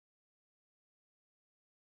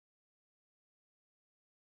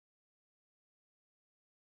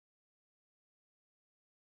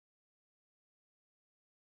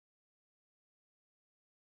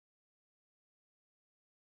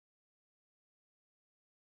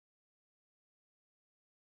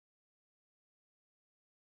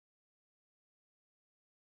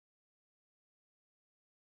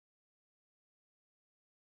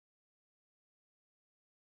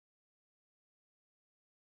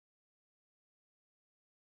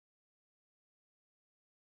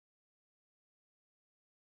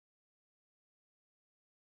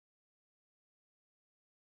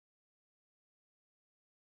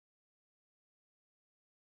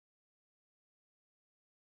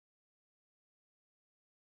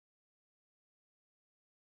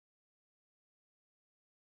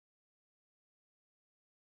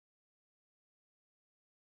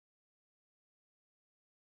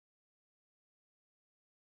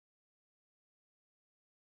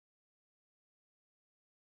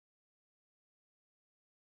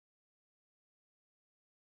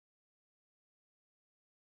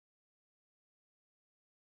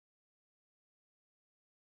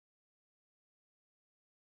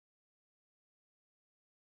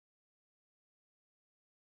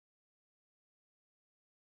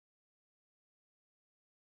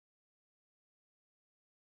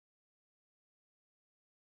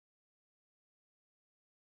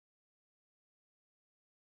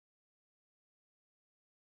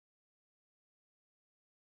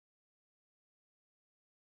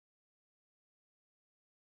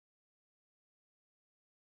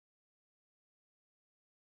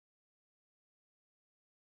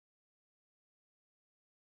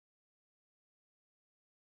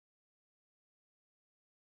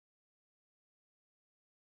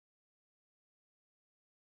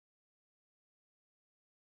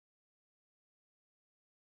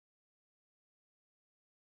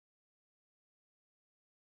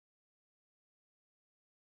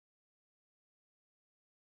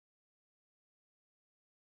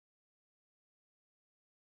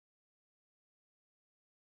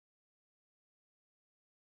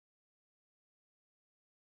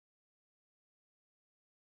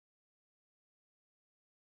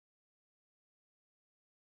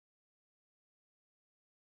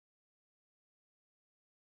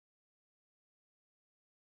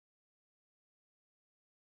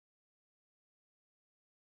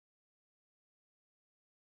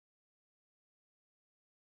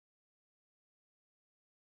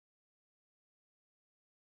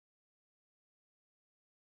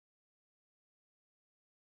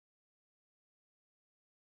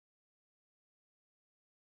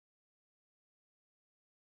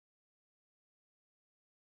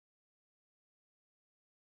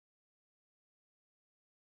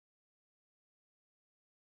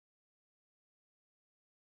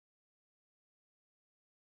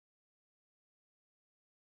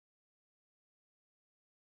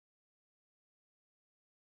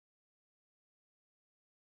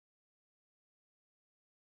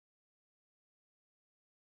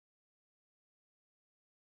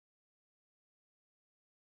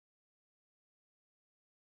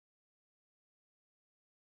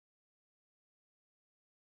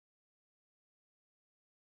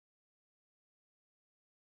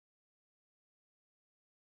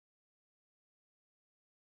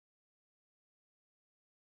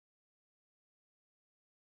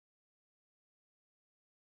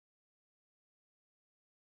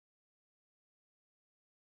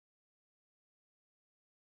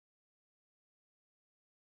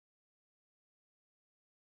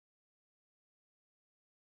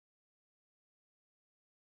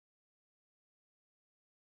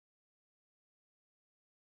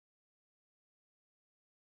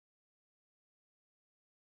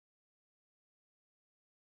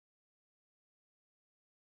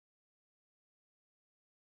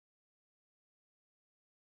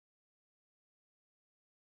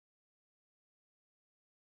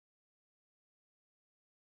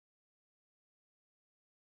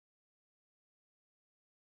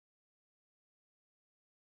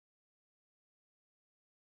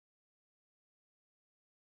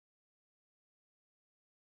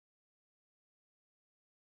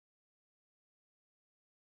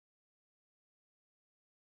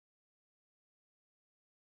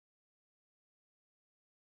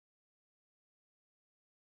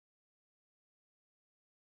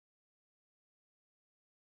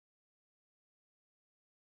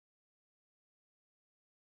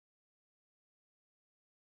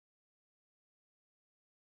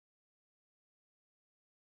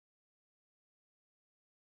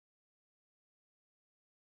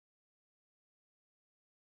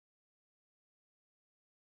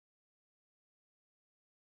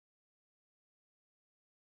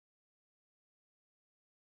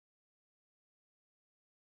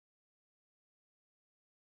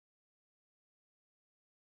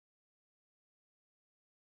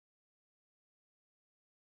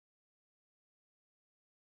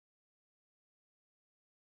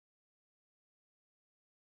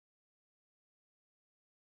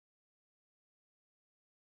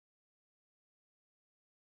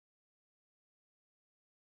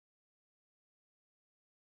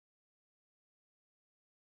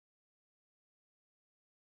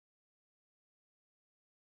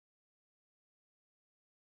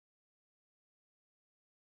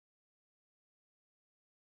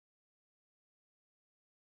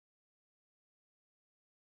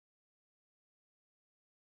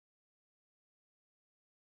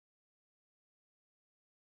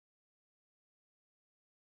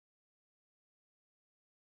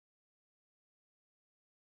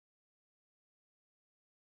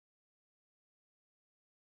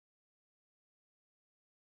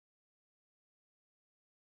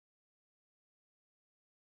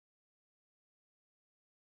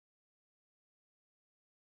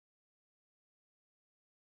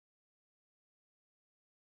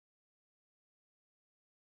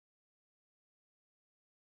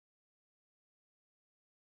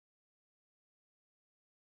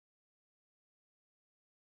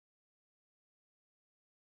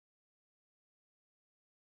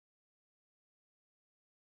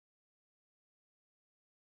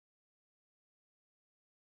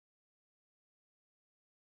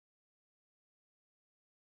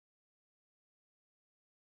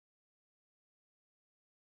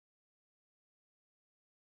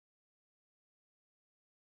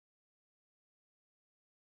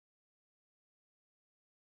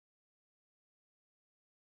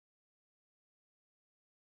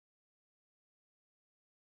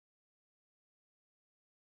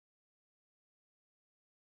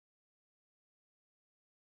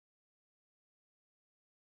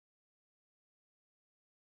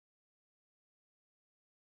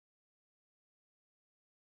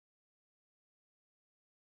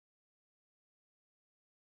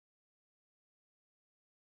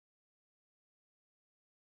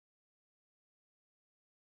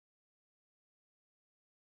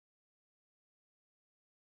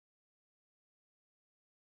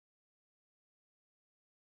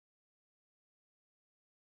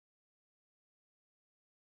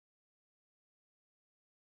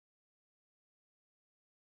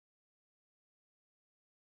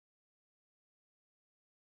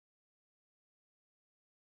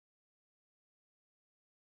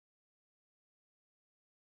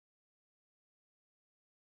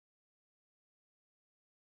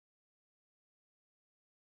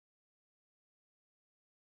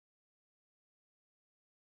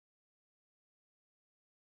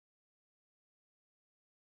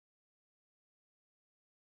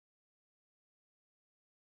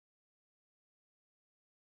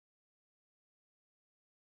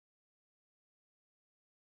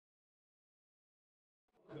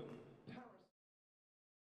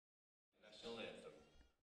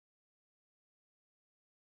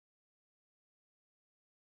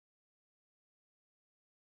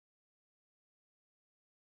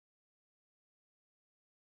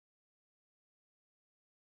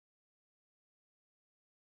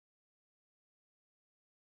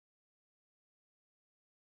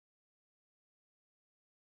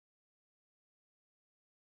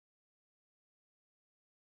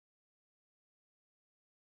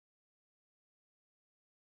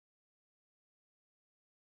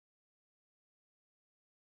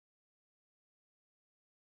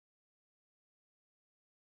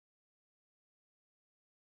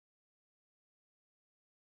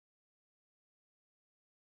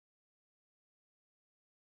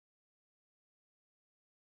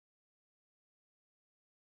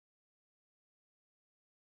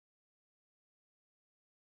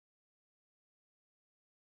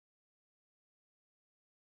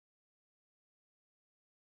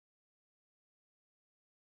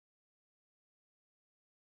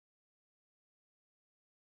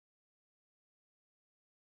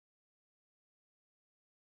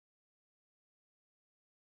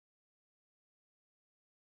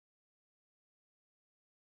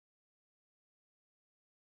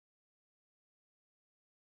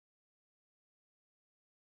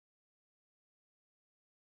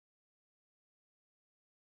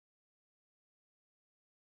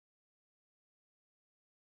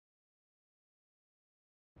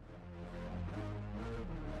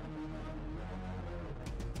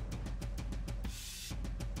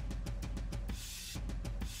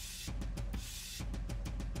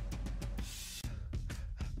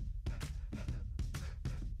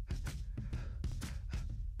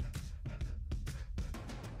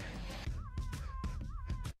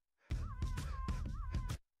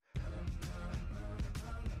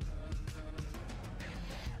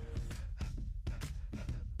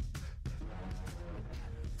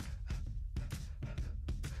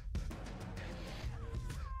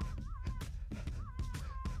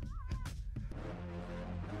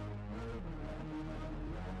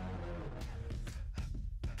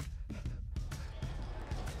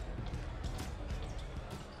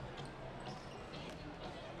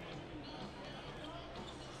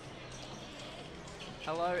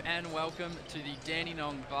Hello and welcome to the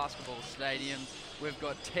Dandenong Basketball Stadium. We've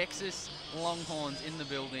got Texas Longhorns in the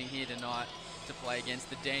building here tonight to play against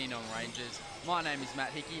the Dandenong Rangers. My name is Matt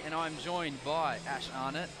Hickey and I'm joined by Ash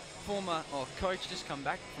Arnott, former coach, just come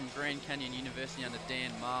back from Grand Canyon University under Dan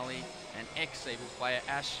Marley, and ex-SEABL player.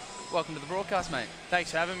 Ash, welcome to the broadcast, mate. Thanks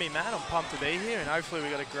for having me, Matt. I'm pumped to be here and hopefully we've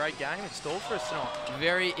got a great game in store for us tonight.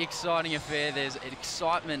 Very exciting affair. There's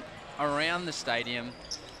excitement around the stadium.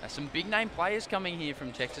 Some big name players coming here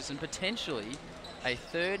from Texas and potentially a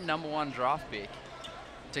third #1 draft pick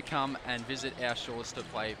to come and visit our shores to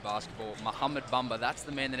play basketball. Muhammad Bamba, that's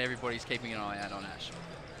the man that everybody's keeping an eye out on, Ash.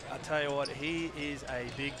 I'll tell you what, he is a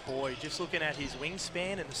big boy. Just looking at his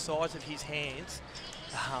wingspan and the size of his hands,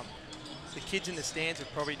 the kids in the stands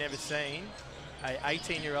have probably never seen a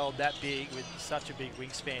 18-year-old that big with such a big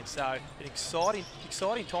wingspan. So an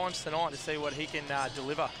exciting times tonight to see what he can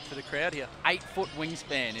deliver for the crowd here. 8-foot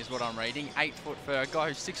wingspan is what I'm reading. 8 foot for a guy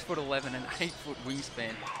who's 6'11", and 8-foot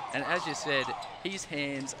wingspan. And as you said, his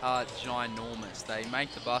hands are ginormous. They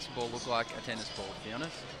make the basketball look like a tennis ball, to be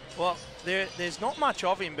honest. Well, there's not much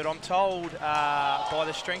of him, but I'm told by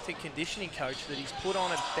the strength and conditioning coach that he's put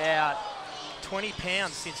on about 20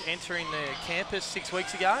 pounds since entering the campus 6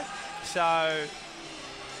 weeks ago. So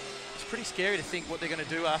it's pretty scary to think what they're going to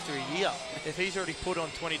do after a year if he's already put on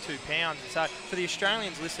 22 pounds. So for the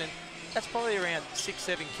Australians, listen, that's probably around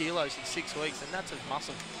 6-7 kilos in 6 weeks, and that's a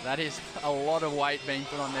muscle. That is a lot of weight being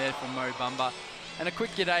put on there from Mo Bamba. And a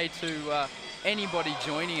quick g'day to anybody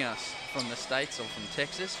joining us from the States or from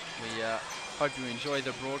Texas. We hope you enjoy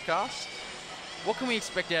the broadcast. What can we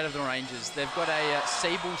expect out of the Rangers? They've got a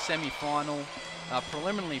SEABL semi-final,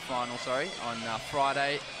 preliminary final, sorry, on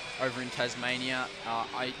Friday over in Tasmania.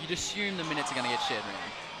 You'd assume the minutes are going to get shared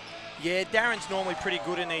around. Yeah, Darren's normally pretty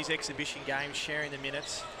good in these exhibition games, sharing the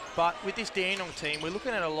minutes. But with this Dandenong team, we're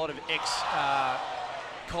looking at a lot of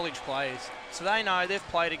ex-college players. So they know they've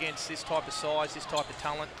played against this type of size, this type of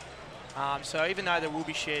talent. So even though there will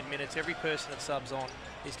be shared minutes, every person that subs on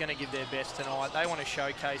is going to give their best tonight. They want to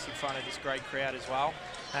showcase in front of this great crowd as well.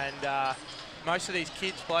 And most of these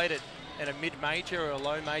kids played at a mid-major or a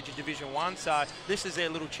low-major Division 1, so this is their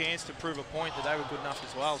little chance to prove a point that they were good enough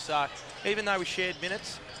as well. So even though we shared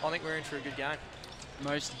minutes, I think we're in for a good game.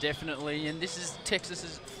 Most definitely, and this is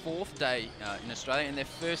Texas's 4th day in Australia and their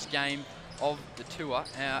first game of the tour.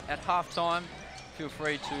 At halftime, feel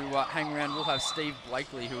free to hang around. We'll have Steve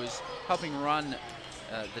Blakely, who is helping run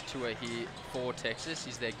the tour here for Texas.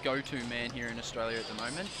 He's their go-to man here in Australia at the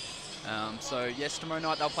moment. So yes, tomorrow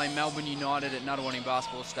night they'll play Melbourne United at Nuttawatting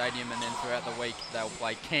Basketball Stadium, and then throughout the week they'll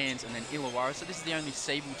play Cairns and then Illawarra. So this is the only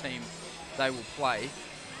SEABL team they will play.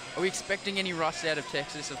 Are we expecting any rust out of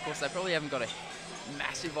Texas? Of course, they probably haven't got a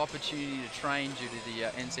massive opportunity to train due to the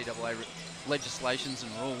NCAA legislations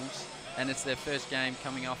and rules, and it's their first game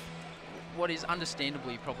coming off what is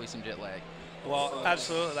understandably probably some jet lag. Well,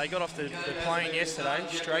 absolutely. They got off the plane yesterday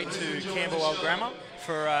straight to Camberwell Grammar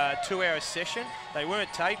for a 2-hour session. They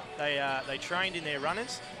weren't taped. They trained in their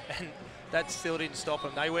runners, and that still didn't stop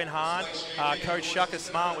them. They went hard. Coach Shaka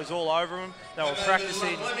Smart was all over them. They were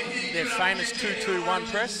practicing their famous 2-2-1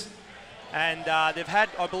 press. And they've had,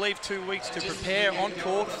 I believe, 2 weeks to prepare on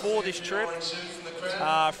court for this trip.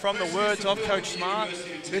 From the words of Coach Smart,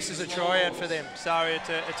 this is a tryout for them. So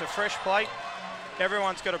it's a fresh plate.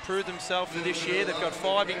 Everyone's got to prove themselves for this year. They've got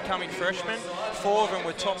 5 incoming freshmen. 4 of them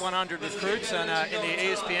were top 100 recruits and in the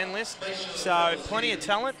ESPN list. So plenty of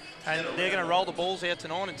talent, and they're going to roll the balls out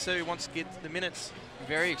tonight and see who wants to get the minutes.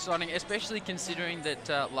 Very exciting, especially considering that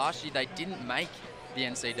last year they didn't make the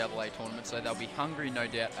NCAA tournament, so they'll be hungry, no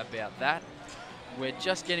doubt about that. We're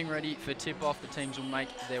just getting ready for tip-off. The teams will make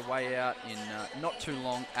their way out in not too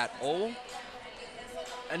long at all.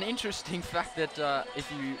 An interesting fact that if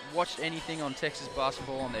you watched anything on Texas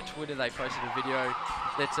basketball on their Twitter, they posted a video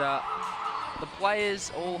that the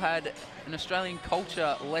players all had an Australian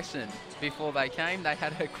culture lesson before they came. They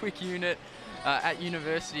had a quick unit at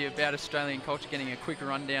university about Australian culture, getting a quick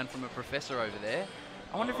rundown from a professor over there.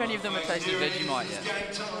 I wonder if any of them have tasted Vegemite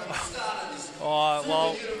yet. Oh,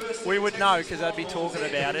 well, we would know because they'd be talking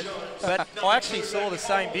about it. But I actually saw the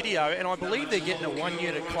same video, and I believe they're getting a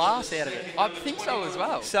 1-unit class out of it. I think so as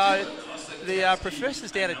well. So the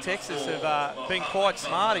professors down at Texas have been quite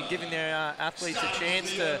smart in giving their athletes a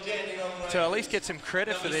chance to at least get some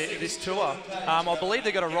credit for this tour. I believe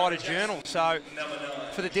they've got to write a journal. So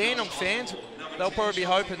for the Dandenong fans, they'll probably be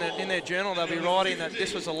hoping that in their journal they'll be writing that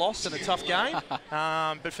this was a loss and a tough game.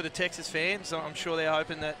 But for the Texas fans, I'm sure they're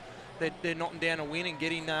hoping that they're knocking down a win and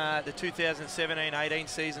getting the 2017-18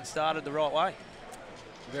 season started the right way.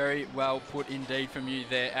 Very well put indeed from you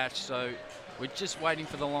there, Ash. So We're just waiting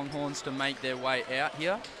for the Longhorns to make their way out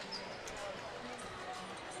here.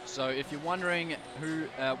 So if you're wondering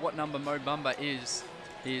what number Mo Bamba is,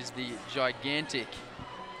 he is the gigantic,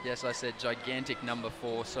 yes, I said gigantic, number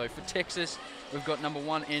 4. So for Texas, we've got number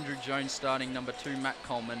 1, Andrew Jones starting, number 2, Matt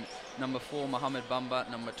Coleman, number 4, Mohamed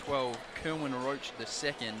Bamba, number 12, Kerwin Roach the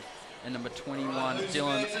second, and number 21,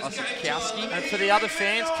 Dylan Osikowski. And for the other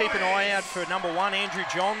fans, keep an eye out for number 1, Andrew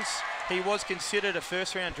Johns. He was considered a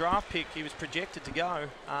first-round draft pick. He was projected to go,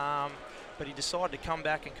 but he decided to come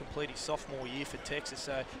back and complete his sophomore year for Texas.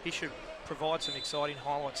 So he should provide some exciting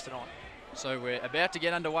highlights tonight. So we're about to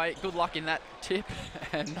get underway. Good luck in that tip,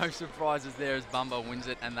 and no surprises there as Bamba wins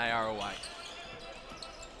it, and they are away.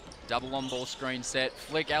 Double on-ball screen set.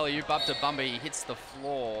 Flick alley-oop up to Bamba. He hits the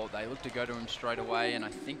floor. They look to go to him straight away, and I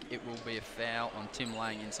think it will be a foul on Tim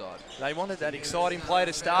Lang inside. They wanted that exciting play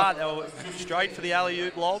to start. They were straight for the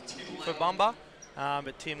alley-oop lob for Bamba,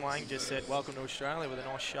 but Tim Lang just said, welcome to Australia, with a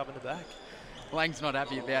nice shove in the back. Lang's not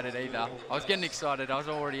happy about it either. I was getting excited. I was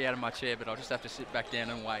already out of my chair, but I'll just have to sit back down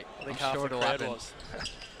and wait. I think half the crowd was.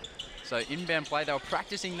 So inbound play. They were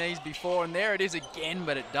practicing these before, and there it is again,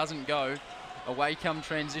 but it doesn't go. Away come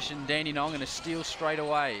transition, Dandenong, and a steal straight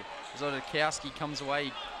away. Zodakowski comes away.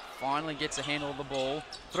 He finally gets a handle of the ball.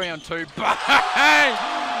 3-on-2. Bang!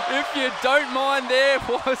 If you don't mind, there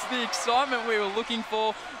was the excitement we were looking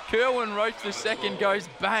for. Kerwin Roach the second goes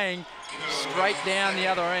bang. Straight down the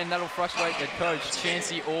other end. That'll frustrate the coach.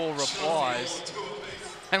 Chancey Orr replies.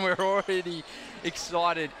 And we're already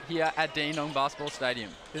excited here at Dandenong Basketball Stadium.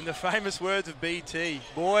 In the famous words of BT,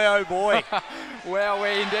 boy oh boy. Well, we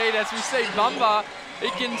indeed, as we see Bamba, he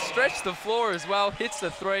can stretch the floor as well, hits the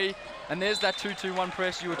 3, and there's that 2-2-1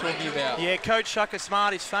 press you were talking about. Yeah, Coach Shaka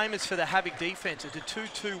Smart is famous for the havoc defense. It's a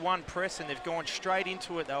 2-2-1 press, and they've gone straight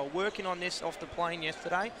into it. They were working on this off the plane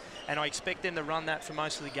yesterday, and I expect them to run that for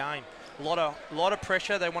most of the game. A lot of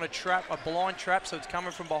pressure. They want to trap, a blind trap, so it's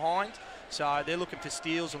coming from behind. So they're looking for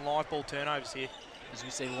steals and live ball turnovers here. As we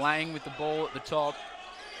see Lang with the ball at the top.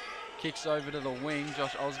 Kicks over to the wing.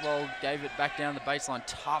 Josh Oswald gave it back down the baseline.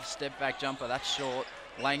 Tough step back jumper. That's short.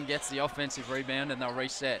 Lang gets the offensive rebound and they'll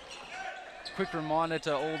reset. Quick reminder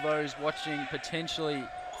to all those watching potentially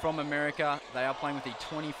from America. They are playing with the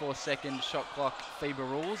 24-second shot clock FIBA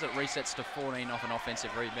rules. It resets to 14 off an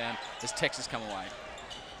offensive rebound as Texas come away.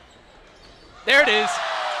 There it is.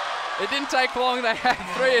 It didn't take long. They had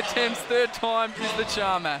 3 attempts. Third time is the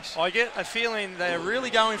charm, Ash. I get a feeling they're really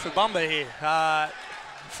going for Bamba here.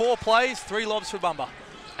 4 plays, 3 lobs for Bamba.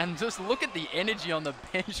 And just look at the energy on the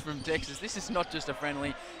bench from Texas. This is not just a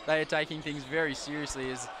friendly. They are taking things very seriously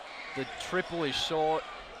as the triple is short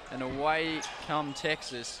and away come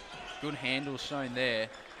Texas. Good handle shown there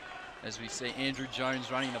as we see Andrew Jones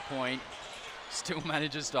running the point. Still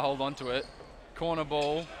manages to hold on to it. Corner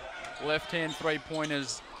ball. Left-hand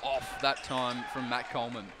three-pointers off that time from Matt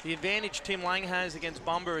Coleman. The advantage Tim Lang has against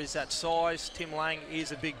Bamba is that size. Tim Lang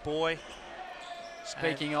is a big boy.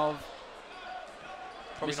 Speaking of,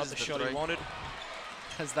 probably not the shot he wanted.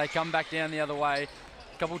 As they come back down the other way,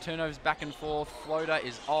 a couple turnovers back and forth. Floater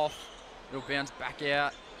is off. It'll bounce back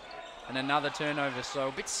out. And another turnover. So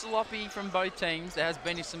a bit sloppy from both teams. There has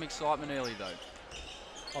been some excitement early though.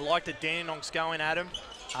 I like that Dandenong's going at him.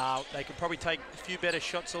 They could probably take a few better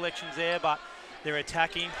shot selections there, but they're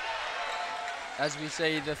attacking. As we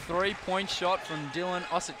see the 3-point shot from Dylan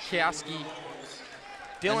Osikowski.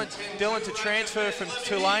 Dylan's a transfer from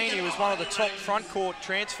Tulane. He was one of the top front court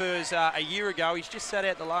transfers a year ago. He's just sat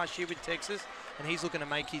out the last year with Texas, and he's looking to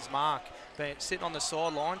make his mark. But sitting on the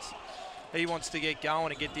sidelines, he wants to get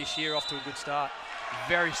going and get this year off to a good start.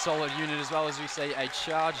 Very solid unit as well, as we see a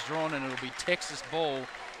charge drawn, and it'll be Texas ball.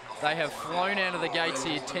 They have flown out of the gates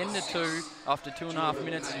here 10-2 after 2.5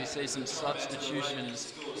 minutes, as we see some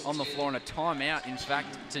substitutions on the floor and a timeout, in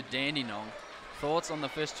fact, to Dandenong. Thoughts on the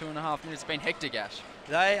first 2.5 minutes? It's been hectic, Ash.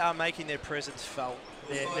 They are making their presence felt.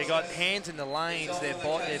 They've got hands in the lanes, their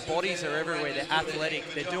bodies are everywhere, they're athletic.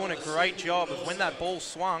 They're doing a great job of when that ball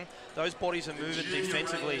swung, those bodies are moving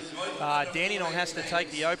defensively. Dandenong has to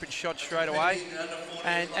take the open shot straight away.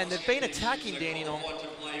 And they've been attacking Dandenong,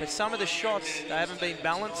 but some of the shots, they haven't been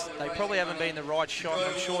balanced. They probably haven't been the right shot.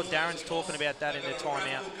 I'm sure Darren's talking about that in their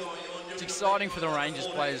timeout. It's exciting for the Rangers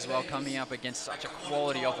players as well, coming up against such a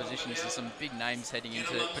quality opposition. So some big names heading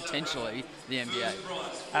into potentially the NBA.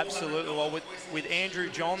 Absolutely. Well, with Andrew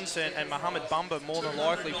Johns and Mohamed Bamba more than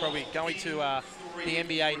likely probably going to the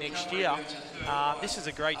NBA next year, this is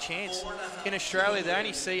a great chance. In Australia, they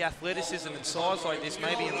only see athleticism and size like this,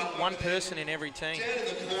 maybe in one person in every team.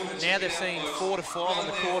 Now they're seeing 4 to 5 on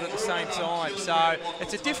the court at the same time. So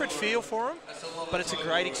it's a different feel for them, but it's a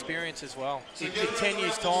great experience as well. In 10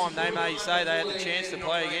 years' time, they may say they had the chance to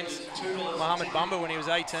play against Mohamed Bamba when he was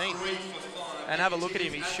 18. And have a look at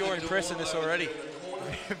him, he's sure impressing us already.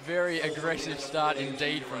 Very aggressive start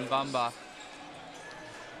indeed from Bamba.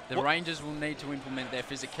 The Rangers will need to implement their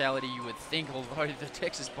physicality, you would think, although the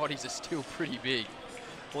Texas bodies are still pretty big.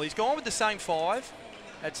 Well, he's gone with the same 5.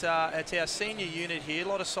 It's our senior unit here, a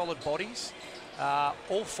lot of solid bodies.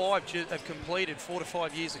 All 5 have completed 4 to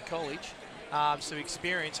 5 years of college, so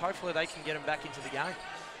experience. Hopefully they can get him back into the game.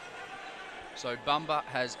 So Bamba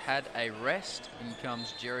has had a rest. In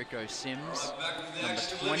comes Jericho Sims, number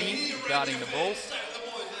 20, guarding the ball.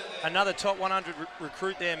 Another top 100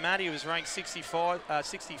 recruit there, Matt. He was ranked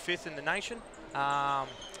 65th in the nation.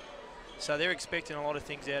 So they're expecting a lot of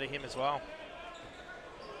things out of him as well.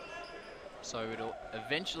 So it'll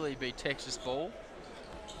eventually be Texas ball.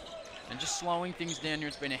 And just slowing things down here.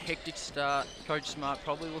 It's been a hectic start. Coach Smart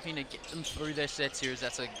probably looking to get them through their set series.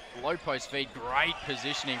 That's a low post feed. Great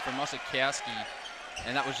positioning from Osikowski.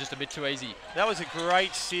 And that was just a bit too easy. That was a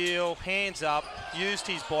great steal. Hands up. Used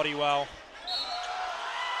his body well.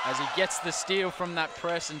 As he gets the steal from that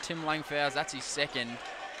press, and Tim Lang fouls. That's his second.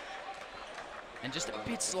 And just a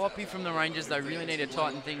bit sloppy from the Rangers. They really need to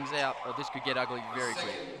tighten things out, or this could get ugly very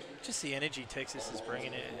quick. Just the energy Texas is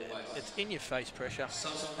bringing. It's in-your-face pressure.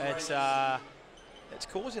 It's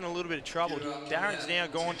causing a little bit of trouble. Darren's now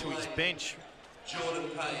gone to his bench.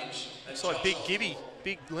 It's like Big Gibby.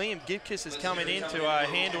 Big Liam Gibkiss is coming in to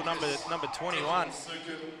handle number 21.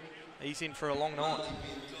 He's in for a long night.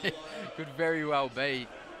 Could very well be.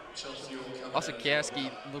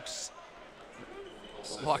 Osikowski looks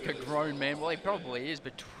like a grown man. Well, he probably is,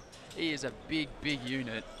 but he is a big, big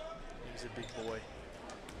unit. He's a big boy.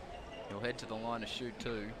 He'll head to the line to shoot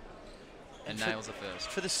too, and nails the first.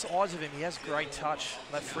 For the size of him, he has great touch.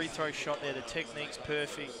 That free throw shot there, the technique's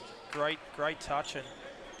perfect. Great touch, and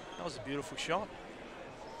that was a beautiful shot.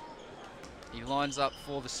 He lines up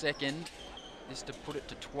for the second, just to put it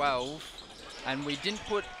to 12. And we didn't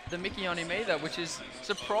put the Mickey on him either, which is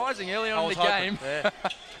surprising early on in the game. Yeah.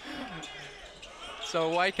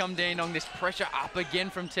 So away come Dandenong. This pressure up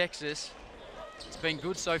again from Texas. It's been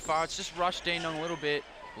good so far. It's just rushed Dandenong a little bit.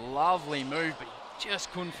 Lovely move, but he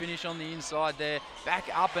just couldn't finish on the inside there. Back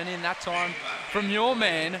up and in that time from your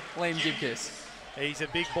man, Liam Gibkiss. He's a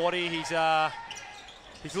big body. He's a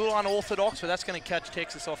little unorthodox, but that's going to catch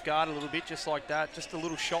Texas off guard a little bit, just like that. Just a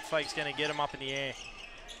little shot fake's going to get him up in the air.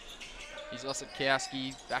 He's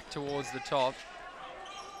Osikowski back towards the top.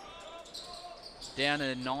 Down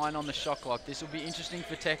to 9 on the shot clock. This will be interesting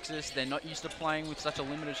for Texas. They're not used to playing with such a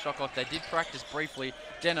limited shot clock. They did practice briefly.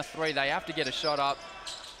 Down to 3. They have to get a shot up.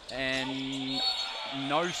 And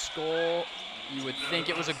no score. You would think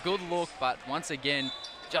it was a good look, but once again,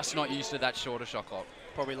 just not used to that shorter shot clock.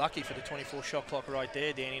 Probably lucky for the 24 shot clock right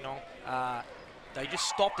there, Dandenong. They just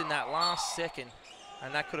stopped in that last second,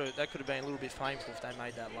 and that could have been a little bit painful if they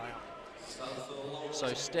made that layup.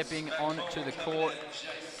 So stepping onto the court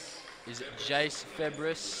is Jace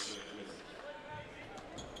Febris.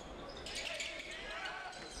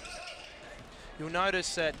 You'll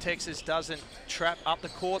notice that Texas doesn't trap up the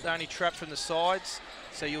court, they only trap from the sides.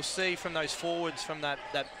 So you'll see from those forwards, from that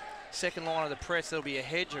second line of the press, there'll be a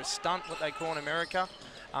hedge or a stunt, what they call in America.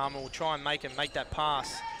 And we'll try and make that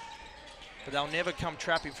pass. But they'll never come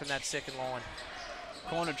trapping from that second line.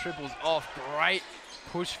 Corner triples off, great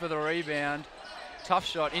push for the rebound. Tough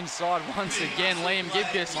shot inside once again. Liam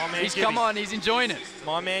Gibkiss, he's come on, he's enjoying it.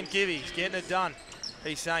 My man Gibby, he's getting it done.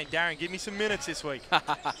 He's saying, Darren, give me some minutes this week.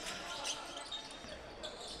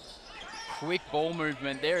 Quick ball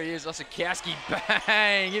movement. There he is, Osikowski,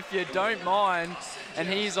 bang, if you don't mind. And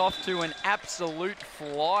he's off to an absolute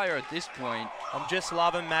flyer at this point. I'm just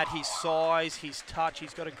loving, Matt, his size, his touch.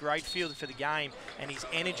 He's got a great feel for the game and his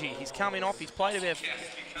energy. He's coming off, he's played about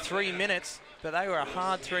 3 minutes, but they were a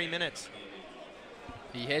hard 3 minutes.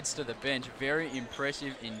 He heads to the bench. Very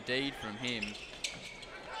impressive indeed from him.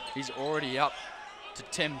 He's already up to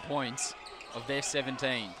 10 points of their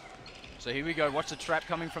 17. So here we go. Watch the trap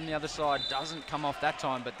coming from the other side. Doesn't come off that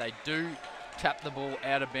time, but they do tap the ball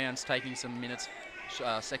out of bounds, taking some minutes,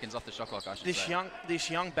 seconds off the shot clock, I should say.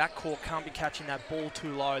 This young backcourt can't be catching that ball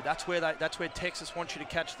too low. That's where Texas wants you to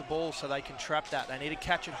catch the ball so they can trap that. They need to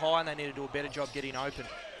catch it high and they need to do a better job getting open.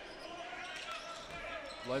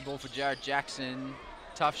 Low ball for Jared Jackson.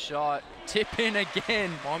 Tough shot. Tip in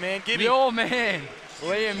again. My man Gibby. Your man,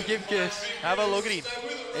 Liam Gibkiss. Have a look at him.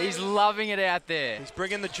 He's loving it out there. He's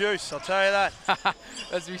bringing the juice, I'll tell you that.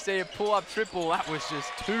 As we see a pull-up triple, that was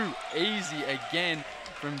just too easy again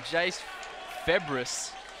from Jace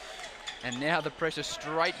Febris. And now the pressure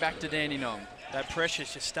straight back to Dandenong. That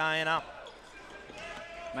pressure's just staying up.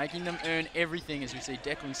 Making them earn everything as we see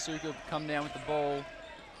Declan Suka come down with the ball.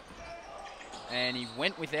 And he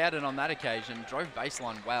went without it on that occasion, drove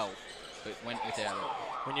baseline well, but went without it.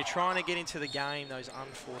 When you're trying to get into the game, those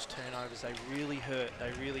unforced turnovers, they really hurt.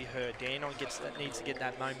 They really hurt. Dandenong needs to get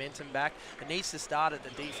that momentum back. It needs to start at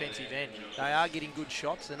the defensive end. They are getting good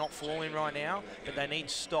shots. They're not falling right now, but they need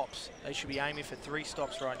stops. They should be aiming for 3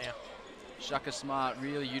 stops right now. Shaka Smart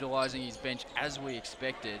really utilising his bench as we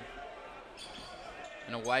expected.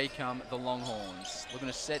 And away come the Longhorns. Looking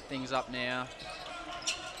to set things up now.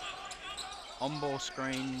 On-ball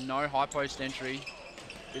screen, no high post entry.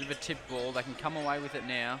 Bit of a tip ball, they can come away with it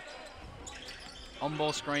now.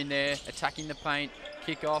 On-ball screen there, attacking the paint,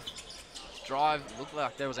 kick off, drive, looked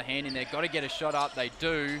like there was a hand in there. Got to get a shot up, they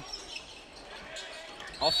do.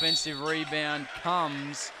 Offensive rebound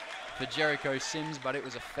comes for Jericho Sims, but it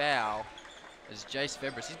was a foul as Jace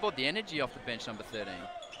Febris. He's brought the energy off the bench, number 13.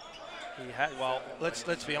 He had, well, let's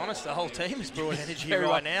be honest, the whole team has brought energy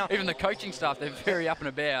right now. Even the coaching staff, they're very up and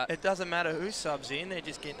about. It doesn't matter who subs in, they're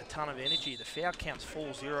just getting a ton of energy. The foul count's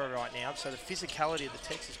full 0 right now, so the physicality of the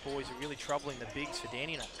Texas boys are really troubling the bigs for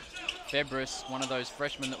Dandenong. Febris, one of those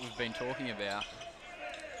freshmen that we've been talking about.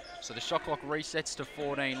 So the shot clock resets to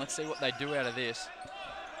 14. Let's see what they do out of this.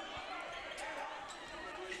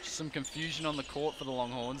 Some confusion on the court for the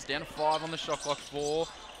Longhorns. Down to 5 on the shot clock, 4,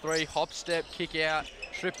 3, hop step, kick out,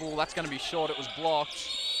 triple. That's going to be short. It was blocked.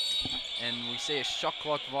 And we see a shot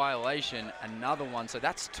clock violation, another one. So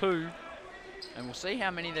that's 2. And we'll see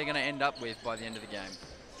how many they're going to end up with by the end of the game.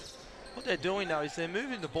 What they're doing, though, is they're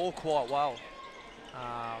moving the ball quite well.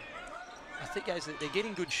 I think, guys, they're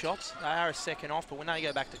getting good shots. They are a second off, but when they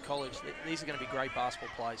go back to college, these are going to be great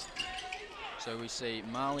basketball plays. So we see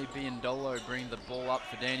Marley Biondolo bring the ball up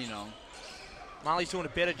for Dandenong. Marley's doing a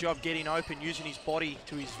better job getting open, using his body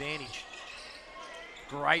to his advantage.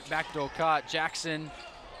 Great backdoor cut. Jackson,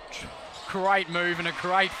 great move and a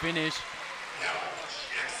great finish.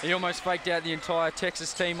 He almost faked out the entire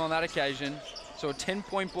Texas team on that occasion. So a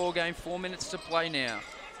 10-point ball game, 4 minutes to play now.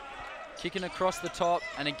 Kicking across the top,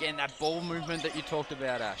 and again, that ball movement that you talked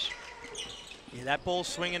about, Ash. Yeah, that ball's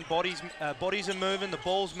swinging, bodies are moving, the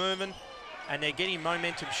ball's moving, and they're getting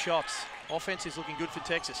momentum shots. Offense is looking good for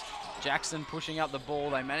Texas. Jackson pushing up the ball.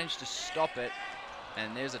 They managed to stop it.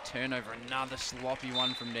 And there's a turnover, another sloppy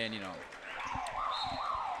one from Dandenong.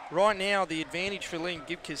 Right now, the advantage for Liam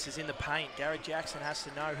Gibkiss is in the paint. Garrett Jackson has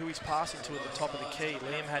to know who he's passing to at the top of the key.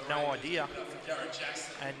 Liam had no idea,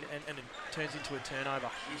 and it turns into a turnover.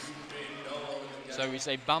 So we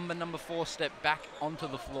see Bumba, number 4, step back onto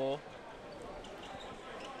the floor.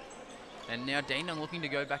 And now Dandenong looking to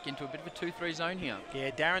go back into a bit of a 2-3 zone here.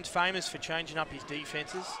 Yeah, Darren's famous for changing up his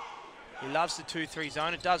defenses. He loves the 2-3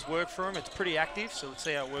 zone. It does work for him. It's pretty active, so let's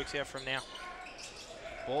see how it works out from now.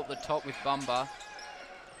 Ball at the top with Bumba.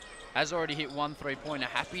 Has already hit 1 3-pointer.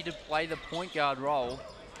 Happy to play the point guard role.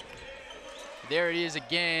 There it is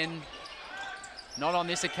again. Not on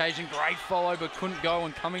this occasion. Great follow, but couldn't go.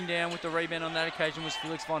 And coming down with the rebound on that occasion was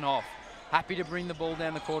Felix von Hoff. Happy to bring the ball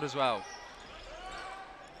down the court as well.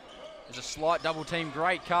 There's a slight double team.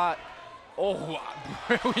 Great cut. Oh,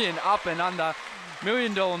 brilliant up and under. $1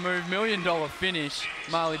 million move, $1 million finish.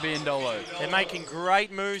 Marley Biondolo. They're making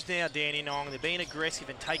great moves now, Dandenong. They're being aggressive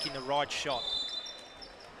and taking the right shot.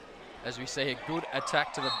 As we see a good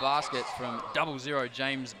attack to the basket from 00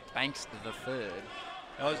 James Banks III.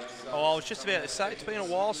 I was just about to say, it's been a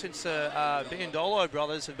while since Biondolo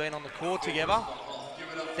brothers have been on the court together.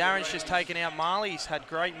 Darren's just taken out Marley. He's had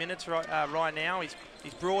great minutes right now.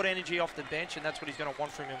 He's brought energy off the bench, and that's what he's going to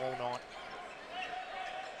want from him all night.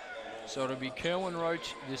 So it'll be Kerwin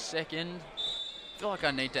Roach the second. I feel like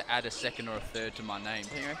I need to add a second or a third to my name.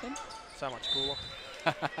 Do you reckon? So much cooler.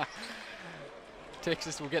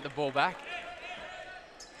 Texas will get the ball back.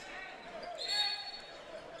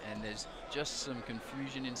 And there's just some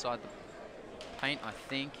confusion inside the paint, I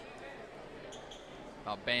think.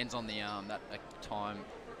 Bands on the arm that time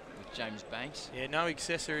with James Banks. Yeah, no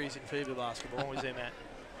accessories in FIBA basketball, was there, Matt?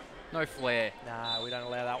 No flair. Nah, we don't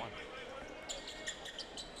allow that one.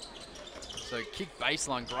 So kick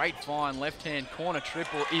baseline, great find, left-hand corner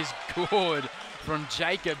triple is good from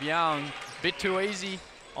Jacob Young. Bit too easy.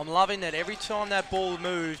 I'm loving that every time that ball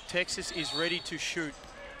moves, Texas is ready to shoot.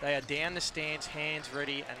 They are down the stands, hands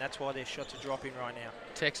ready, and that's why their shots are dropping right now.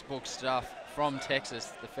 Textbook stuff from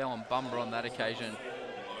Texas. The foul on Bumba on that occasion.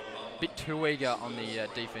 Bit too eager on the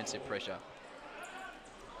defensive pressure.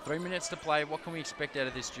 3 minutes to play. What can we expect out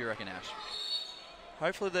of this, do you reckon, Ash?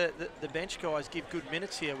 Hopefully the bench guys give good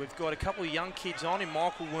minutes here. We've got a couple of young kids on in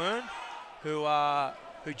Michael Wern,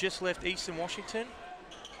 who just left Eastern Washington.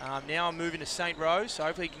 Now I'm moving to St. Rose, so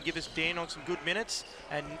hopefully he can give us Dandenong some good minutes.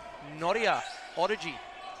 And Nodia Otaji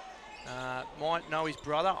might know his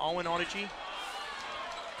brother, Owen Otaji.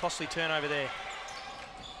 Costly turnover there.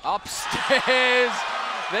 Upstairs.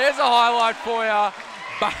 There's a highlight for you.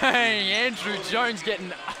 Bang! Andrew Jones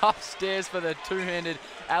getting upstairs for the two-handed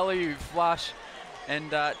alley-oop flush. And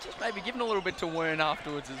just maybe giving a little bit to Wern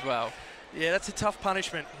afterwards as well. Yeah, that's a tough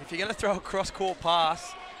punishment. If you're going to throw a cross-court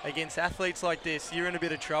pass against athletes like this, you're in a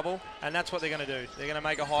bit of trouble, and that's what they're going to do. They're going to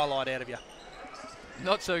make a highlight out of you.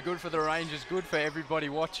 Not so good for the Rangers, good for everybody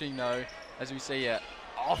watching though, as we see a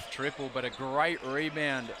off triple, but a great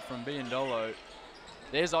rebound from Biondolo.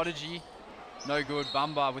 There's Otaji, no good.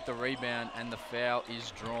 Bumba with the rebound, and the foul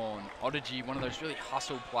is drawn. Otaji, one of those really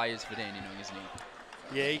hustle players for Dandenong, isn't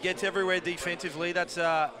he? Yeah, he gets everywhere defensively. That's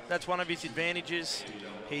one of his advantages.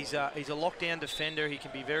 He's a lockdown defender. He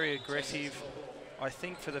can be very aggressive. I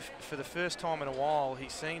think for the first time in a while,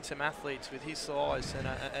 he's seen some athletes with his size and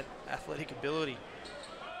athletic ability.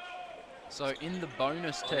 So in the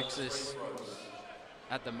bonus, Texas,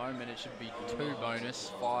 at the moment it should be 2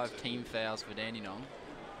 bonus, 5 team fouls for Dandenong.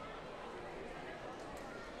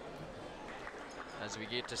 As we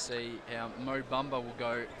get to see how Mo Bumba will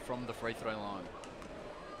go from the free throw line.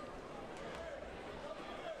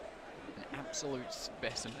 An absolute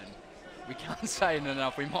specimen. We can't say it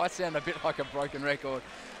enough. We might sound a bit like a broken record,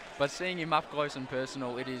 but seeing him up close and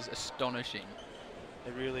personal, it is astonishing.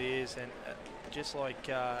 It really is, and just like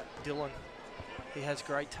Dylan, he has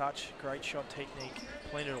great touch, great shot technique,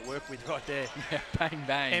 plenty to work with right there. Yeah, bang,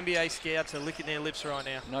 bang. NBA scouts are licking their lips right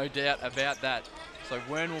now. No doubt about that. So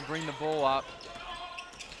Wern will bring the ball up.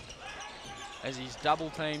 As his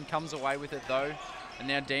double team comes away with it though, and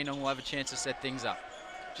now Dandenong will have a chance to set things up.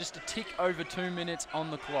 Just a tick over 2 minutes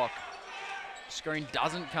on the clock. Screen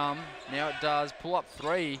doesn't come, now it does. Pull up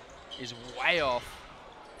 3 is way off,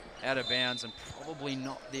 out of bounds, and probably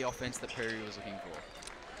not the offense that Perry was looking for.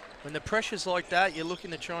 When the pressure's like that, you're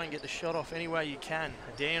looking to try and get the shot off any way you can.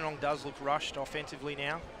 Dandenong does look rushed offensively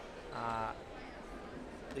now.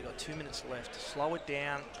 They've got 2 minutes left. Slow it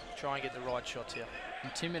down, try and get the right shots here.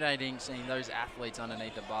 Intimidating seeing those athletes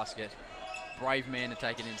underneath the basket. Brave man to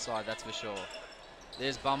take it inside, that's for sure.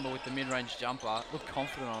 There's Bumba with the mid-range jumper. Looked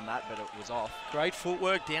confident on that, but it was off. Great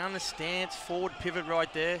footwork, down the stance, forward pivot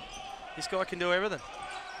right there. This guy can do everything.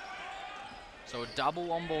 So a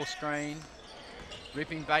double on-ball screen.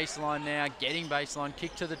 Ripping baseline now, getting baseline,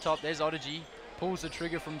 kick to the top. There's Otaji, pulls the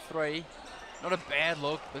trigger from 3. Not a bad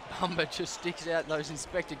look, but Bumba just sticks out those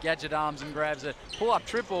Inspector Gadget arms and grabs it. Pull-up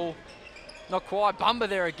triple, not quite. Bumba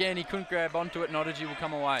there again, he couldn't grab onto it, and Otaji will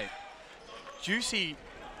come away. Juicy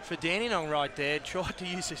for Dandenong right there, tried to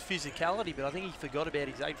use his physicality, but I think he forgot about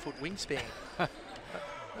his 8-foot wingspan.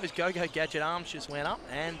 Those go-go Gadget arms just went up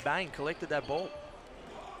and bang, collected that ball.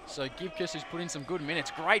 So Gibcus has put in some good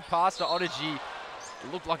minutes. Great pass to Otaji.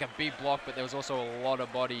 It looked like a big block, but there was also a lot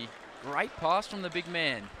of body. Great pass from the big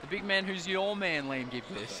man. The big man who's your man, Liam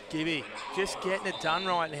Gibcus. Gibby, just getting it done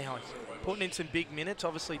right now. He's putting in some big minutes.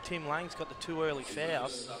 Obviously, Tim Lang's got the 2 early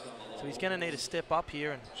fouls, so he's going to need to step up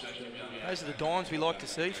here, and those are the dimes we like to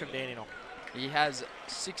see from Dandenong. He has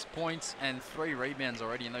 6 points and 3 rebounds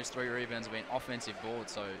already, and those 3 rebounds have been offensive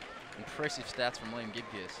boards, so impressive stats from Liam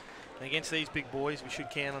Gibcus. And against these big boys, we should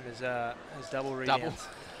count them as double rebounds. Double.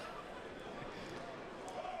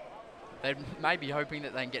 They may be hoping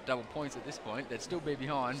that they can get double points at this point. They'd still be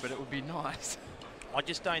behind, but it would be nice. I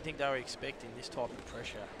just don't think they were expecting this type of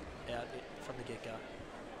pressure out from the get-go.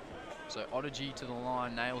 So Otaji to the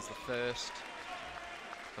line, nails the first.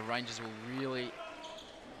 The Rangers will really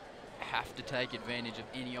have to take advantage of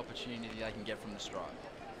any opportunity they can get from the stripe.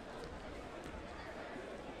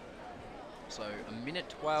 So a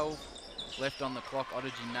minute 12 left on the clock.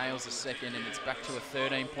 Otaji nails the second, and it's back to a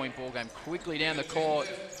 13-point ball game. Quickly down the court.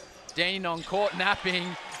 Dandenong caught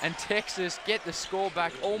napping, and Texas get the score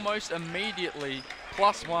back almost immediately.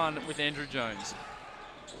 +1 with Andrew Jones.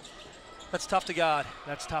 That's tough to guard.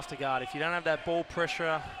 That's tough to guard. If you don't have that ball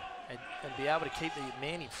pressure and be able to keep the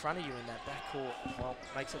man in front of you in that backcourt, well,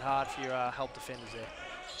 makes it hard for your help defenders there.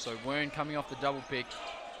 So Wern coming off the double pick.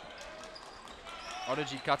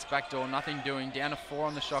 Otaji cuts back door, nothing doing. Down to 4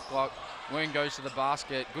 on the shot clock. Wern goes to the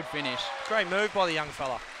basket. Good finish. Great move by the young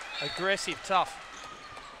fella. Aggressive, tough.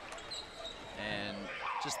 And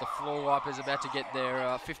just the floor wipers about to get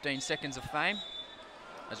their 15 seconds of fame.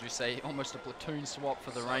 As we say, almost a platoon swap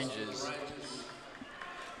for the Rangers.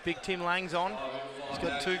 Big Tim Lang's on. He's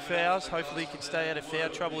got 2 fouls. Hopefully he can stay out of foul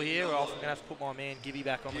trouble here, or else I'm going to have to put my man Gibby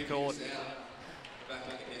back on the court.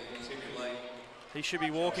 He should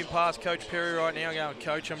be walking past Coach Perry right now going,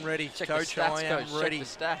 Coach, I'm ready. Check Coach, the stats, I am Coach. ready. Check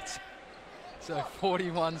the stats. So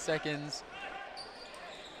 41 seconds.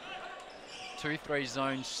 2-3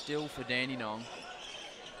 zone still for Dandenong.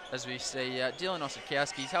 As we see Dylan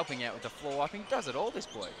Osikowski's helping out with the floor wiping. Does it all, this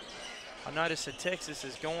boy. I noticed that Texas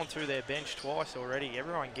has gone through their bench twice already.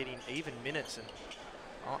 Everyone getting even minutes, and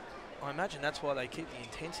I imagine that's why they keep the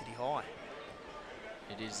intensity high.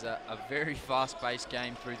 It is a very fast-paced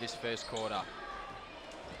game through this first quarter.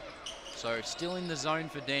 So still in the zone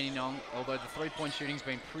for Dandenong, although the three-point shooting's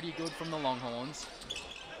been pretty good from the Longhorns.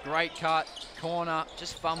 Great cut, corner,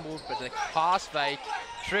 just fumbled, but the pass fake,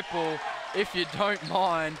 triple, if you don't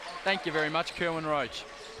mind. Thank you very much, Kerwin Roach.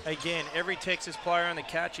 Again, every Texas player on the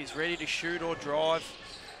catch is ready to shoot or drive.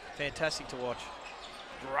 Fantastic to watch.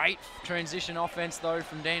 Great transition offense, though,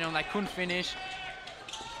 from Dandenong. They couldn't finish.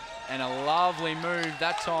 And a lovely move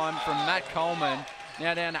that time from Matt Coleman.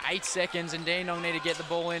 Now down to 8 seconds, and Dandenong need to get the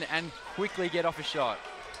ball in and quickly get off a shot.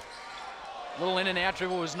 Little in and out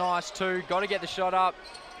dribble was nice, too. Got to get the shot up.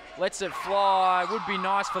 Lets it fly. Would be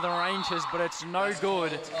nice for the Rangers, but it's no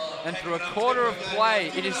good. And through a quarter of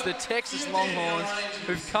play, it is the Texas Longhorns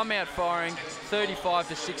who've come out firing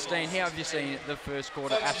 35-16. How have you seen the first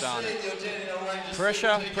quarter, Ash Arnott?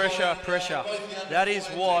 Pressure, pressure, pressure. That is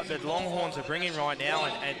what the Longhorns are bringing right now.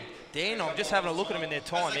 And Dandenong, just having a look at them in their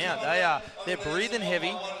timeout, they're breathing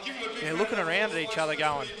heavy. They're looking around at each other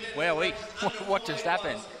going, wowee, What just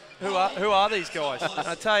happened? Who are these guys? And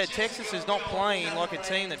I tell you, Texas is not playing like a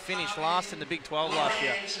team that finished last in the Big 12 last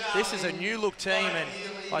year. This is a new-look team, and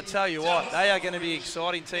I tell you what, they are going to be an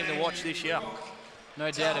exciting team to watch this year.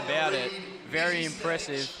 No doubt about it. Very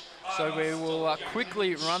impressive. So we will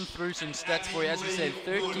quickly run through some stats for you. As we said,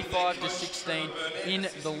 35-16 in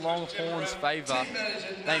the Longhorns' favour.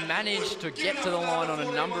 They managed to get to the line on a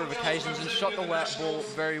number of occasions and shot the ball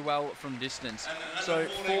very well from distance. So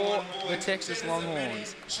for the Texas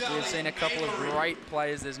Longhorns, we've seen a couple of great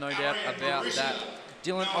players, there's no doubt about that.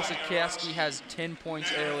 Dylan Osikowski has 10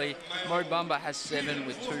 points early. Mo Bamba has 7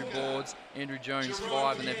 with 2 boards. Andrew Jones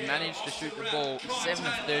 5, and they've managed to shoot the ball 7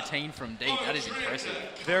 of 13 from deep. That is impressive.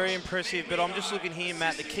 Very impressive, but I'm just looking here,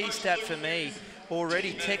 Matt. The key stat for me,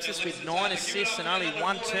 already Texas with 9 assists and only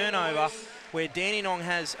 1 turnover, where Dandenong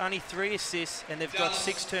has only 3 assists and they've got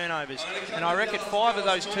 6 turnovers. And I reckon 5 of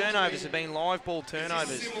those turnovers have been live ball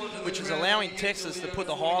turnovers, which is allowing Texas to put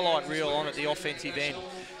the highlight reel on at the offensive end.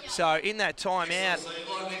 So in that timeout,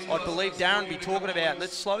 I believe Darren will be talking about,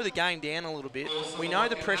 let's slow the game down a little bit. We know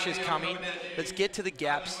the pressure's coming. Let's get to the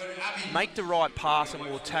gaps, make the right pass, and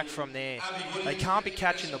we'll attack from there. They can't be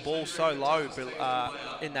catching the ball so low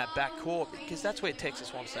in that back court, because that's where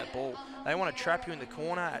Texas wants that ball. They want to trap you in the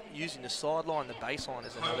corner using the sideline, the baseline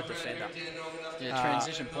as another defender. Yeah,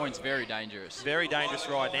 transition points, very dangerous. Very dangerous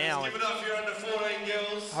right now. And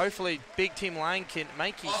hopefully Big Tim Lang can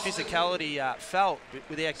make his physicality felt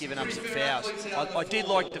without giving up some fouls. I did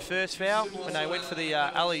like the first foul when they went for the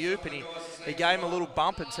alley-oop, and he gave him a little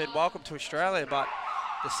bump and said, welcome to Australia, but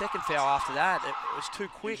the second foul after that, it was too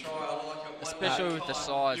quick. Especially with the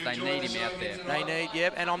size, they need him out there. They need,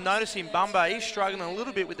 yep. And I'm noticing Bumba, he's struggling a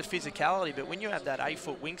little bit with the physicality, but when you have that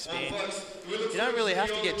 8-foot wingspan, you don't really have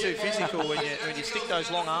to get too physical when you stick those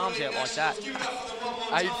long arms out like that.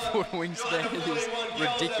 8-foot wingspan is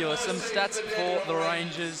ridiculous. Some stats for the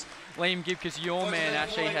Rangers. Liam Gibcus, your man,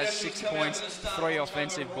 actually has 6 points, 3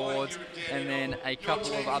 offensive boards, and then a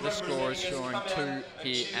couple of other scorers scoring 2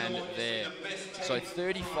 here and there. So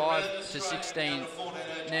 35-16.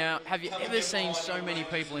 Now, have you ever seen so many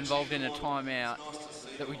people involved in a timeout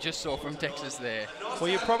that we just saw from Texas there? Well,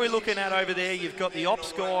 you're probably looking at over there, you've got the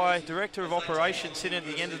ops guy, director of operations, sitting at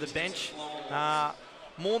the end of the bench.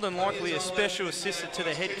 More than likely a special assistant to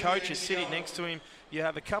the head coach is sitting next to him. You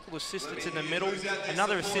have a couple of assistants in the middle,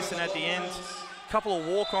 another assistant at the end, a couple of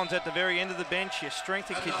walk-ons at the very end of the bench, your strength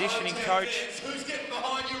and conditioning coach.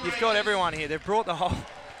 You've got everyone here. They've brought the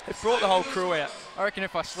whole crew out. I reckon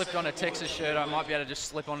if I slipped on a Texas shirt, I might be able to just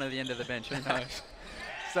slip onto the end of the bench. Who knows?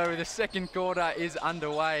 So the second quarter is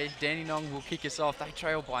underway. Dandenong will kick us off. They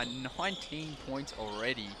trail by 19 points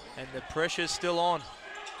already. And the pressure's still on.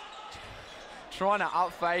 Trying to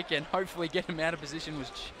up fake and hopefully get him out of position was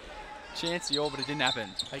chancy all, but it didn't happen.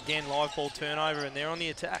 Again, live ball turnover, and they're on the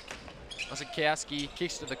attack. Osikowski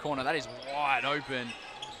kicks to the corner. That is wide open.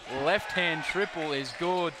 Left-hand triple is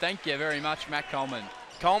good. Thank you very much, Matt Coleman.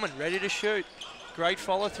 Coleman ready to shoot. Great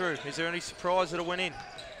follow-through. Is there any surprise that it went in?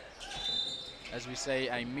 As we see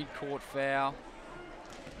a mid-court foul.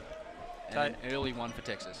 and an early one for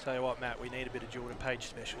Texas. Tell you what, Matt, we need a bit of Jordan Page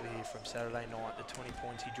special here from Saturday night. The 20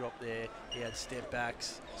 points he dropped there. He had step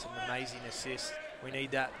backs, some amazing assists. We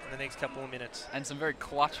need that in the next couple of minutes. And some very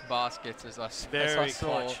clutch baskets, as I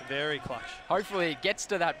saw. Very clutch. Hopefully it gets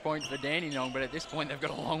to that point for Dandenong, but at this point they've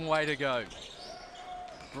got a long way to go.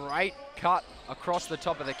 Great cut across the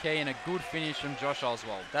top of the key and a good finish from Josh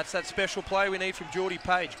Oswald. That's that special play we need from Geordie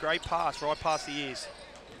Page. Great pass, right past the ears.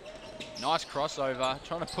 Nice crossover,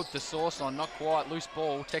 trying to put the sauce on, not quite, loose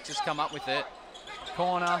ball. Texas come up with it.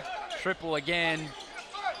 Corner, triple again.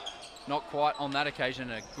 Not quite on that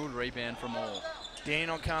occasion, a good rebound from all.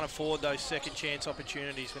 Dandenong can't afford those second chance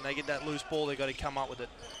opportunities. When they get that loose ball, they've got to come up with it.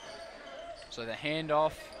 So the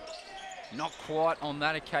handoff, not quite on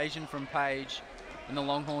that occasion from Page, and the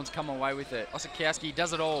Longhorns come away with it. Osikowski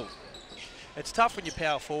does it all. It's tough when you're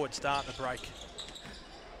power forward starting the break.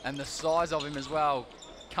 And the size of him as well.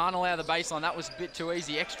 Can't allow the baseline, that was a bit too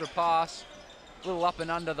easy. Extra pass, a little up and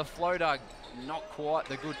under the floater, not quite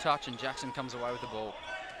the good touch, and Jackson comes away with the ball.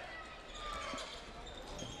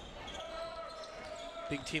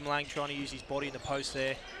 Big Tim Lang trying to use his body in the post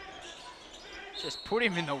there. Just put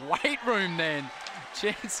him in the weight room then.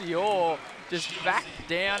 Chancey Orr just backed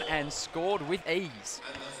down and scored with ease.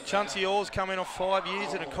 Chancey Orr's coming off 5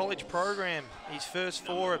 years in a college program. His first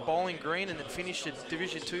 4 at Bowling Green and then finished at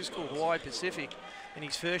Division II school, Hawaii Pacific. In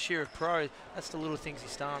his first year of pro, that's the little things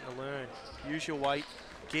he's starting to learn. Use your weight,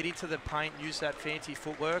 get into the paint, use that fancy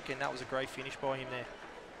footwork, and that was a great finish by him there.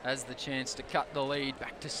 Has the chance to cut the lead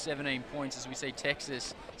back to 17 points as we see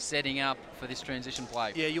Texas setting up for this transition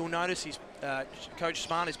play. Yeah, you'll notice his Coach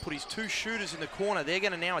Smart has put his 2 shooters in the corner. They're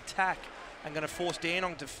going to now attack and going to force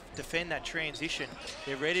Dandenong to defend that transition.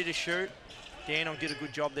 They're ready to shoot. Dandenong did a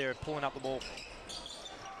good job there at pulling up the ball.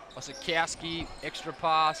 Osikowski, extra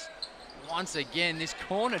pass. Once again, this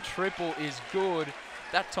corner triple is good.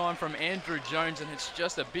 That time from Andrew Jones, and it's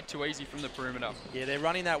just a bit too easy from the perimeter. Yeah, they're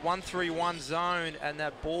running that 1-3-1 zone, and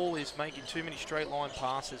that ball is making too many straight line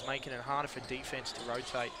passes, making it harder for defense to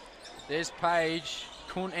rotate. There's Page,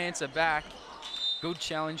 couldn't answer back. Good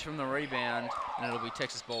challenge from the rebound, and it'll be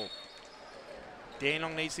Texas ball.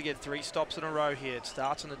 Dandenong needs to get 3 stops in a row here. It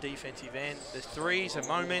starts on the defensive end. The threes are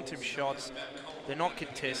momentum shots. They're not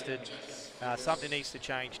contested. Something needs to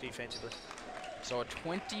change defensively. So a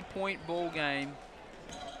 20-point ball game.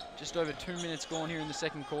 Just over 2 minutes gone here in the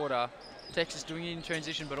second quarter. Texas doing it in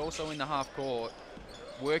transition, but also in the half court.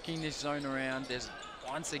 Working this zone around. There's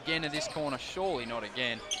once again at this corner, surely not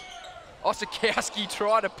again. Osikowski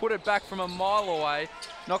tried to put it back from a mile away.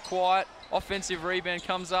 Not quite. Offensive rebound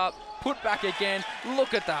comes up. Put back again.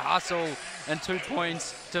 Look at the hustle. And 2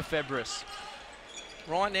 points to Febris.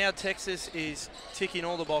 Right now, Texas is ticking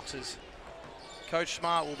all the boxes. Coach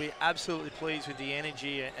Smart will be absolutely pleased with the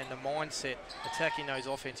energy and the mindset attacking those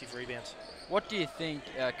offensive rebounds. What do you think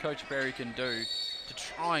Coach Berry can do to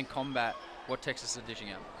try and combat what Texas are dishing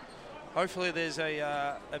out? Hopefully there's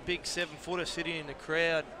a big 7-footer sitting in the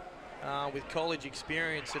crowd with college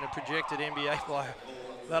experience and a projected NBA player.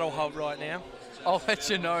 That'll help right now. I'll let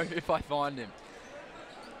you know if I find him.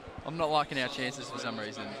 I'm not liking our chances for some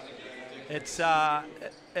reason. It's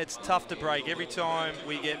tough to break. Every time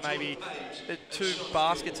we get maybe 2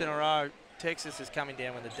 baskets in a row, Texas is coming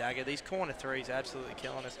down with a dagger. These corner threes are absolutely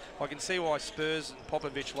killing us. I can see why Spurs and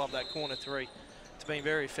Popovich love that corner 3. It's been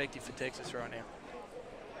very effective for Texas right now.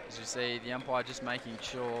 As you see, the umpire just making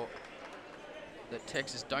sure that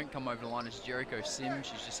Texas don't come over the line. It's Jericho Sims.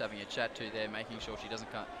 She's just having a chat to there, making sure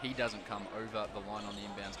he doesn't come over the line on the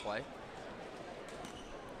inbounds play.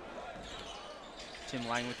 Tim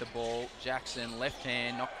Lang with the ball. Jackson, left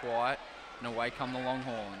hand, not quite. And away come the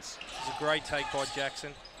Longhorns. It's a great take by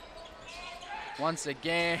Jackson. Once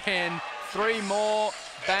again, 3 more.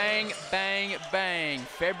 Bang, bang, bang.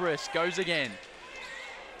 Febris goes again.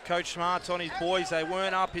 Coach Smart's on his boys. They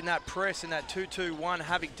weren't up in that press in that 2-2-1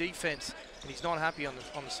 Havoc defense. And he's not happy on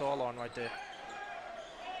the sideline right there.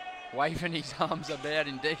 Waving his arms about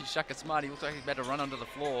indeed. Shaka Smart, he looks like he's about to run onto the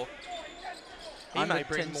floor. He may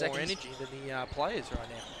bring more energy than the players right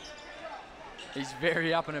now. He's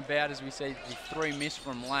very up and about as we see the 3 miss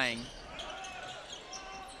from Lang.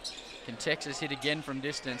 Can Texas hit again from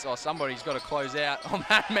distance? Oh, somebody's got to close out on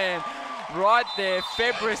that man. Right there,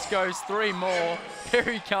 Febris goes 3 more.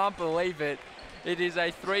 Perry can't believe it. It is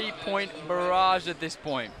a 3-point barrage at this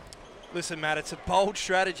point. Listen, Matt, it's a bold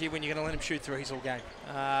strategy when you're going to let him shoot threes all game.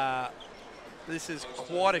 This is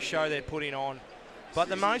quite a show they're putting on. But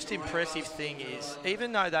the most impressive thing is,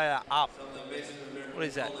 even though they are up, what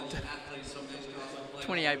is that?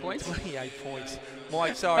 28 points. 28 points.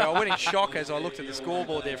 Mike, sorry, I went in shock as I looked at the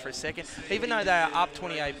scoreboard there for a second. Even though they are up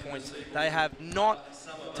 28 points, they have not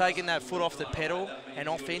taken that foot off the pedal, and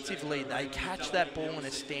offensively, they catch that ball in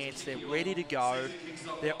a stance. They're ready to go.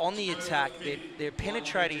 They're on the attack. They're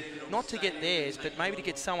penetrating, not to get theirs, but maybe to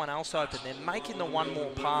get someone else open. They're making the one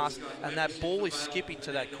more pass, and that ball is skipping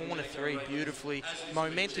to that corner three beautifully.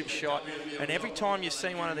 Momentum shot, and every time you've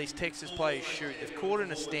seen one of these Texas players shoot, they've caught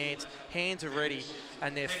in a stance, hands are ready,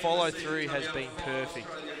 and their follow-through has been perfect.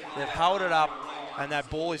 They've held it up, and that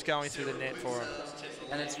ball is going through the net for them.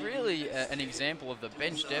 And it's really an example of the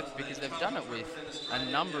bench depth because they've done it with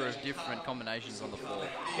a number of different combinations on the floor.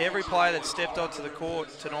 Every player that stepped onto the court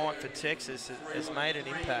tonight for Texas has made an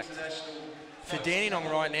impact. For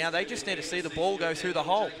Dandenong right now, they just need to see the ball go through the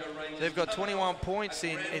hole. They've got 21 points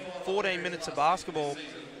in 14 minutes of basketball.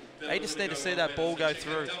 They just need to see that ball go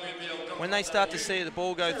through. When they start to see the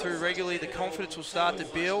ball go through regularly, the confidence will start to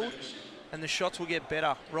build and the shots will get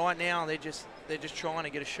better. Right now, they're just trying to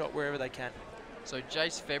get a shot wherever they can. So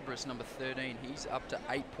Jace Febris, number 13, he's up to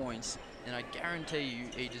 8 points, and I guarantee you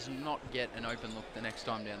he does not get an open look the next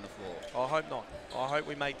time down the floor. I hope not. I hope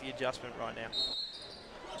we make the adjustment right now.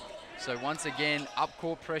 So once again,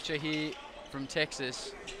 up-court pressure here from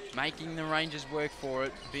Texas, making the Rangers work for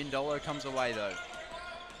it. Bindolo comes away though.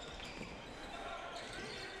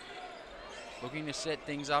 Looking to set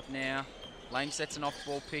things up now. Lang sets an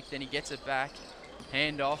off-ball pick, then he gets it back.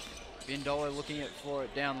 Hand off. Bindolo looking for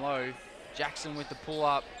it down low. Jackson with the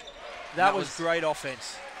pull-up. That was great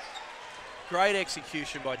offense. Great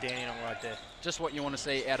execution by Dandenong right there. Just what you want to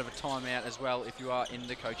see out of a timeout as well if you are in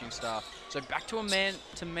the coaching staff. So back to a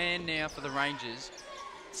man-to-man now for the Rangers.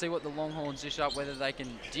 See what the Longhorns dish up, whether they can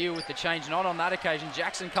deal with the change. Not on that occasion.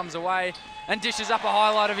 Jackson comes away and dishes up a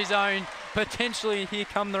highlight of his own. Potentially, here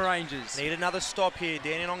come the Rangers. Need another stop here.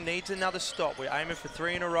 Dandenong needs another stop. We're aiming for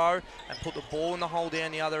 3 in a row and put the ball in the hole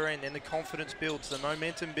down the other end. Then the confidence builds, the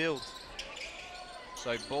momentum builds.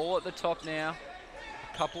 So ball at the top now.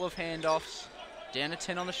 A couple of handoffs. Down to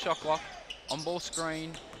 10 on the shot clock. On ball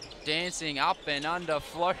screen. Dancing up and under,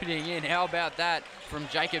 floating in. How about that from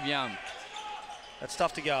Jacob Young? That's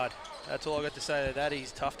tough to guard. That's all I got to say there. That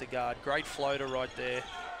is tough to guard. Great floater right there.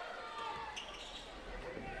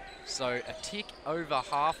 So a tick over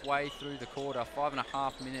halfway through the quarter.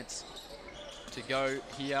 5.5 minutes to go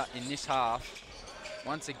here in this half.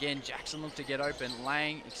 Once again, Jackson looked to get open.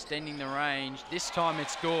 Lang extending the range. This time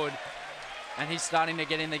it's good. And he's starting to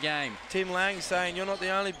get in the game. Tim Lang saying, you're not the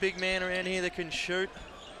only big man around here that can shoot.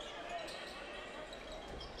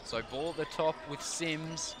 So ball at the top with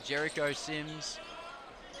Sims, Jericho Sims.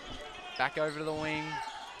 Back over to the wing.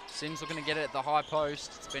 Sims looking to get it at the high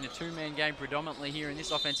post. It's been a two-man game predominantly here in this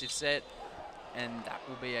offensive set. And that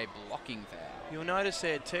will be a blocking foul. You'll notice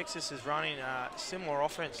that Texas is running a similar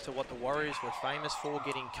offense to what the Warriors were famous for,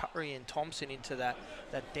 getting Curry and Thompson into that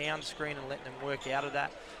down screen and letting them work out of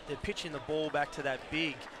that. They're pitching the ball back to that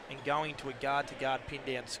big and going to a guard-to-guard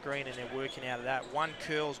pin-down screen, and they're working out of that. One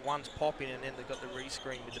curls, one's popping, and then they've got the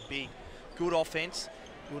re-screen with the big. Good offense.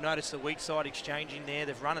 You'll notice the weak side exchanging there.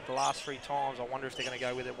 They've run it the last 3 times. I wonder if they're going to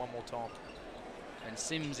go with it one more time. And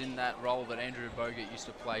Sims in that role that Andrew Bogut used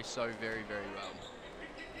to play so very, very well.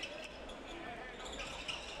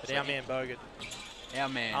 But so our man Bogut. Our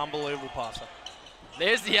man. Unbelievable passer.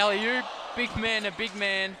 There's the alley-oop. Big man to big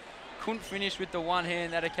man. Couldn't finish with the one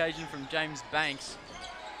hand that occasion from James Banks.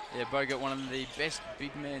 Yeah, Bogut, one of the best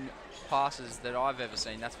big man passes that I've ever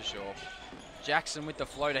seen, that's for sure. Jackson with the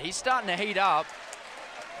floater. He's starting to heat up.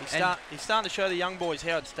 He's starting to show the young boys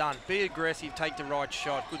how it's done. Be aggressive, take the right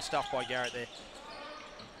shot. Good stuff by Garrett there.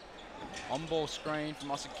 On ball screen from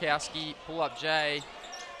Osikowski. Pull up Jay.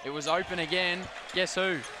 It was open again. Guess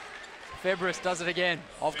who? Febris does it again.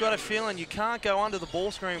 I've got a feeling you can't go under the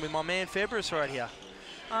ball screen with my man Febris right here.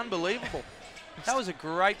 Unbelievable. That was a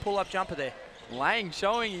great pull-up jumper there. Lang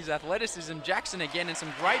showing his athleticism. Jackson again and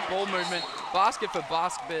some great ball movement. Basket for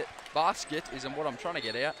basket is what I'm trying to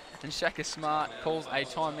get out. And Shaka Smart calls a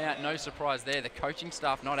timeout. No surprise there. The coaching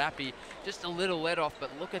staff not happy. Just a little let off, but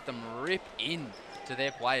look at them rip in to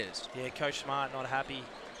their players. Yeah, Coach Smart not happy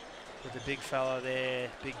with the big fella there,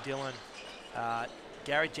 Big Dylan.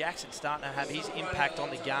 Gary Jackson starting to have his impact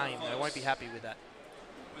on the game. They won't be happy with that.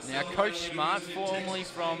 Now, Coach Smart, formerly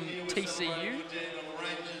from TCU.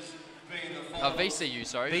 VCU,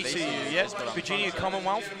 sorry. VCU, yes, Virginia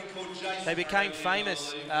Commonwealth. They became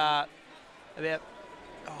famous I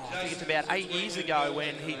think it's about 8 years ago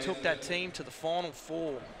when he took that team to the Final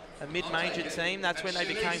Four, a mid-major team. That's when they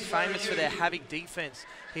became famous for their havoc defense.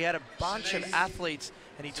 He had a bunch of athletes,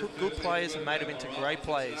 and he took good players and made them into great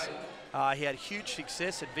players. He had huge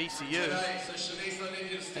success at VCU,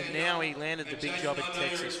 and now he landed the big job at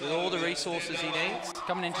Texas with all the resources he needs.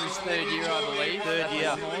 Coming into his third year, I believe. Third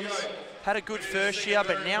year. Had a good first year,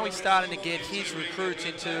 but now he's starting to get his recruits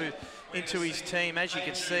into his team. As you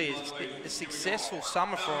can see, it's a successful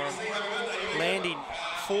summer for him, landing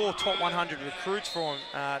 4 top 100 recruits for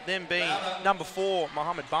him, them being number 4,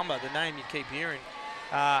 Mohamed Bamba, the name you keep hearing.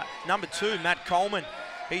 Number 2, Matt Coleman.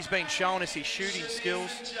 He's been showing us his shooting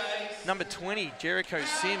skills. Number 20, Jericho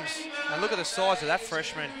Sims. And look at the size of that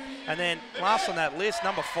freshman. And then last on that list,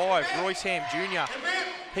 number 5, Royce Ham Jr.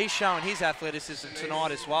 He's showing his athleticism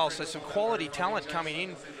tonight as well. So some quality talent coming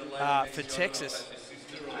in for Texas.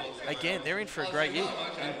 Again, they're in for a great year.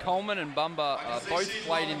 And Coleman and Bamba both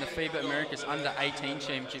played in the FIBA Americas Under-18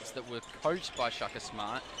 championships that were coached by Shaka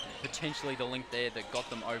Smart. Potentially the link there that got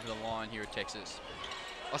them over the line here at Texas.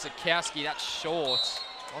 Osikowski, that's short.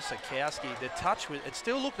 Osikowski, the touch, it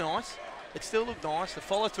still looked nice. It still looked nice. The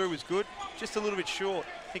follow-through was good, just a little bit short.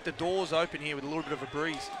 I think the door's open here with a little bit of a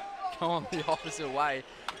breeze. Going the opposite way.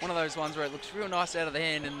 One of those ones where it looks real nice out of the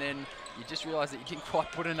hand and then you just realise that you didn't quite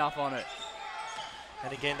put enough on it.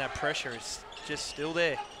 And again, that pressure is just still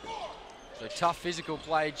there. So tough physical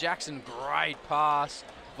play. Jackson, great pass.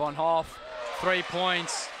 Von Hoff, 3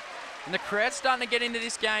 points. And the crowd's starting to get into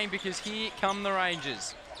this game because here come the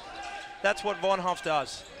Rangers. That's what Von Hoff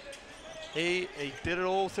does. He did it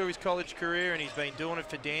all through his college career and he's been doing it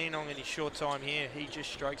for Dandenong in his short time here. He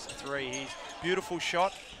just strikes the 3. He's beautiful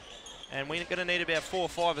shot and we're going to need about 4 or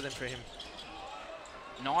 5 of them for him.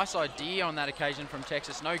 Nice idea on that occasion from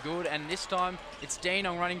Texas, no good. And this time it's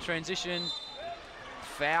Dandenong running transition.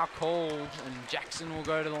 Foul called and Jackson will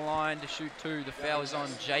go to the line to shoot 2. The foul is on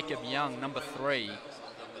Jacob Young, number 3.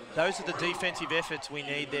 Those are the defensive efforts we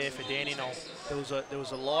need there for Dandenong. There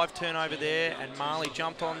was a live turnover there and Marley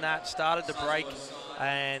jumped on that, started the break,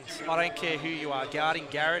 and I don't care who you are, guarding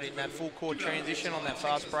Garrett in that full court transition on that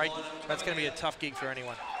fast break, that's going to be a tough gig for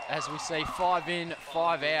anyone. As we see, 5 in,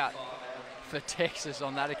 5 out for Texas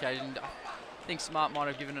on that occasion. I think Smart might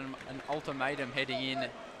have given him an ultimatum heading in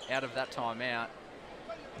out of that timeout.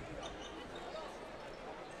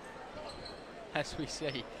 As we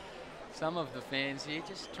see, some of the fans here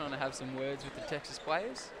just trying to have some words with the Texas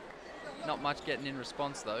players. Not much getting in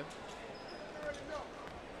response though.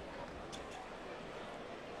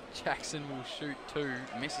 Jackson will shoot 2,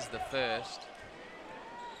 misses the first.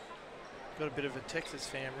 Got a bit of a Texas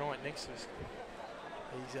fan right next to us.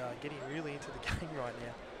 He's getting really into the game right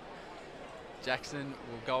now. Jackson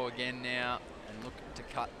will go again now and look to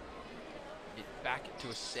cut it back to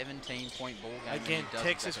a 17-point ball game. Again,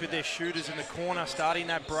 Texas with their shooters in the corner, starting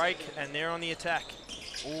that break, and they're on the attack.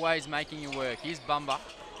 Always making you work. Here's Bamba.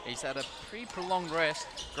 He's had a pretty prolonged rest.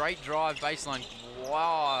 Great drive, baseline,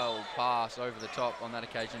 wild pass over the top on that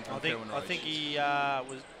occasion from Kerwin Roach. I think he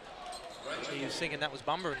was thinking that was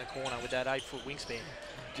Bamba in the corner with that 8-foot wingspan.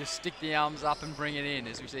 Just stick the arms up and bring it in.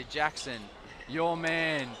 As we see Jackson, your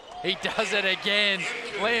man. He does it again.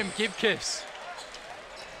 Liam Gibkiss.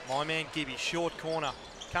 My man Gibby, short corner.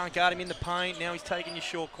 Can't guard him in the paint. Now he's taking your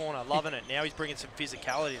short corner. Loving it. Now he's bringing some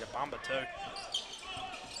physicality to Bamba too.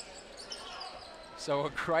 So a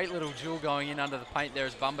great little duel going in under the paint there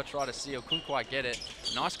as Bamba tried to seal. Couldn't quite get it.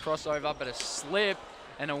 Nice crossover, but a slip.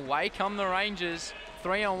 And away come the Rangers.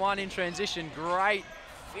 3-on-1 in transition. Great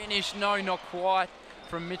finish. No, not quite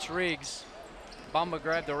from Mitch Riggs. Bamba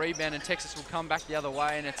grabbed the rebound and Texas will come back the other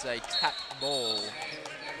way and it's a tap ball.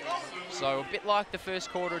 So a bit like the first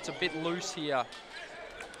quarter, it's a bit loose here,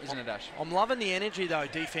 isn't it, Ash? I'm loving the energy though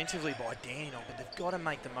defensively by Dandenong, but they've got to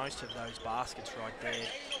make the most of those baskets right there.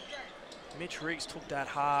 Mitch Riggs took that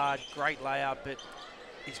hard, great layup, but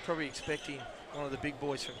he's probably expecting one of the big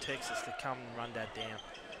boys from Texas to come and run that down.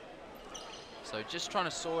 So just trying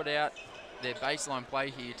to sort out their baseline play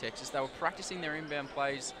here, Texas. They were practicing their inbound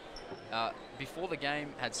plays before the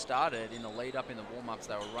game had started. In the lead up in the warm-ups,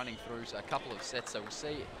 they were running through a couple of sets, so we'll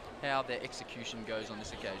see how their execution goes on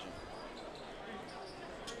this occasion.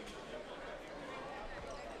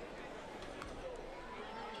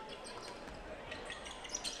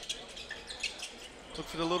 Look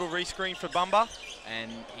for the little rescreen for Bamba.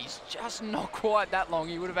 And he's just not quite that long.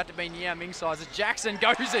 He would have had to be Yao Ming size. Jackson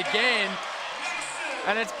goes again.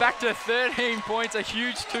 And it's back to 13 points, a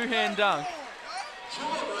huge 2-hand dunk.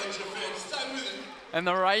 And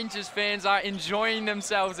the Rangers fans are enjoying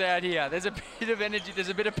themselves out here. There's a bit of energy, there's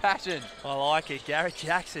a bit of passion. I like it. Garrett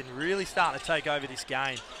Jackson really starting to take over this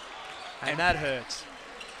game. And that hurts.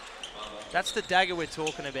 That's the dagger we're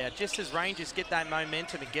talking about. Just as Rangers get that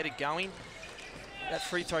momentum and get it going, that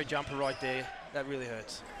free throw jumper right there, that really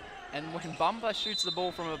hurts. And when Bamba shoots the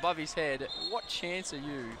ball from above his head, what chance are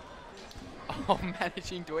you Oh,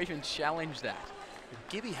 managing to even challenge that.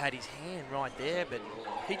 Gibby had his hand right there, but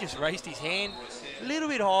he just raised his hand a little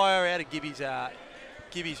bit higher out of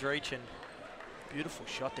Gibby's reach, and beautiful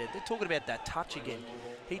shot there. They're talking about that touch again.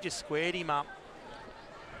 He just squared him up,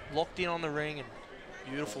 locked in on the ring, and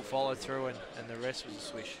beautiful follow through, and the rest was a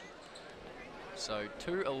swish. So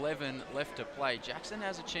 2:11 left to play. Jackson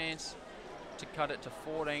has a chance to cut it to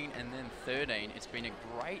 14 and then 13. It's been a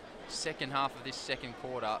great second half of this second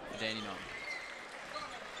quarter for Dandenong.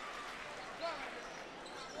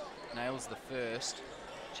 Nails the first,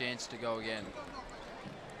 chance to go again.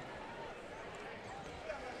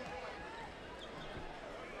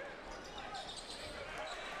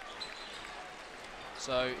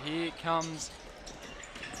 So here comes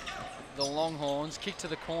the Longhorns, kick to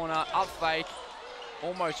the corner, up fake,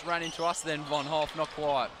 almost ran into us then Von Hoff, not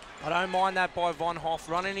quite. I don't mind that by Von Hoff,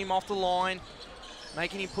 running him off the line,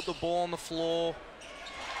 making him put the ball on the floor.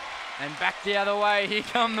 And back the other way, here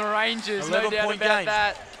come the Rangers, no doubt about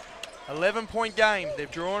that. 11-point game,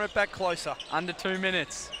 they've drawn it back closer. Under 2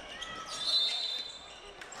 minutes.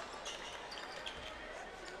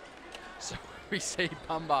 So we see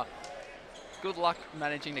Pumba. Good luck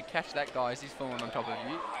managing to catch that guy as he's falling on top of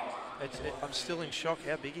you. I'm still in shock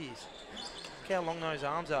how big he is. Look how long those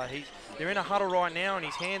arms are. They're in a huddle right now, and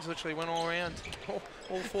his hands literally went all around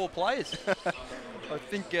all four players. I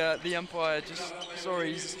think the umpire just saw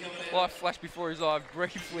his life flash before his eye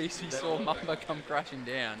briefly as he saw Mumba come crashing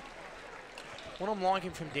down. What I'm liking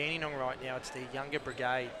from Dandenong right now, it's the younger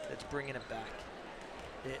brigade that's bringing it back.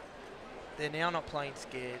 They're now not playing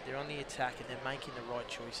scared. They're on the attack, and they're making the right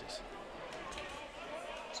choices.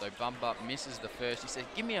 So Bumba misses the first. He said,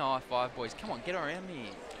 give me a high five, boys. Come on, get around me.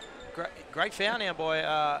 Great foul now by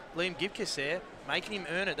Liam Gibkiss there, making him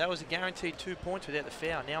earn it. That was a guaranteed 2 points without the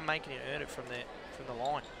foul. Now making him earn it from the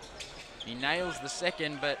line. He nails the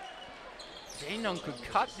second, but Dandenong could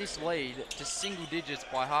cut this lead to single digits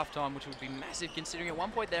by halftime, which would be massive considering at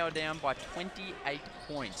one point they were down by 28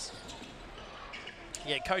 points.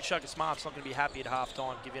 Yeah, Coach Shaka Smart's not going to be happy at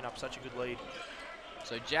halftime giving up such a good lead.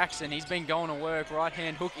 So Jackson, he's been going to work.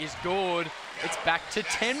 Right-hand hook is good. It's back to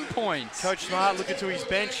 10 points. Coach Smart looking to his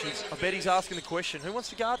bench. I bet he's asking the question, who wants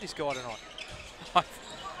to guard this guy tonight?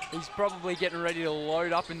 He's probably getting ready to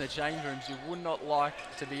load up in the change rooms. You would not like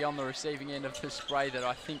to be on the receiving end of the spray that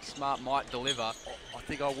I think Smart might deliver. I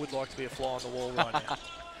think I would like to be a fly on the wall right now.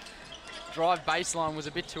 Drive baseline was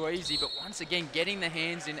a bit too easy, but once again getting the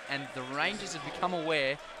hands in, and the Rangers have become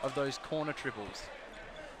aware of those corner triples.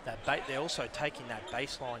 They're also taking that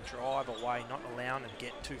baseline drive away, not allowing them to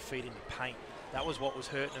get 2 feet in the paint. That was what was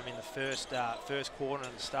hurting them in the first quarter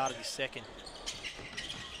and the start of the second.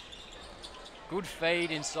 Good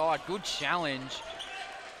feed inside, good challenge.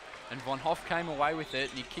 And Von Hoff came away with it,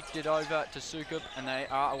 and he kicked it over to Sukup, and they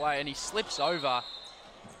are away, and he slips over.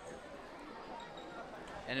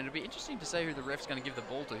 And it'll be interesting to see who the ref's going to give the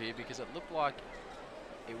ball to here, because it looked like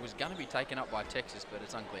it was going to be taken up by Texas, but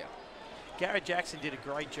it's unclear. Garrett Jackson did a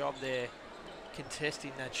great job there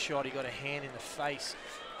contesting that shot. He got a hand in the face.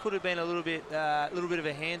 Could have been a little bit of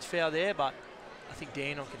a hands foul there, but I think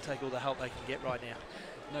Dandenong can take all the help they can get right now.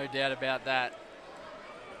 No doubt about that.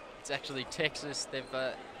 It's actually Texas.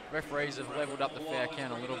 Referees have leveled up the foul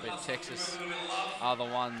count a little bit. Texas are the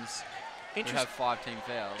ones who have 5 team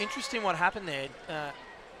fouls. Interesting what happened there.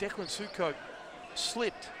 Declan Sukup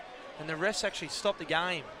slipped, and the refs actually stopped the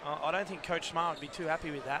game. I don't think Coach Smart would be too happy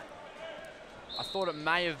with that. I thought it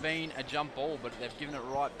may have been a jump ball, but they've given it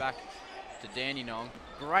right back to Dandenong.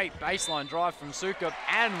 Great baseline drive from Sukup,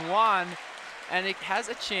 and one. And it has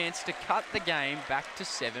a chance to cut the game back to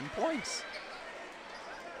 7 points.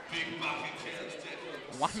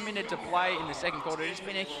 1 minute to play in the second quarter. It's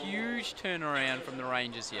been a huge turnaround from the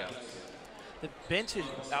Rangers here. The bench is,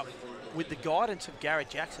 with the guidance of Garrett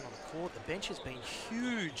Jackson on the court, the bench has been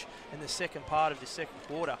huge in the second part of the second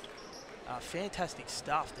quarter. Fantastic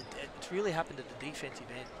stuff. It's really happened at the defensive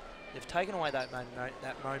end. They've taken away that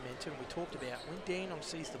momentum we talked about. When Dandenong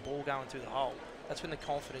sees the ball going through the hole, that's when the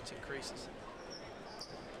confidence increases.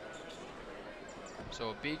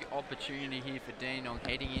 So a big opportunity here for Dandenong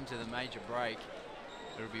heading into the major break.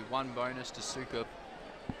 It'll be 1 bonus to Sukup.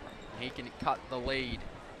 He can cut the lead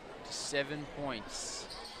to 7 points.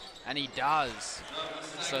 And he does.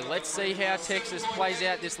 So let's see how Texas plays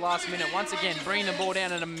out this last minute. Once again, bringing the ball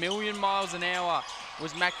down at 1,000,000 miles an hour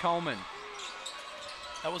was Matt Coleman.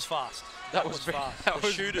 That was fast. That was fast.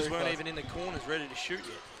 The shooters weren't even in the corners ready to shoot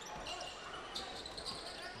yet.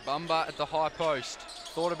 Bumba at the high post.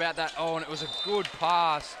 Thought about that. Oh, and it was a good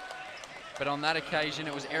pass. but on that occasion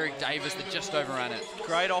it was Eric Davis that just overran it.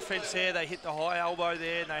 Great offense there. They hit the high elbow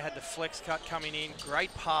there, and they had the flex cut coming in.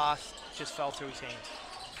 Great pass, just fell through his hands.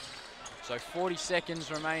 So 40 seconds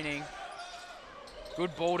remaining.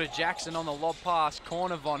 Good ball to Jackson on the lob pass.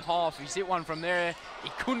 Corner Von Hoff. He's hit one from there. He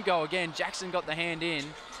couldn't go again. Jackson got the hand in.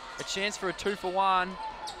 A chance for a 2-for-1.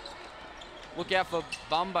 Look out for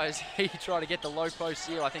Bumba as he tried to get the low post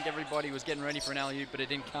seal. I think everybody was getting ready for an alley-oop, but it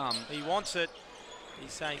didn't come. He wants it.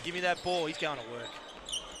 He's saying, give me that ball. He's going to work.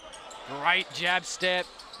 Great jab step.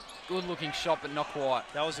 Good looking shot, but not quite.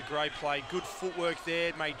 That was a great play. Good footwork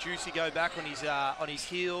there. Made Juicy go back on his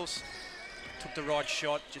heels. Took the right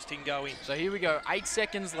shot, just didn't go in. So here we go, 8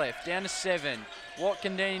 seconds left, down to 7. What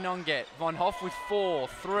can Dandenong get? Von Hoff with 4,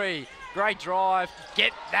 3. Great drive.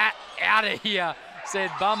 Get that out of here, said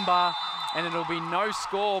Bumba. And it'll be no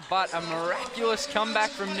score, but a miraculous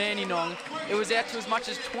comeback from Dandenong. It was out to as much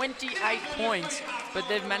as 28 points, but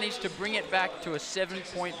they've managed to bring it back to a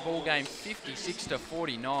 7-point ball game,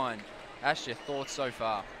 56-49. Ash, your thoughts so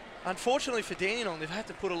far? Unfortunately for Dandenong, they've had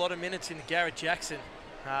to put a lot of minutes into Garrett Jackson.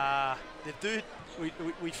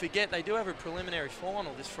 We forget they do have a preliminary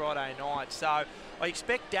final this Friday night, so I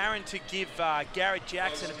expect Darren to give Garrett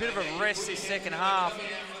Jackson a bit of a rest this second half.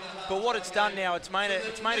 But what it's done now, it's made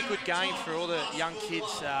a good game for all the young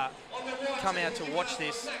kids come out to watch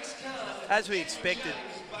this. As we expected,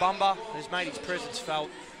 Bumba has made his presence felt.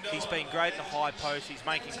 He's been great in the high post. He's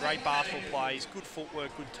making great basketball plays, good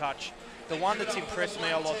footwork, good touch. The one that's impressed me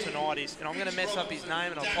a lot tonight is, and I'm going to mess up his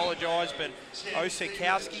name and I apologise, but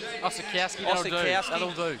Osakowski.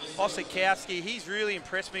 That'll do. Osakowski, he's really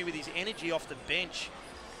impressed me with his energy off the bench.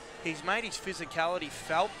 He's made his physicality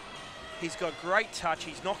felt. He's got great touch.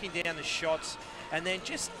 He's knocking down the shots. And then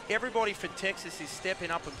just everybody for Texas is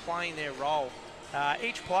stepping up and playing their role.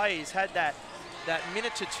 Each player has had that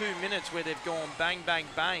minute to 2 minutes where they've gone bang, bang,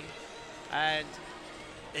 bang. And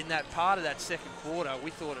in that part of that second quarter,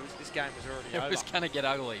 we thought this game was already over. It was going to get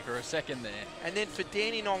ugly for a second there. And then for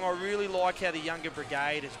Dandenong, I really like how the younger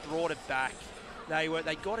brigade has brought it back. They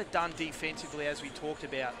got it done defensively, as we talked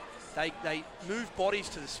about. They moved bodies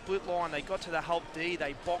to the split line. They got to the help D.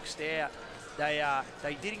 They boxed out.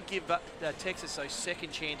 They didn't give Texas those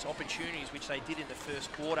second chance opportunities, which they did in the first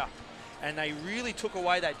quarter. And they really took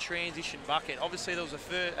away that transition bucket. Obviously, there was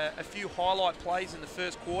a few highlight plays in the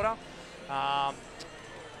first quarter.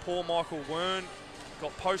 Poor Michael Wern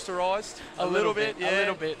got posterized a little bit.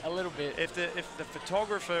 If the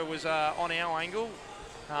photographer was on our angle,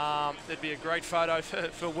 there'd be a great photo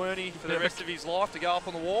for Werney for the rest of his life to go up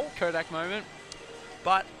on the wall. Kodak moment.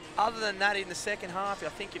 But other than that, in the second half, I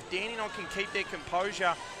think if Dandenong can keep their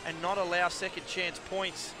composure and not allow second chance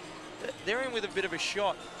points, they're in with a bit of a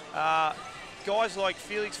shot. Guys like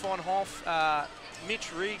Felix Von Hoff,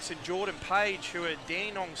 Mitch Riggs and Jordan Page, who are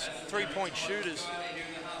Dandenong's three-point shooters,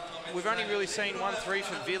 we've only really seen 1-3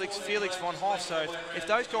 from Felix Von Hoff. So if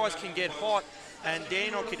those guys can get hot and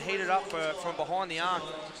Dandenong can heat it up from behind the arc,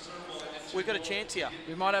 we've got a chance here.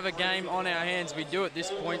 We might have a game on our hands. We do at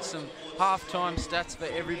this point some halftime stats for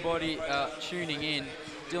everybody tuning in.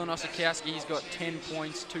 Dylan Osakowski, he's got 10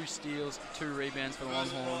 points, 2 steals, 2 rebounds for the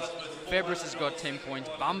Longhorns. Febris has got 10 points.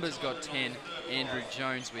 Bumba's got 10. Andrew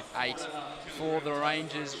Jones with 8. For the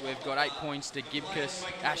Rangers, we've got 8 points to Gibcus,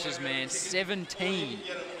 Ash's man, 17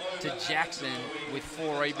 to Jackson with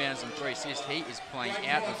 4 rebounds and 3 assists. He is playing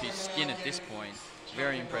out of his skin at this point.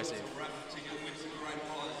 Very impressive.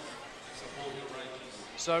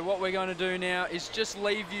 So what we're going to do now is just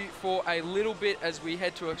leave you for a little bit as we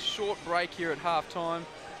head to a short break here at halftime.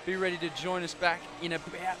 Be ready to join us back in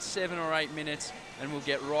about 7 or 8 minutes, and we'll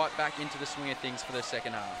get right back into the swing of things for the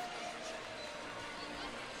second half.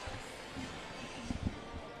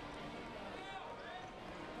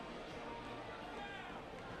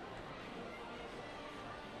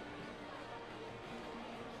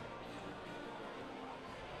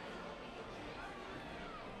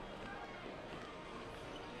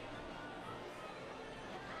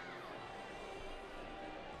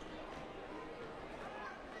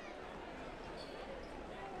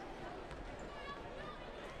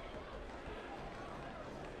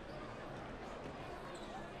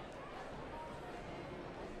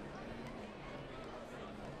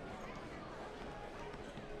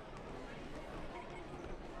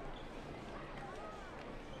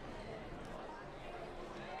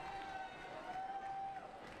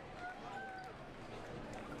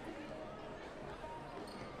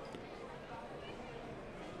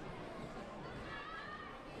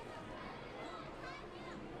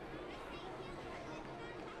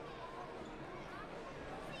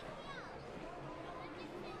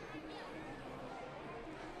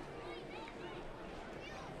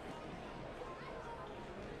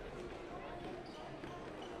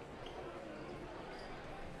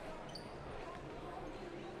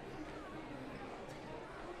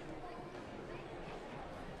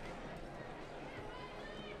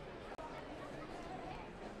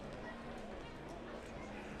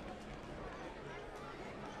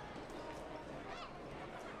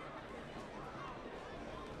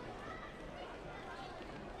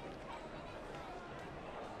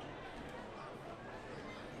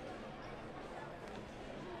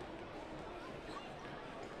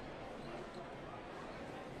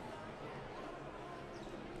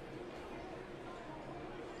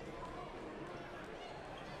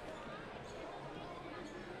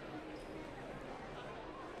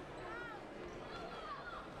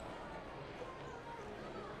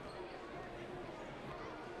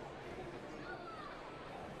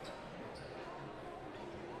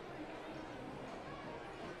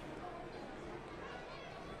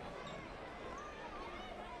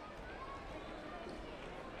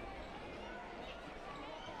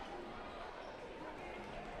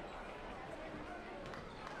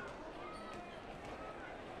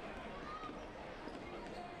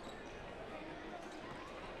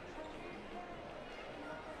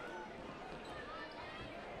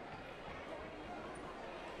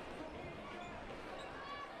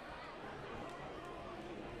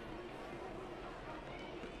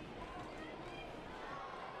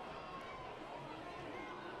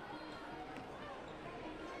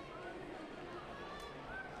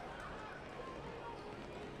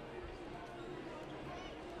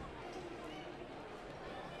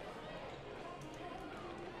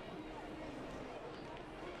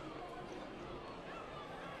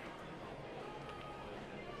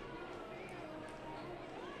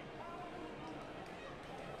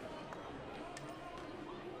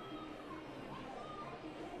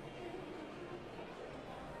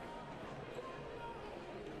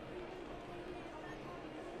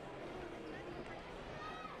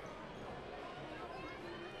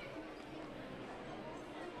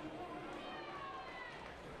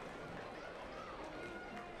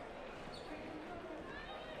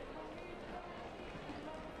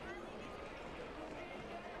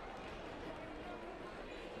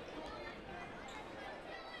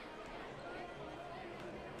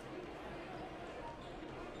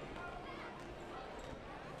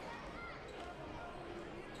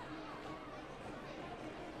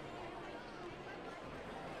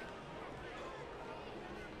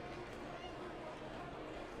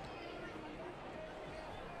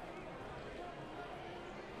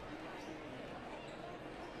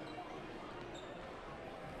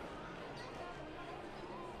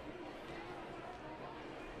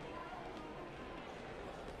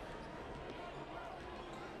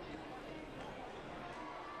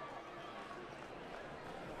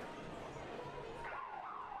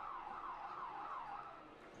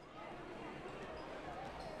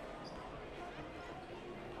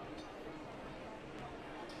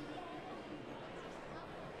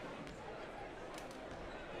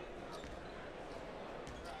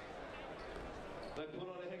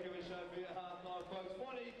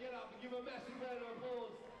 round of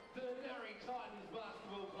applause to the Narry Titans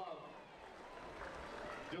Basketball Club.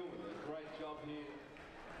 Doing a great job here.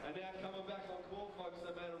 And now coming back on court, folks,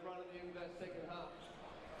 they made a run at the end of that second half.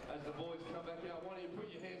 As the boys come back out, why don't you put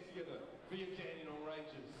your hands together for your Dandenong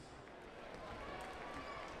Rangers.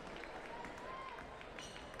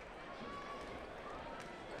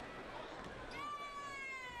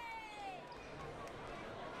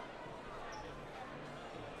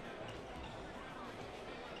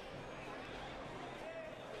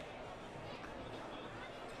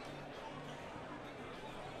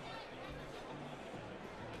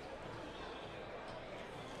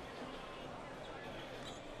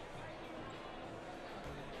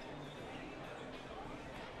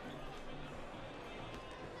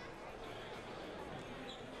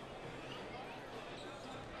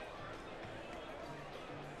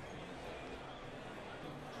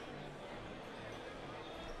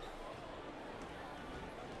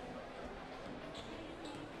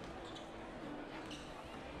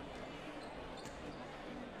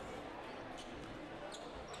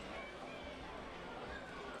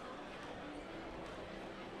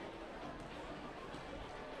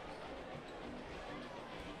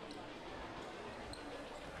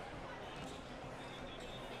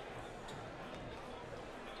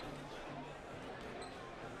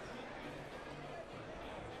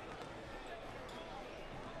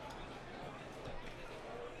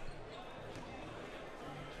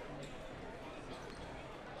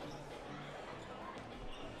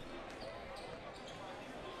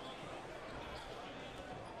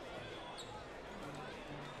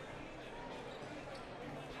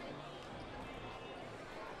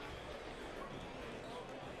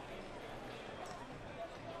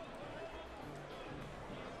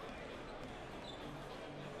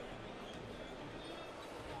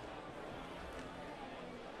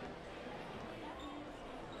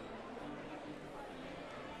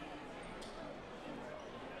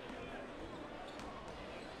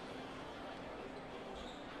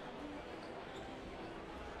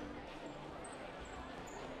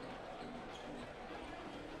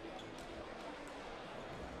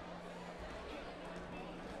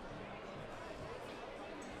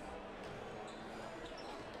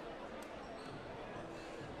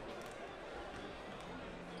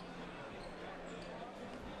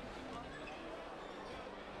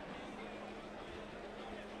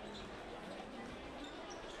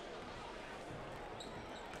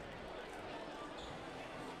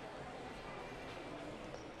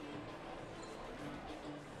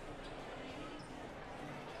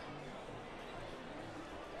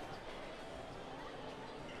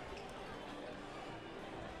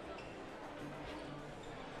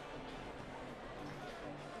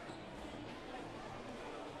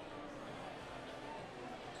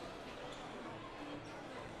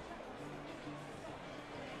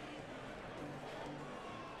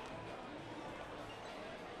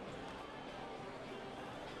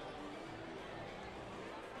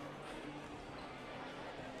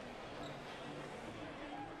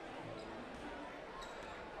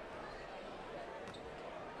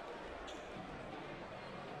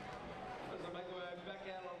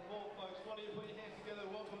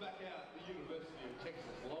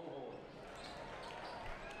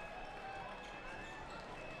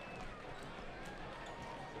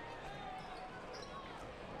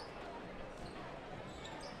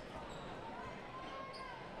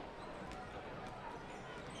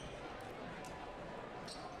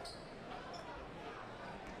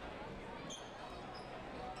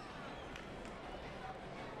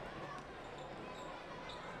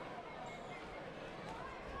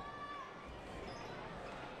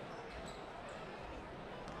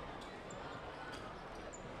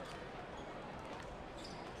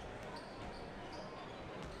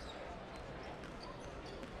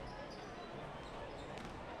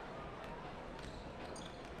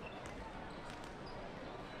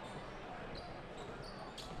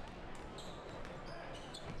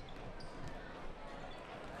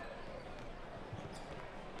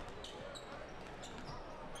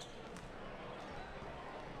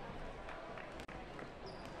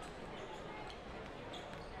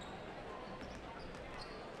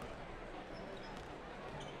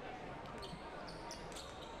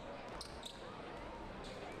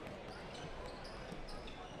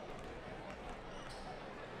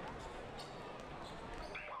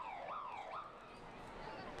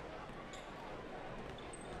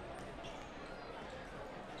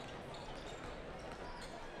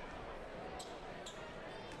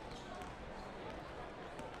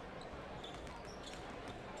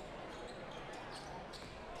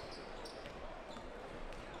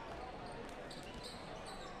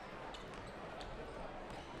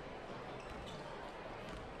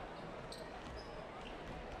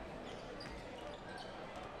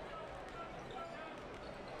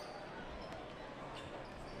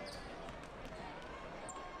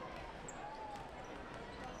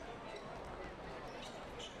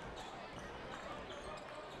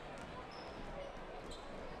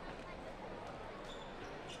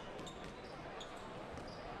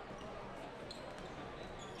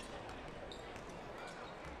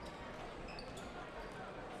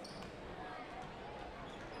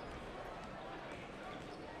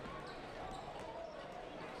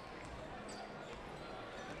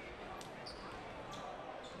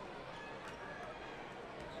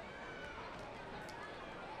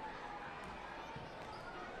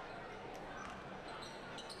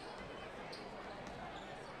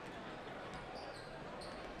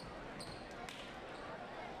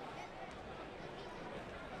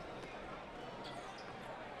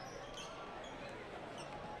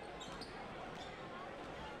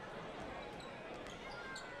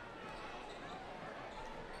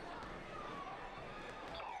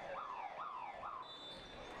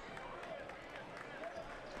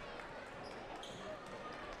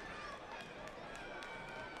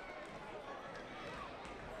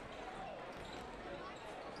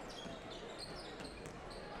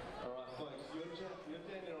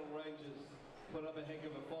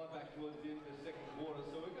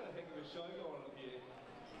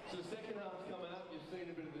 second half's come out. You've seen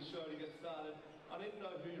a bit of the show to get started. I need to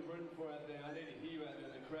know who you're rooting for out there. I need to hear you out there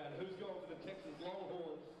in the crowd. Who's going for the Texas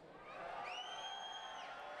Longhorns?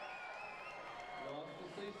 Nice to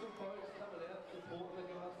see some folks coming out, supporting the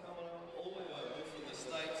guys coming up all the way from the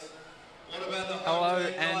States. Hello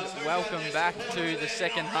and welcome back to the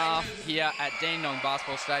second half here at Dandenong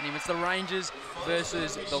Basketball Stadium. It's the Rangers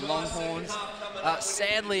versus the Longhorns.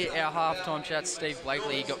 Sadly, our halftime shout, Steve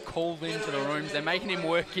Blakely, he got called into the rooms. They're making him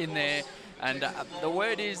work in there. And the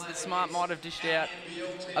word is that Smart might have dished out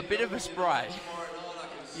a bit of a spray.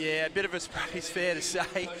 Yeah, a bit of a spray is fair to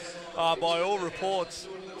say, by all reports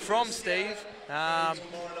from Steve.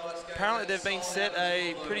 Apparently they've been set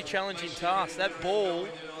a pretty challenging task. That ball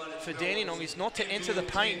for Dandenong is not to enter the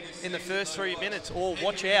paint in the first 3 minutes, or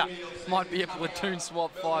watch out. Might be a platoon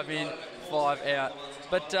swap, 5 in, 5 out.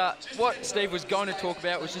 But what Steve was going to talk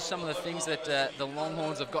about was just some of the things that the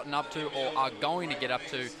Longhorns have gotten up to or are going to get up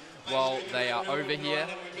to while they are over here.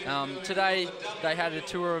 Today they had a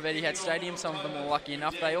tour of Etihad Stadium. Some of them were lucky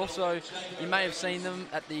enough. They also, you may have seen them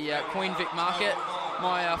at the Queen Vic Market.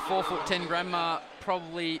 My 4'10" grandma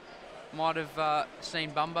probably might have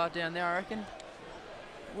seen Bumba down there, I reckon.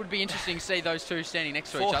 Would be interesting to see those two standing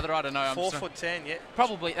next to each other. I don't know. 4'10", yeah.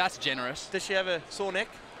 Probably, that's generous. Does she have a sore neck?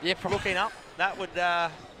 Yeah, probably. Looking up, that would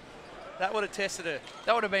have tested her.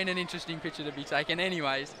 That would have been an interesting picture to be taken.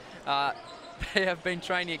 Anyways, they have been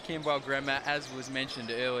training at Camberwell Grammar, as was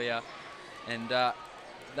mentioned earlier, and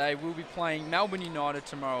they will be playing Melbourne United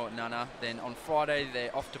tomorrow at Nunna. Then on Friday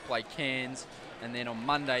they're off to play Cairns, and then on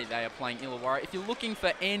Monday they are playing Illawarra. If you're looking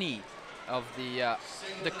for any of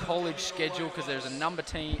the college schedule, because there's a number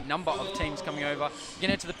of teams coming over, you can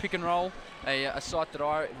head to the Pick and Roll, a site that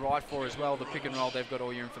I write for as well. The Pick and Roll, they've got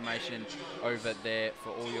all your information over there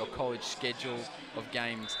for all your college schedule of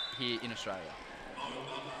games here in Australia.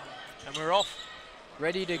 And we're off.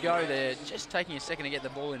 Ready to go. They're just taking a second to get the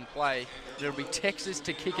ball in play. It'll be Texas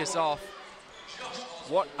to kick us off.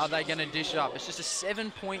 What are they going to dish up? It's just a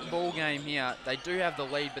 7-point ball game here. They do have the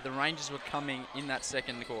lead, but the Rangers were coming in that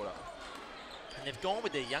second quarter. And they've gone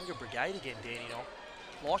with their younger brigade again, Dandenong.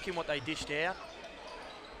 Liking what they dished out.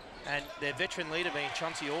 And their veteran leader being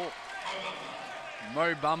Chauncey Orr.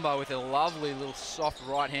 Mo Bumba with a lovely little soft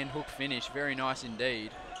right-hand hook finish. Very nice indeed.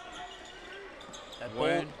 That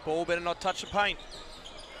ball better not touch the paint.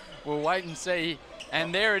 We'll wait and see.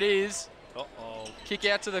 And there it is. Uh-oh. Kick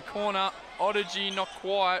out to the corner. Odygy, not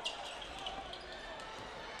quite.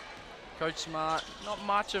 Coach Smart, not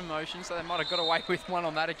much emotion, so they might have got away with one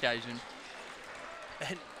on that occasion.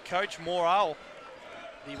 And Coach Morrell,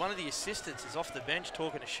 one of the assistants, is off the bench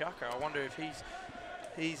talking to Shaka. I wonder if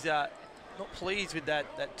he's not pleased with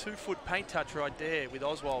that 2-foot paint touch right there with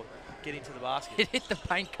Oswald getting to the basket. It hit the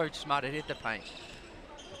paint, Coach Smart. It hit the paint.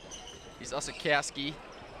 Here's Osikowski.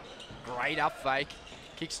 Great up fake.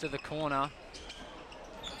 Kicks to the corner.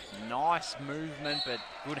 Nice movement, but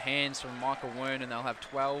good hands from Michael Wern, and they'll have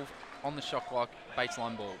 12 on the shot clock,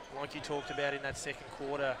 baseline ball. Like you talked about in that second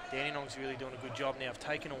quarter, Dandenong's really doing a good job now of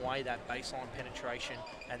taking away that baseline penetration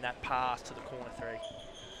and that pass to the corner three.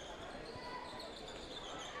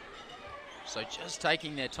 So just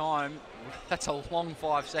taking their time. That's a long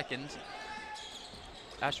 5 seconds.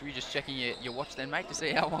 Ash, were you just checking your watch then, mate, to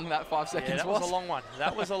see how long that 5 seconds that was a long one.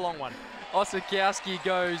 That was a long one. Osikowski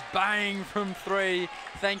goes bang from 3.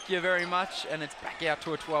 Thank you very much. And it's back out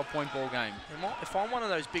to a 12-point ball game. If I'm one of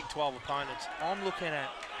those Big 12 opponents, I'm looking at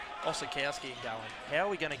Osikowski and going, how are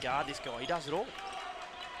we going to guard this guy? He does it all.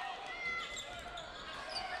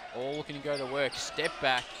 All looking to go to work. Step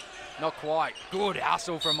back. Not quite. Good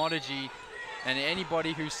hustle from Odygy. And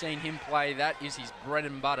anybody who's seen him play, that is his bread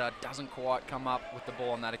and butter. Doesn't quite come up with the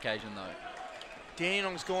ball on that occasion, though.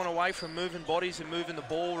 Dandenong's gone away from moving bodies and moving the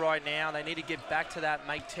ball right now. They need to get back to that,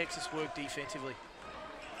 make Texas work defensively.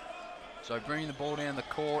 So bringing the ball down the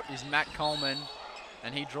court is Matt Coleman,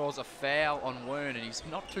 and he draws a foul on Wern, and he's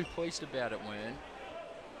not too pleased about it, Wern.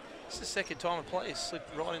 It's the second time a player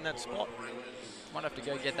slipped right in that spot. Might have to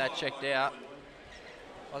go get that checked out.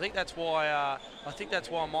 I think that's why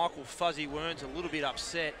Michael Fuzzy Wern's a little bit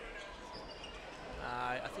upset.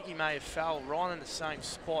 I think he may have fell right in the same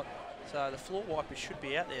spot. So the floor wipers should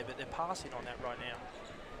be out there, but they're passing on that right now.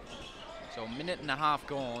 So a minute and a half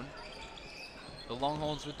gone. The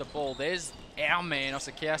Longhorns with the ball. There's our man,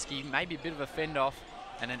 Osikowski, maybe a bit of a fend-off,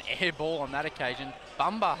 and an air ball on that occasion.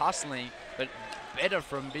 Bumba hustling, but better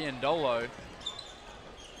from Biondolo.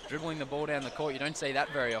 Dribbling the ball down the court. You don't see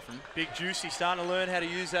that very often. Big Juicy starting to learn how to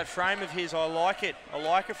use that frame of his. I like it. I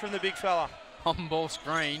like it from the big fella. On ball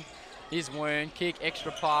screen. Here's Wern. Kick,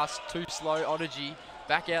 extra pass, too slow. Odygy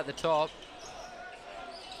back out the top.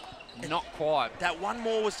 Not quite. That one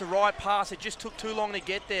more was the right pass. It just took too long to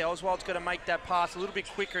get there. Oswald's got to make that pass a little bit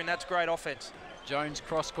quicker, and that's great offense. Jones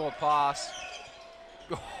cross-court pass.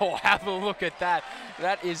 Oh, have a look at that.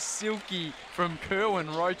 That is silky from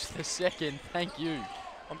Kerwin Roach the second. Thank you.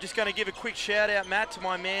 I'm just going to give a quick shout out, Matt, to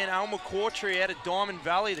my man Alma Quautry out at Diamond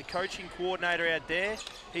Valley, the coaching coordinator out there.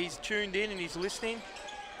 He's tuned in and he's listening.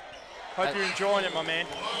 Hope you're enjoying it, my man.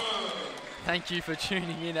 Thank you for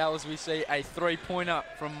tuning in, as we see a three-pointer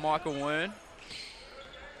from Michael Wern.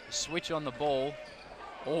 Switch on the ball.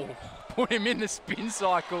 Oh, put him in the spin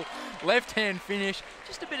cycle. Left-hand finish.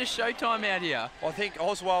 Just a bit of showtime out here. I think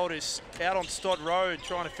Oswald is out on Stott Road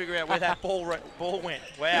trying to figure out where that ball went.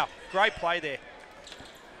 Wow, great play there.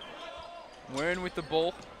 Wern with the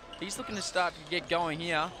ball. He's looking to start to get going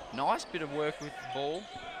here. Nice bit of work with the ball.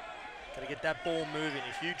 Got to get that ball moving.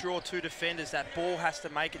 If you draw two defenders, that ball has to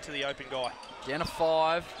make it to the open guy. Down to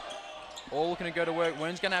 5. All looking to go to work.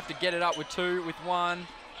 Wern's going to have to get it up with 2, with 1.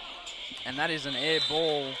 And that is an air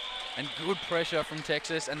ball. And good pressure from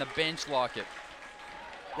Texas, and the bench like it.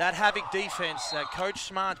 That Havoc defense, that Coach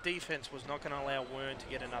Smart defense, was not going to allow Wern to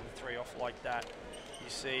get another 3 off like that. You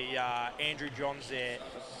see Andrew Johns there,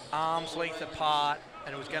 arms length apart,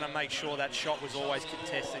 and it was going to make sure that shot was always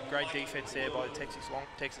contested. Great defense there by the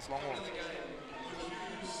Texas Longhorns.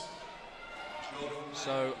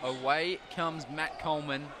 So away comes Matt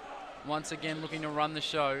Coleman, once again looking to run the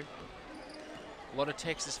show. A lot of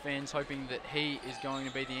Texas fans hoping that he is going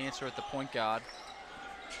to be the answer at the point guard.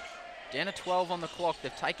 Down to 12 on the clock.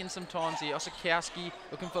 They've taken some times here. Osikowski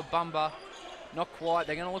looking for Bumba. Not quite.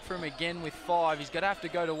 They're going to look for him again with 5. He's going to have to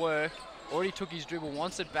go to work. Already took his dribble,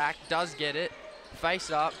 wants it back, does get it. Face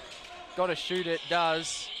up, got to shoot it,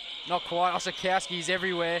 does. Not quite. Osikowski's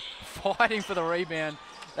everywhere, fighting for the rebound.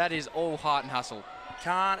 That is all heart and hustle.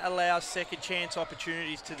 Can't allow second chance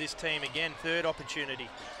opportunities to this team. Again, 3rd opportunity.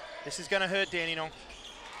 This is going to hurt Dandenong.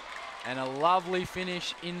 And a lovely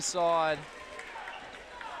finish inside.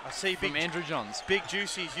 I see from Andrew Johns. Big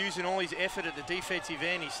Juicy's using all his effort at the defensive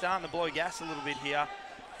end. He's starting to blow gas a little bit here.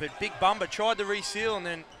 But Big Bumba tried to reseal, and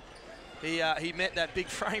then he met that big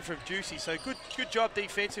frame from Juicy. So good job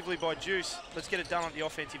defensively by Juice. Let's get it done on the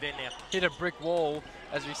offensive end now. Hit a brick wall,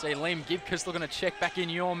 as we see Liam Gibkus looking to check back in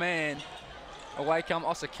your man. Away come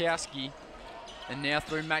Osikowski. And now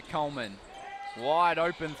through Matt Coleman. Wide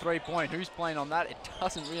open 3-point. Who's playing on that? It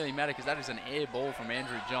doesn't really matter, because that is an air ball from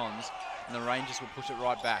Andrew Johns. And the Rangers will push it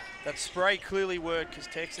right back. That spray clearly worked, because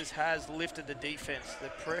Texas has lifted the defense. The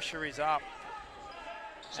pressure is up.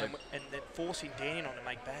 So and they're forcing Dandenong to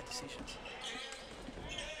make bad decisions.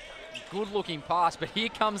 Good looking pass, but here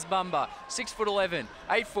comes Bumba. 6'11",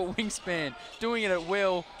 8-foot wingspan, doing it at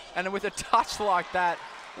will. And with a touch like that,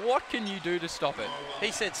 what can you do to stop it?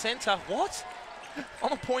 He said, centre, what?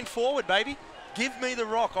 I'm a point forward, baby. Give me the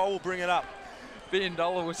rock, I will bring it up.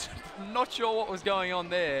 Biandola was not sure what was going on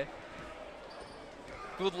there.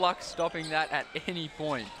 Good luck stopping that at any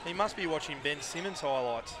point. He must be watching Ben Simmons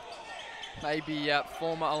highlights. Maybe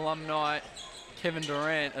former alumni Kevin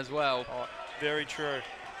Durant as well. Oh, very true.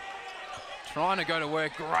 Trying to go to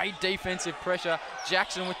work. Great defensive pressure.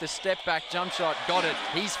 Jackson with the step back jump shot. Got it.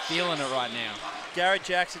 He's feeling it right now. Garrett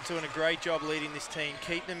Jackson's doing a great job leading this team,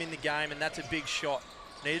 keeping them in the game, and that's a big shot.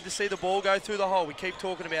 Needed to see the ball go through the hole. We keep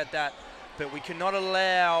talking about that, but we cannot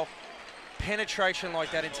allow penetration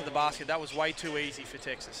like that into the basket. That was way too easy for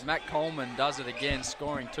Texas. Matt Coleman does it again,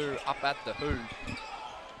 scoring 2 up at the hoop.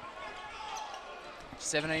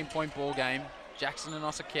 17-point ball game. Jackson and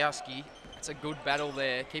Osikowski. That's a good battle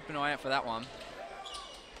there. Keep an eye out for that one.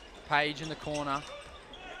 Page in the corner.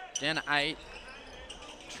 Down to 8.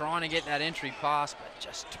 Trying to get that entry pass, but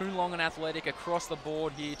just too long and athletic across the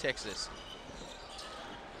board here, Texas.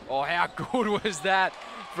 Oh, how good was that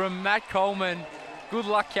from Matt Coleman. Good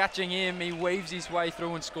luck catching him. He weaves his way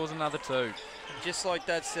through and scores another 2. And just like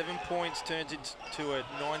that, 7 points turns into a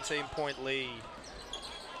 19-point lead.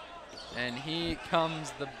 And here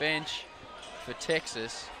comes the bench for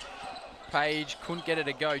Texas. Page couldn't get it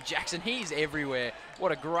to go. Jackson, he's everywhere.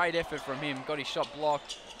 What a great effort from him. Got his shot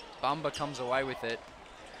blocked. Bumba comes away with it.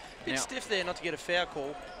 Bit stiff there not to get a foul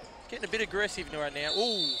call. Getting a bit aggressive right now.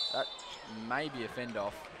 Ooh. That may be a fend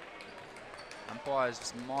off.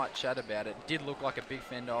 Umpires might chat about it. Did look like a big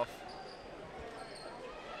fend off.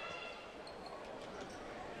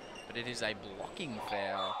 But it is a blocking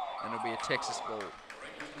foul, and it'll be a Texas ball.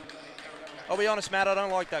 I'll be honest, Matt, I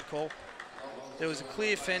don't like that call. There was a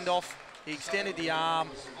clear fend off. He extended the arm.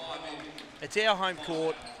 It's our home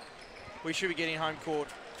court. We should be getting home court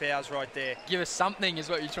fouls right there. Give us something is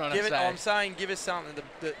what you're trying to say. I'm saying give us something.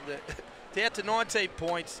 Down to 19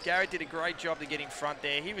 points. Garrett did a great job to get in front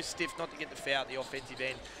there. He was stiff not to get the foul at the offensive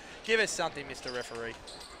end. Give us something, Mr. Referee.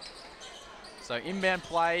 So inbound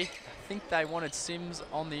play. I think they wanted Sims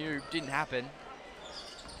on the oob. Didn't happen.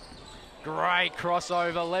 Great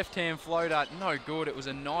crossover, left-hand floater. No good. It was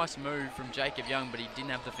a nice move from Jacob Young, but he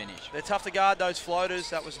didn't have the finish. They're tough to guard, those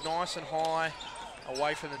floaters. That was nice and high,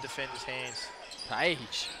 away from the defender's hands.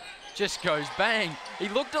 Page just goes bang. He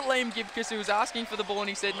looked at Liam Gibcus, who was asking for the ball, and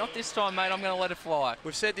he said, not this time, mate, I'm going to let it fly.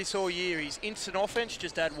 We've said this all year. He's instant offense,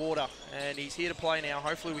 just add water. And he's here to play now.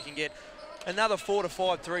 Hopefully we can get another 4 to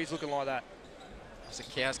 5 threes looking like that.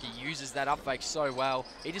 Sikowski uses that up fake so well.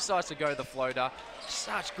 He decides to go the floater.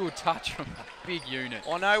 Such good touch from a big unit.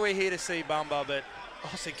 I know we're here to see Bumba, but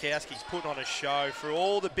Sikowski's putting on a show for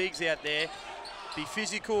all the bigs out there. Be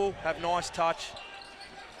physical, have nice touch,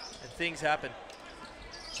 and things happen.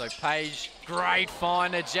 So Page, great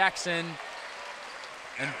finder, Jackson.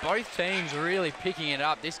 And both teams really picking it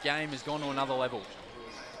up. This game has gone to another level.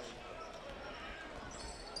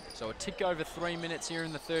 So a tick over 3 minutes here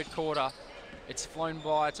in the third quarter. It's flown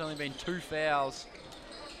by. It's only been 2 fouls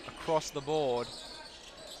across the board.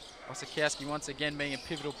 Osikowski once again being a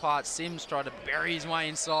pivotal part. Sims tried to bury his way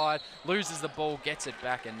inside, loses the ball, gets it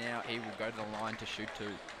back, and now he will go to the line to shoot 2.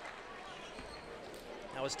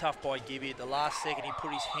 That was tough by Gibby. At the last second, he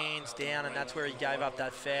put his hands down, and that's where he gave up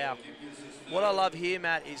that foul. What I love here,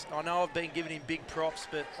 Matt, is I know I've been giving him big props,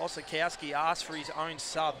 but Osikowski asked for his own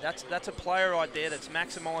sub. That's a player right there that's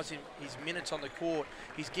maximising his minutes on the court.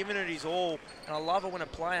 He's given it his all, and I love it when a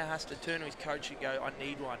player has to turn to his coach and go, I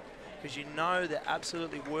need one. Because you know they're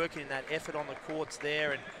absolutely working, that effort on the court's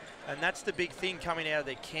there, and that's the big thing coming out of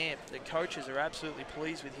their camp. The coaches are absolutely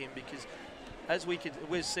pleased with him because, as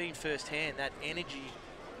we're seeing firsthand, that energy,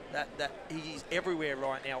 that he's everywhere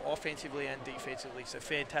right now, offensively and defensively. So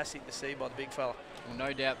fantastic to see by the big fella. Will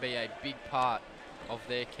no doubt be a big part of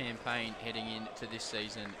their campaign heading into this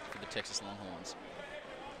season for the Texas Longhorns.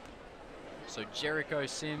 So Jericho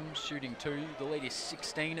Sims shooting 2. The lead is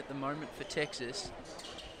 16 at the moment for Texas.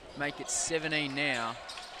 Make it 17 now.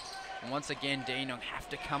 And once again, Dandenong have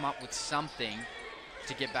to come up with something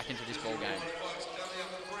to get back into this ball game.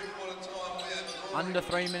 Under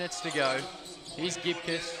 3 minutes to go. Here's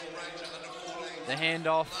Gibcus. The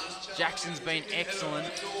handoff. Jackson's been excellent.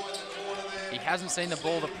 He hasn't seen the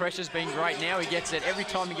ball. The pressure's been great. Now he gets it. Every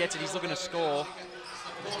time he gets it, he's looking to score.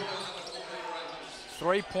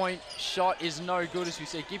 3-point shot is no good, as we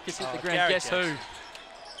see. Gibcus hit the ground. Guess who?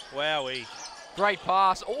 Wowee. Great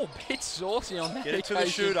pass. Oh, a bit saucy on that. Get it to the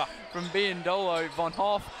shooter. From Biondolo. Von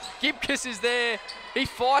Hoff. Gibcus is there. He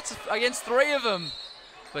fights against 3 of them,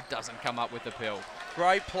 but doesn't come up with the pill.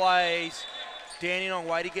 Great plays. Dandenong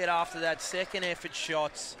way to get after that second effort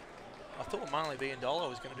shots. I thought Marley Biondolo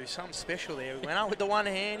was going to do something special there. He went up with the one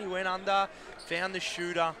hand, he went under, found the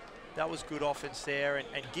shooter. That was good offense there.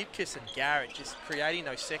 And Gibcus and Garrett just creating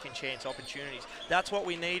those second chance opportunities. That's what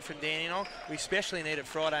we need from Dandenong. We especially need it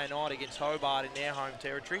Friday night against Hobart in their home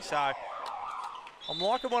territory. So I'm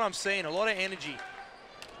liking what I'm seeing, a lot of energy.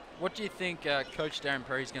 What do you think Coach Darren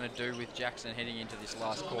Perry's going to do with Jackson heading into this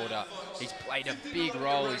last quarter? He's played a big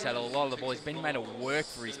role. He's had a lot of the ball. He's been made to work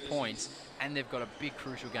for his points, and they've got a big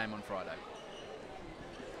crucial game on Friday.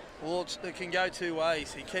 Well, it can go 2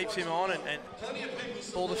 ways. He keeps him on, and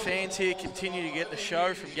all the fans here continue to get the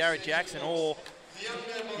show from Garrett Jackson, or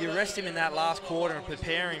you rest him in that last quarter and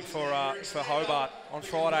prepare him for Hobart on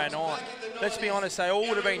Friday night. Let's be honest, they all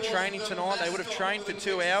would have been training tonight. They would have trained for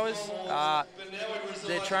 2 hours.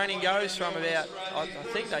 Their training goes from about, I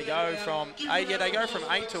think they go from 8, yeah, they go from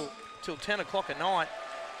 8 till 10 o'clock at night.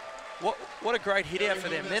 What a great hit out for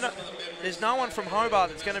them. There's no one from Hobart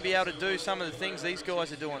that's going to be able to do some of the things these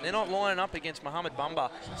guys are doing. They're not lining up against Mohamed Bumba.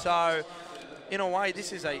 So, in a way,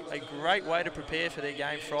 this is a great way to prepare for their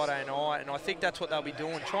game Friday night, and I think that's what they'll be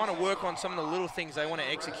doing, trying to work on some of the little things they want to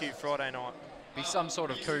execute Friday night. Be some sort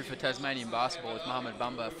of coup for Tasmanian basketball if Mohamed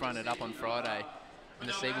Bumba fronted up on Friday in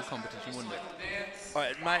the SEABL competition, wouldn't it?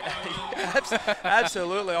 Right, mate,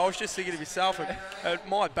 absolutely. I was just thinking to myself, it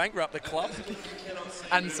might bankrupt the club.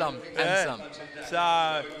 And some.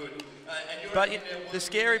 So, but the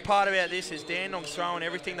scary part about this is Dandenong's throwing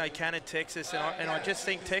everything they can at Texas, and I just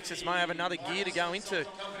think Texas may have another gear to go into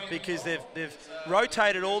because they've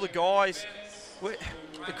rotated all the guys.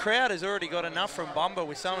 The crowd has already got enough from Bumba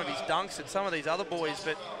with some of his dunks and some of these other boys,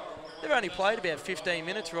 but they've only played about 15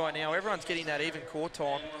 minutes right now. Everyone's getting that even court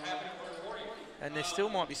time, and there still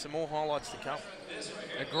might be some more highlights to come.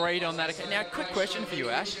 Agreed on that. Now, quick question for you,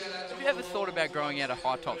 Ash. Have you ever thought about growing out a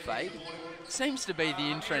high top fade? Seems to be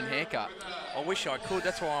the in-trend haircut. I wish I could.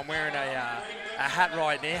 That's why I'm wearing a hat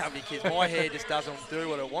right now, because my hair just doesn't do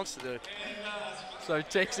what it wants to do. So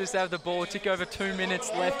Texas have the ball, tick over 2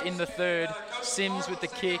 minutes left in the third. Sims with the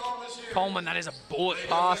kick. Coleman, that is a bullet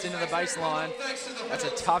pass into the baseline. That's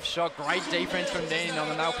a tough shot, great defense from Dandenong,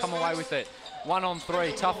 and they'll come away with it. 1 on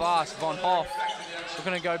 3, tough ask, Von Hoff.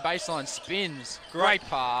 Looking to go baseline, spins, great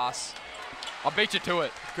pass. I beat you to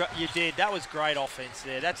it. You did, that was great offense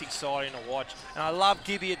there. That's exciting to watch. And I love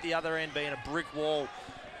Gibby at the other end being a brick wall.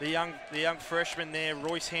 The young freshman there,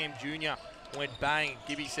 Royce Ham Jr., went bang.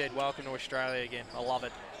 Gibby said, welcome to Australia again. I love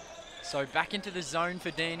it. So back into the zone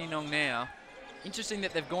for Dandenong now. Interesting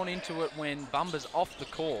that they've gone into it when Bumba's off the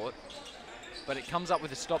court, but it comes up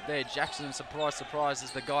with a stop there. Jackson, surprise, surprise,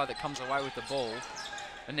 is the guy that comes away with the ball.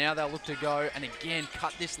 And now they'll look to go and again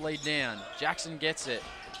cut this lead down. Jackson gets it,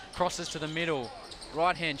 crosses to the middle.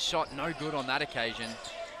 Right-hand shot, no good on that occasion.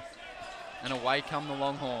 And away come the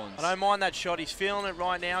Longhorns. I don't mind that shot. He's feeling it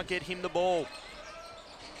right now. Get him the ball.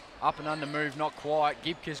 Up and under move, not quite.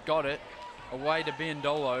 Gibka's got it. Away to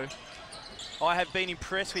Biondolo. I have been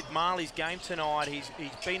impressed with Marley's game tonight. He's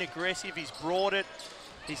been aggressive. He's brought it.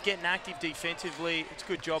 He's getting active defensively. It's a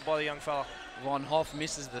good job by the young fella. Von Hoff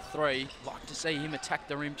misses the 3. Like to see him attack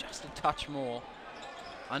the rim just a touch more.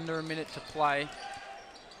 Under a minute to play.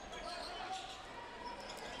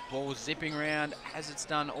 Ball zipping around as it's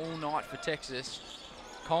done all night for Texas.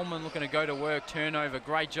 Coleman looking to go to work. Turnover.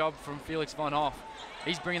 Great job from Felix Von Hoff.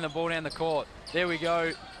 He's bringing the ball down the court. There we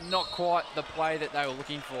go. Not quite the play that they were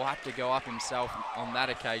looking for. Had to go up himself on that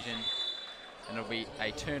occasion. And it'll be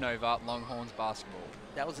a turnover, Longhorns basketball.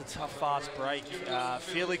 That was a tough, fast break.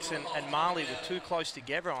 Felix and Marley were too close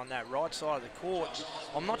together on that right side of the court.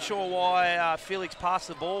 I'm not sure why Felix passed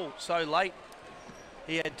the ball so late.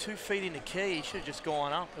 He had 2 feet in the key. He should have just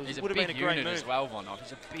gone up. It would have been a great move. As well, Von Hoff.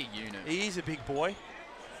 He's a big unit. He is a big boy.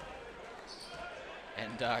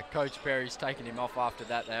 And Coach Perry's taking him off after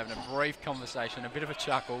that. They're having a brief conversation, a bit of a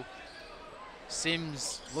chuckle.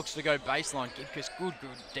 Sims looks to go baseline. Gibka's good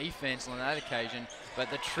defense on that occasion. But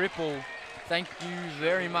the triple, thank you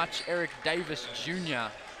very much, Eric Davis Jr.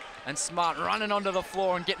 And Smart running onto the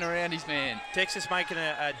floor and getting around his man. Texas making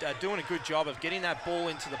doing a good job of getting that ball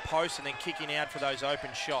into the post and then kicking out for those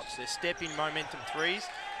open shots. They're stepping momentum 3s,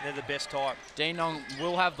 and they're the best type. Dandenong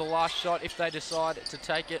will have the last shot if they decide to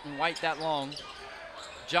take it and wait that long.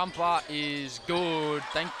 Jumper is good.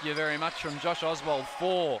 Thank you very much from Josh Oswald.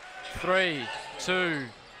 4, 3, 2.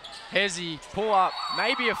 Hezzy, pull up.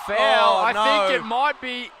 Maybe a foul. Oh, I no. think it might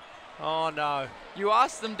be. Oh, no. You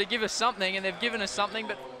asked them to give us something, and they've given us something,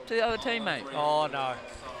 but to the other teammate. Oh, no.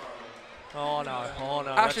 Oh, no. Oh,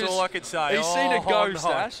 no. Ash That's all I could say. He's seen a ghost,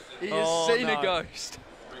 no. Ash. He has seen a ghost.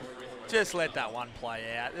 Just let that one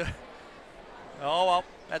play out. Oh, well,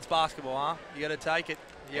 that's basketball, huh? You got to take it.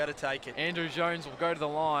 You got to take it. Andrew Jones will go to the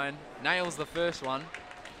line. Nails the first one.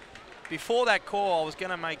 Before that call, I was going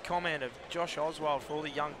to make comment of Josh Oswald for all the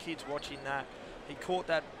young kids watching that. He caught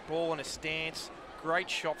that ball in a stance. Great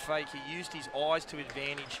shot fake. He used his eyes to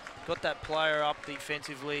advantage. Got that player up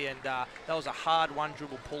defensively, and that was a hard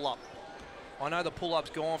one-dribble pull-up. I know the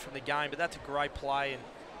pull-up's gone from the game, but that's a great play, and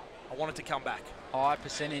I want it to come back. High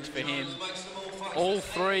percentage for him. All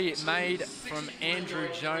 3 made from Andrew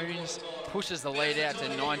Jones. Pushes the lead out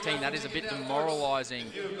to 19. That is a bit demoralising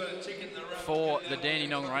for the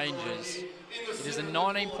Dandenong Rangers. It is a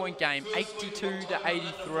 19-point game,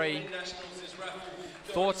 82-83.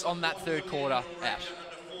 Thoughts on that third quarter, Ash?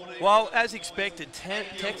 Well, as expected,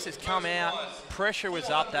 Texas come out. Pressure was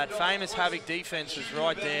up. That famous Havoc defense was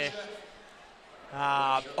right there.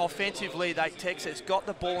 Offensively, Texas got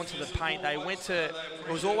the ball into the paint. They went to. It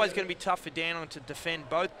was always going to be tough for Dandenong to defend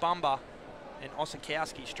both Bumba and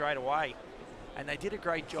Osikowski straight away. And they did a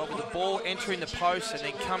great job of the ball entering the post and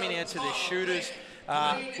then coming out to their shooters.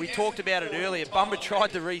 We talked about it earlier. Bumba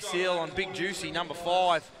tried to reseal on Big Juicy, number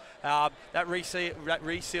 5. That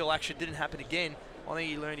reseal action didn't happen again. I think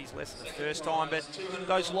he learned his lesson the first time. But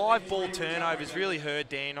those live ball turnovers really hurt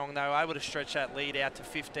Dandenong. They were able to stretch that lead out to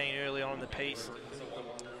 15 early on in the piece.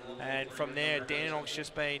 And from there, Dandenong's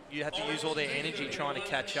just been, you had to use all their energy trying to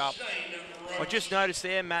catch up. I just noticed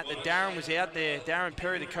there, Matt, that Darren was out there. Darren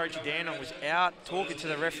Perry, the coach of Dandenong, was out talking to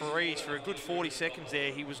the referees for a good 40 seconds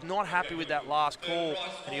there. He was not happy with that last call,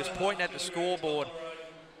 and he was pointing at the scoreboard,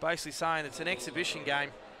 basically saying it's an exhibition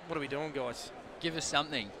game. What are we doing, guys? Give us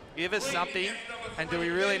something. Give us something, and do we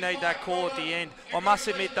really need that call at the end? I must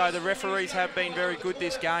admit, though, the referees have been very good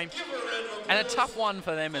this game. And a tough one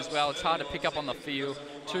for them as well. It's hard to pick up on the field.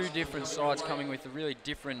 2 different sides coming with really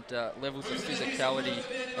different levels of physicality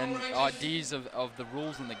and ideas of the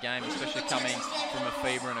rules in the game, especially coming from a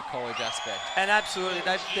FIBA and a college aspect. And absolutely,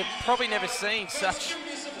 they've probably never seen such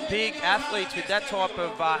big athletes with that type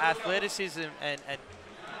of athleticism and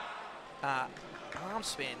arm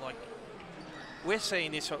span. Like, we're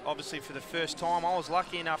seeing this obviously for the first time. I was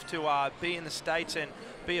lucky enough to be in the States and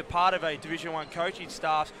be a part of a Division I coaching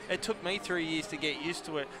staff. It took me 3 years to get used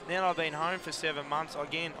to it. Now that I've been home for 7 months,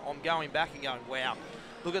 again, I'm going back and going, wow,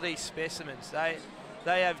 look at these specimens.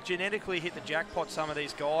 They have genetically hit the jackpot, some of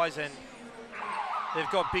these guys, and they've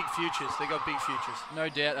got big futures. They've got big futures. No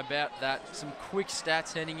doubt about that. Some quick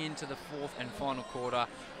stats heading into the fourth and final quarter.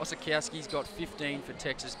 Osikowski's got 15 for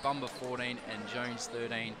Texas, Bumba 14, and Jones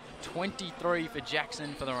 13. 23 for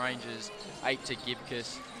Jackson for the Rangers, 8 to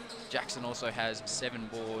Gibcus. Jackson also has 7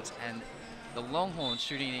 boards, and the Longhorns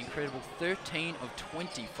shooting an incredible 13 of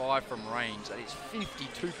 25 from range. That is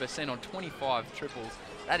 52% on 25 triples.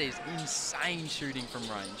 That is insane shooting from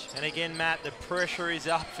range. And again, Matt, the pressure is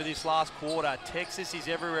up for this last quarter. Texas is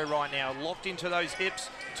everywhere right now, locked into those hips,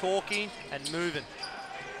 talking and moving.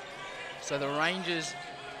 So the Rangers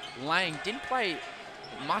didn't play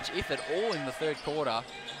much if at all in the third quarter.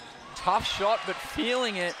 Tough shot, but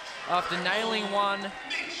feeling it after nailing one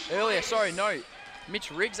earlier. Sorry, no.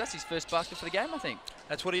 Mitch Riggs, that's his first basket for the game, I think.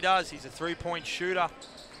 That's what he does. He's a three-point shooter.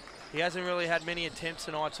 He hasn't really had many attempts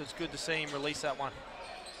tonight, so it's good to see him release that one.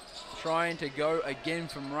 Trying to go again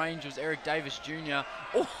from range was Eric Davis Jr.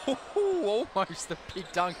 Oh, almost the big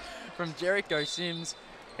dunk from Jericho Sims.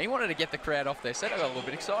 He wanted to get the crowd off their set. I got a little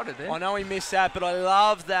bit excited there. I know he missed that, but I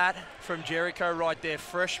love that from Jericho right there.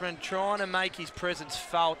 Freshman trying to make his presence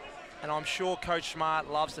felt, and I'm sure Coach Smart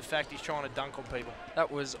loves the fact he's trying to dunk on people. That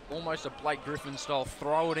was almost a Blake Griffin style,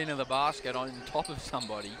 throw it into the basket on top of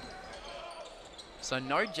somebody. So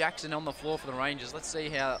no Jackson on the floor for the Rangers. Let's see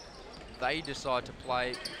how they decide to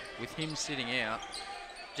play with him sitting out.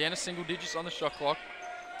 Down to single digits on the shot clock.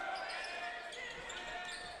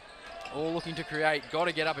 All looking to create, got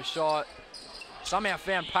to get up a shot. Somehow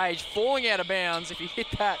found Page falling out of bounds. If he hit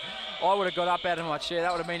that, I would have got up out of my chair.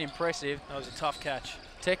 That would have been impressive. That was a tough catch.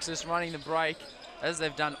 Texas running the break, as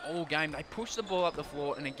they've done all game. They push the ball up the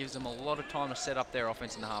floor, and it gives them a lot of time to set up their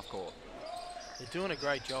offense in the half court. They're doing a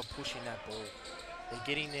great job pushing that ball. They're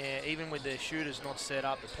getting there, even with their shooters not set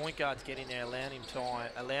up. The point guard's getting there,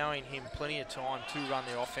 allowing him plenty of time to run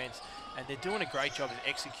their offense. And they're doing a great job of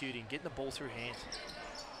executing, getting the ball through hands.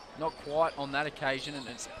 Not quite on that occasion, and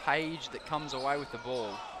it's Page that comes away with the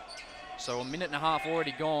ball. So a minute and a half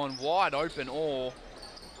already gone, wide open, or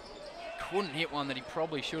couldn't hit one that he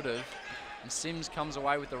probably should have. And Sims comes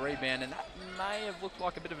away with the rebound, and that may have looked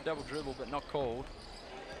like a bit of a double dribble, but not called.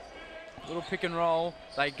 Little pick and roll.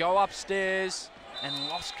 They go upstairs, and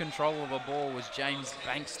lost control of a ball was James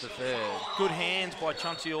Banks III. Good hands by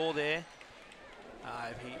Chauncey Orr there.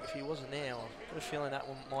 If he wasn't there, I've got a feeling that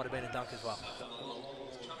one might have been a dunk as well.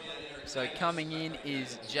 So coming in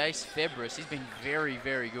is Jace Febris. He's been very,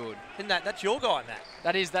 very good. Isn't that's your guy,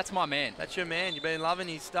 Matt? That's my man. That's your man. You've been loving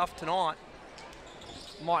his stuff tonight.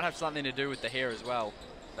 Might have something to do with the hair as well.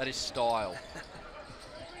 That is style.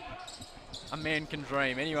 A man can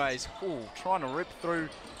dream. Anyways, trying to rip through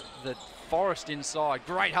the forest inside.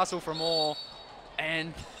 Great hustle from Orr.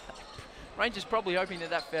 And Rangers probably hoping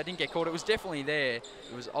that foul didn't get caught. It was definitely there.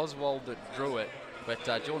 It was Oswald that drew it. But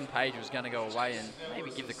Jordan Page was going to go away and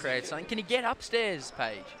maybe give the crowd something. Can he get upstairs,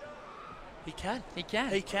 Page? He can. He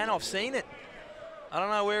can. He can. I've seen it. I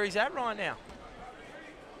don't know where he's at right now.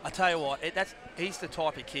 I tell you what, he's the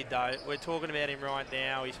type of kid, though. We're talking about him right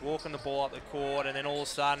now. He's walking the ball up the court, and then all of a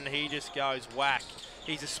sudden he just goes whack.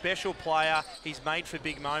 He's a special player. He's made for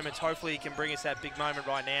big moments. Hopefully he can bring us that big moment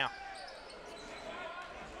right now.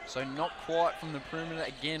 So not quite from the perimeter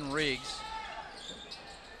again, Riggs.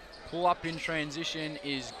 Pull up in transition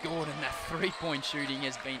is good, and that three-point shooting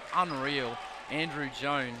has been unreal. Andrew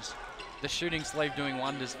Jones, the shooting sleeve, doing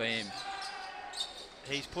wonders for him.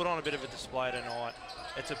 He's put on a bit of a display tonight.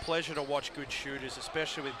 It's a pleasure to watch good shooters,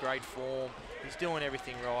 especially with great form. He's doing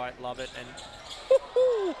everything right, love it. And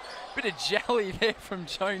bit of jelly there from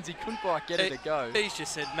Jones. He couldn't quite get it to go. He's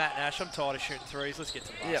just said, Matt Nash, I'm tired of shooting threes. Let's get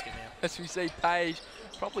to the basket now. As we see, Page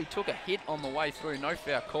probably took a hit on the way through. No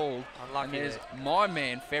foul called. Unlucky. And there's my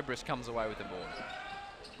man, Febris, comes away with the ball.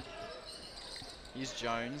 Here's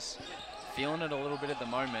Jones. Feeling it a little bit at the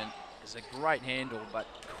moment. It's a great handle, but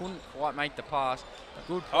couldn't quite make the pass.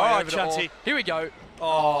 Good play over to Orr. Here we go.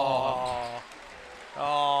 Oh,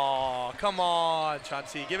 come on,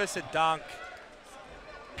 Chauncey. Give us a dunk.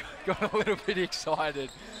 Got a little bit excited,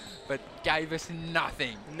 but gave us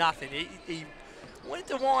nothing. Nothing. He went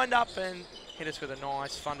to wind up and hit us with a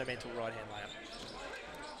nice fundamental right-hand layup.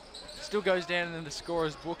 Still goes down in the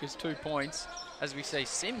scorer's book as 2 points. As we see,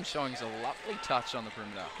 Sims showing us a lovely touch on the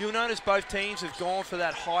perimeter. You'll notice both teams have gone for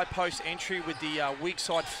that high post entry with the weak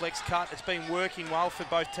side flex cut. It's been working well for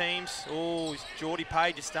both teams. Oh, Geordie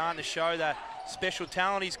Page is starting to show that special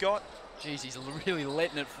talent he's got. Jeez, he's really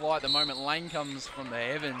letting it fly at the moment. Lane comes from the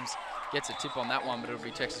heavens, gets a tip on that one, but it'll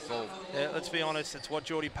be Texas ball. Yeah, let's be honest, it's what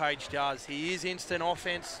Geordie Page does. He is instant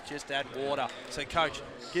offense, just add water. So, coach,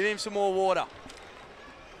 give him some more water.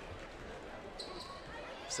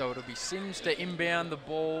 So it'll be Sims to inbound the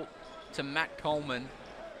ball to Matt Coleman.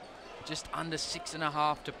 Just under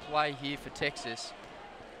 6.5 to play here for Texas.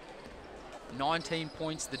 19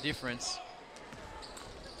 points the difference.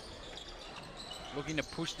 Looking to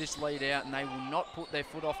push this lead out, and they will not put their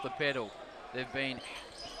foot off the pedal. They've been,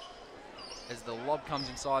 as the lob comes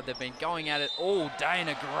inside, they've been going at it all day, and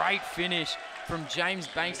a great finish from James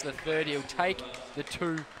Banks III. He'll take the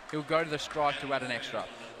 2. He'll go to the strike to add an extra.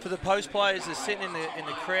 For the post players that are sitting in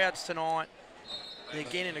the crowds tonight, they're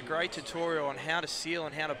getting a great tutorial on how to seal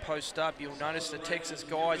and how to post up. You'll notice the Texas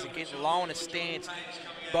guys are getting low in a stance.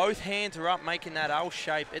 Both hands are up, making that L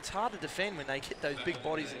shape. It's hard to defend when they get those big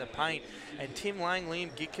bodies in the paint. And Tim Lang, Liam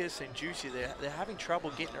Gitkus, and Juicy, they're having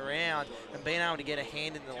trouble getting around and being able to get a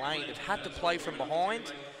hand in the lane. They've had to play from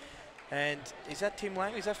behind. And is that Tim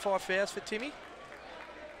Lang? Is that 5 fouls for Timmy?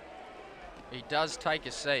 He does take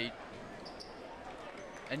a seat.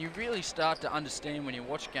 And you really start to understand when you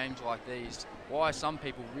watch games like these why some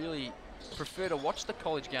people really prefer to watch the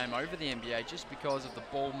college game over the NBA, just because of the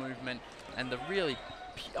ball movement and the really,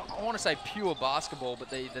 I want to say pure basketball, but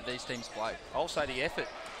that these teams play. I'll say the effort.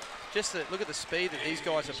 Just look at the speed that these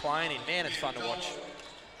guys are playing in. Man, it's fun to watch.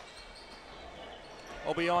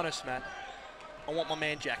 I'll be honest, Matt. I want my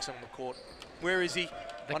man Jackson on the court. Where is he?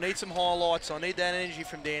 I need some highlights. I need that energy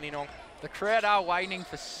from Dandenong. The crowd are waiting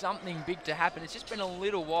for something big to happen. It's just been a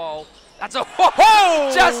little while. That's a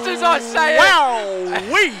whoa! Just as I say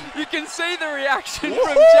it. You can see the reaction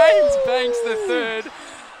from James Banks III.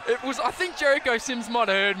 It was, I think Jericho Sims might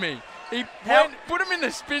have heard me. He put him in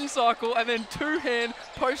the spin cycle and then 2-hand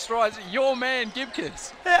post rise. Your man,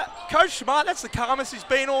 Gibkis. Yeah, Coach Smart, that's the calmest he's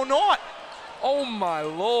been all night. Oh my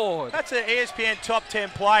Lord. That's an ESPN top 10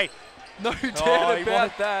 play. No doubt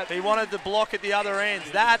about that. He wanted the block at the other end.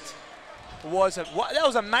 That was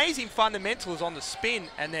amazing fundamentals on the spin,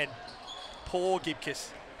 and then poor Gibkis.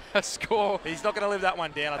 A score. He's not going to live that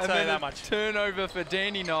one down, I'll tell you that much. Turnover for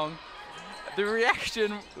Dandenong. The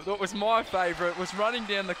reaction that was my favourite was running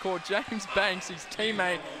down the court. James Banks, his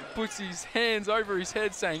teammate, puts his hands over his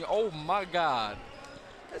head saying, oh my God.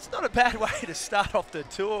 It's not a bad way to start off the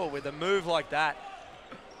tour with a move like that.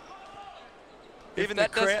 Even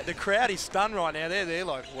the crowd is stunned right now. They're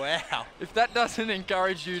like, wow. If that doesn't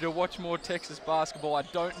encourage you to watch more Texas basketball, I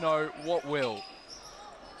don't know what will.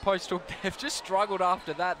 Post hook, they've just struggled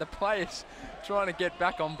after that. The players trying to get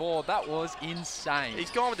back on board. That was insane. He's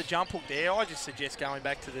gone with the jump hook there. I just suggest going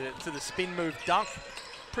back to the spin move dunk.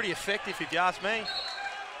 Pretty effective if you ask me.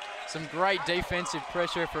 Some great defensive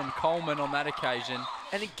pressure from Coleman on that occasion.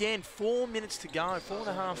 And again, 4 minutes to go,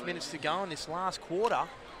 4.5 minutes to go in this last quarter.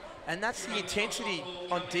 And that's the intensity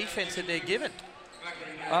on defense that they're given.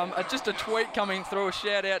 Just a tweet coming through, a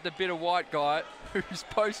shout out to Bitter White Guy, who's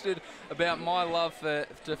posted about my love for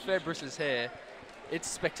Febris's hair. It's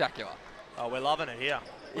spectacular. Oh, we're loving it here.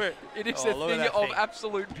 It is a thing of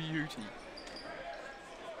absolute beauty.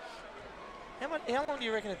 How long do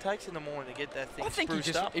you reckon it takes in the morning to get that thing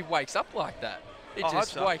spruced up? He wakes up like that. It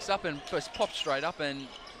just wakes up and just pops straight up and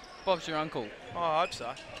Bob's your uncle. Oh, I hope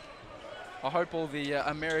so. I hope all the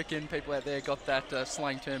American people out there got that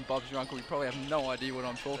slang term, Bob's your uncle. You probably have no idea what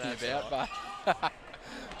I'm talking about. Right. But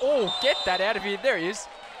oh, get that out of here. There he is.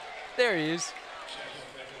 There he is.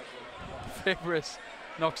 Febris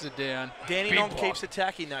knocks it down. Dandenong keeps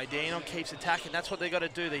attacking, though. Dandenong keeps attacking. That's what they've got to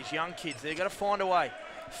do, these young kids. They've got to find a way.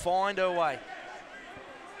 Find a way.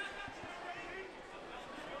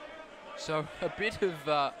 So a bit of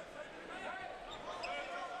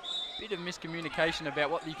miscommunication about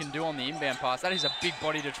what you can do on the inbound pass. That is a big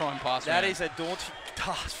body to try and pass. That is a daunting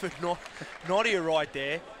task for Nottia right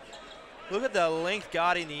there. Look at the length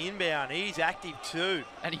guarding the inbound. He's active too.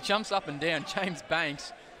 And he jumps up and down. James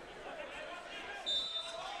Banks.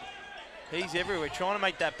 He's everywhere trying to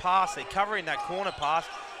make that pass. They're covering that corner pass.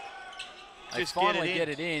 Just finally get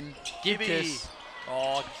it in. Gibkis.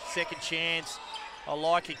 Oh, second chance. I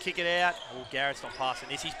like it. Kick it out. Oh, Garrett's not passing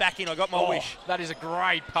this. He's back in. I got my wish. That is a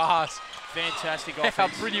great pass. Fantastic offense. How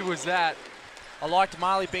pretty was that? I liked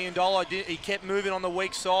Marley Biandolo. He kept moving on the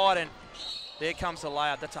weak side, and there comes the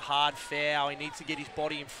layup. That's a hard foul. He needs to get his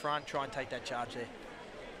body in front, try and take that charge there.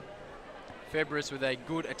 Febris with a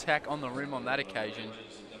good attack on the rim on that occasion.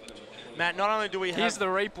 Matt, not only do we have... Here's the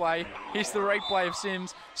replay. Here's the replay of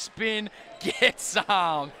Sims. Spin, get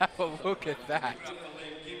some. Have a look at that.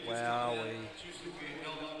 Wowee.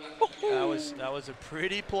 That was a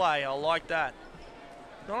pretty play. I like that.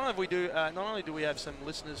 Not only do we have some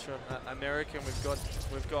listeners from America, and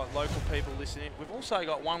we've got local people listening. We've also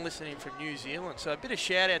got one listening from New Zealand. So a bit of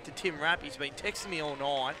shout out to Tim Rapp. He's been texting me all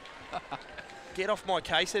night. Get off my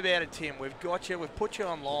case about it, Tim. We've got you. We've put you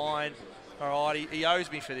online. All right, he owes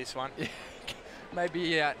me for this one.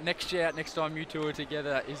 Maybe next shout, next time you two are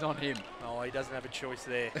together, is on him. Oh, he doesn't have a choice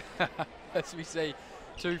there. As we see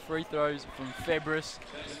 2 free throws from Febres.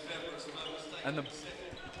 And the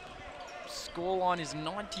scoreline is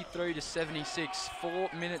 93-76. 4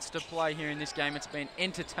 minutes to play here in this game. It's been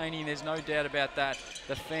entertaining, there's no doubt about that.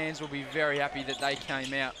 The fans will be very happy that they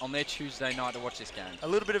came out on their Tuesday night to watch this game. A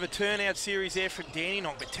little bit of a turnout series there for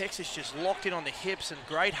Dandenong, but Texas just locked in on the hips, and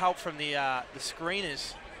great help from the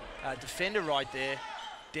screeners. Defender right there.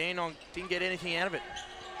 Dandenong didn't get anything out of it.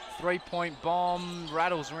 3-point bomb,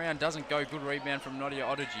 rattles around, doesn't go. Good rebound from Nadia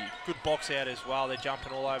Odaji. Good box out as well. They're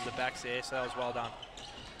jumping all over the backs there, so that was well done.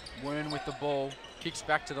 Wern with the ball, kicks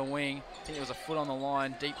back to the wing. I think it was a foot on the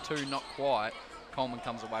line, deep 2, not quite. Coleman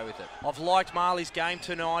comes away with it. I've liked Marley's game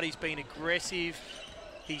tonight. He's been aggressive.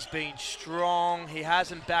 He's been strong. He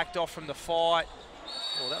hasn't backed off from the fight.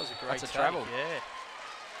 Oh, that was a great travel. Yeah.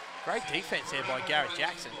 Great defense there by Garrett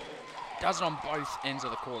Jackson. Does it on both ends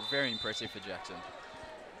of the court. Very impressive for Jackson.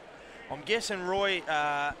 I'm guessing Royce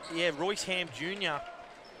Ham Jr.,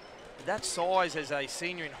 that size as a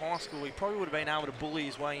senior in high school, he probably would have been able to bully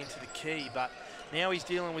his way into the key, but now he's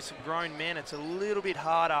dealing with some grown men. It's a little bit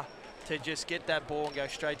harder to just get that ball and go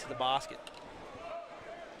straight to the basket.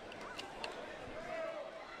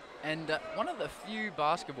 And one of the few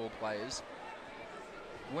basketball players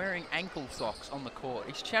wearing ankle socks on the court.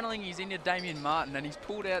 He's channeling his inner Damian Martin, and he's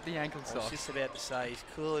pulled out the ankle socks. I was just about to say, he's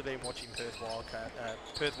clearly been watching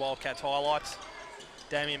Perth Wildcats highlights.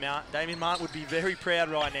 Damian Martin would be very proud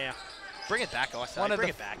right now. Bring it back, I say. Bring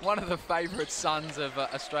it back. One of the favourite sons of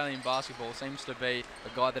Australian basketball seems to be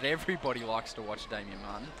a guy that everybody likes to watch, Damian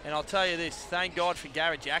Martin. And I'll tell you this, thank God for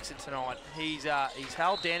Garrett Jackson tonight. He's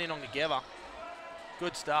held Dandenong together.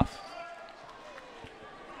 Good stuff.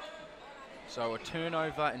 So a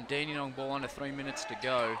turnover and Dandenong ball under 3 minutes to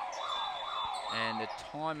go. And a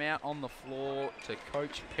timeout on the floor to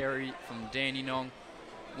Coach Perry from Dandenong.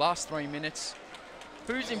 Last 3 minutes.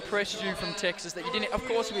 Who's impressed you from Texas that you didn't? Of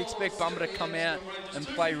course, we expect Bumba to come out and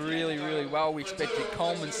play really, really well. We expected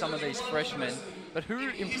Coleman, some of these freshmen. But who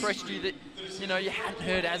impressed you that, you know, you hadn't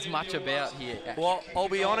heard as much about here? Well, I'll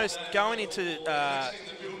be honest, going into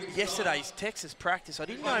yesterday's Texas practice, I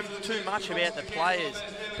didn't know too much about the players.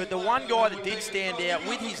 But the one guy that did stand out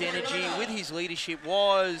with his energy, with his leadership,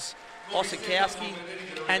 was Osikowski.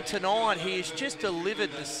 And tonight, he has just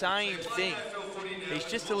delivered the same thing. He's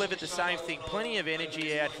just delivered the same thing. Plenty of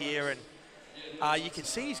energy out here, and you can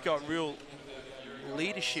see he's got real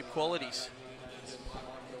leadership qualities.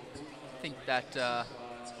 I think that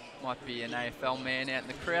might be an AFL man out in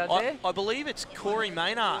the crowd there. I believe it's Corey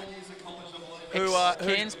Maynard.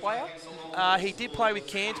 Cairns player? He did play with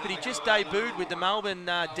Cairns, but he just debuted with the Melbourne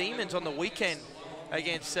Demons on the weekend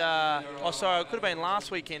against, it could have been last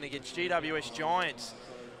weekend against GWS Giants.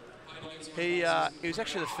 He was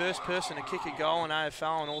actually the first person to kick a goal in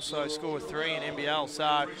AFL and also score 3 in NBL,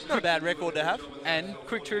 so not a bad record to have. And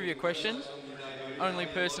quick trivia question, only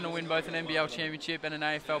person to win both an NBL championship and an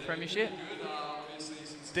AFL premiership?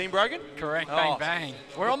 Dean Brogan? Correct, bang, bang.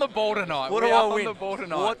 We're on the ball tonight. What do I win? On the ball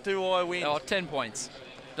tonight. What do I win? Oh, 10 points.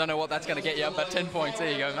 Don't know what that's going to get you, but 10 points.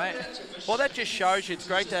 There you go, mate. Well, that just shows you it's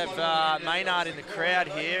great to have Maynard in the crowd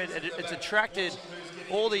here. It's attracted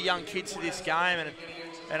all the young kids to this game,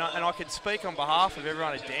 and I can speak on behalf of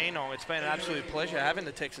everyone at Dandenong. It's been an absolute pleasure having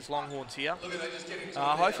the Texas Longhorns here.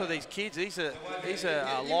 Hopefully these kids, these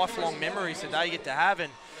are lifelong memories that they get to have,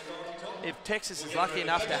 and if Texas is lucky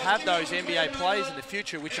enough to have those NBA players in the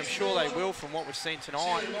future, which I'm sure they will from what we've seen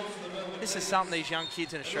tonight, this is something these young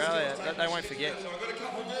kids in Australia, that they won't forget.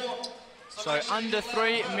 So under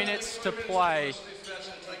 3 minutes to play.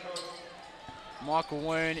 Michael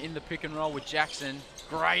Wern in the pick and roll with Jackson.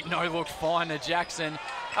 Great no-look find to Jackson.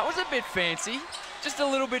 That was a bit fancy, just a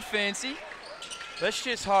little bit fancy. Let's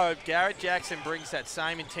just hope Garrett Jackson brings that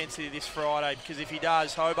same intensity this Friday, because if he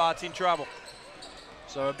does, Hobart's in trouble.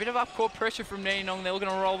 So a bit of up-court pressure from Dandenong. They're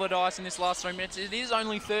going to roll the dice in this last 3 minutes. It is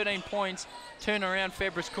only 13 points. Turn around,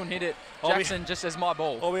 Febres couldn't hit it. Jackson just says, my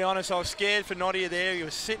ball. I'll be honest, I was scared for Nadia there. He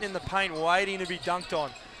was sitting in the paint waiting to be dunked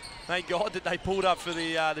on. Thank God that they pulled up for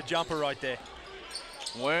the jumper right there.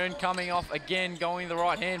 Wern coming off again, going the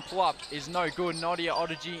right hand. Pull-up is no good. Nadia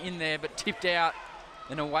Odaji in there, but tipped out.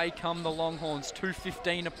 And away come the Longhorns,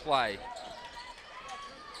 2:15 to play.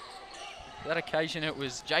 That occasion, it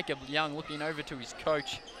was Jacob Young looking over to his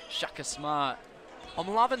coach, Shaka Smart. I'm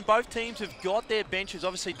loving both teams have got their benches.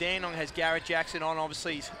 Obviously, Dandenong has Garrett Jackson on.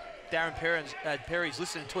 Obviously, Darren Perry's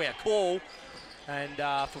listening to our call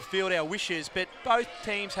and fulfilled our wishes. But both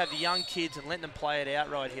teams have the young kids and letting them play it out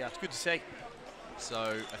right here. It's good to see.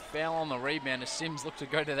 So a foul on the rebound as Sims looked to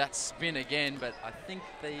go to that spin again, but I think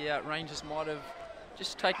the Rangers might have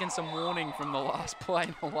just taken some warning from the last play,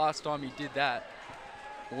 the last time he did that,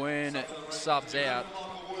 when it subs out.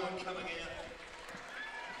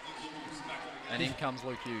 And in comes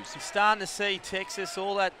Luke Hughes. You're starting to see Texas,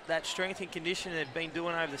 all that strength and conditioning they've been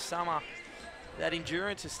doing over the summer, that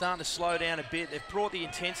endurance is starting to slow down a bit. They've brought the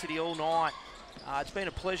intensity all night. It's been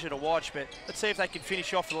a pleasure to watch, but let's see if they can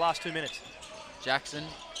finish off for the last 2 minutes. Jackson,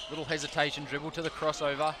 little hesitation, dribble to the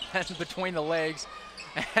crossover, and between the legs,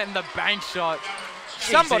 and the bank shot.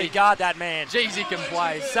 Somebody guard that man. Jeez, he can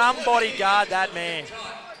play. Somebody guard that man.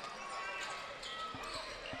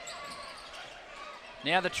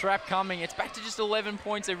 Now the trap coming. It's back to just 11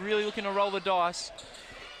 points. They're really looking to roll the dice.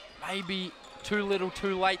 Maybe too little,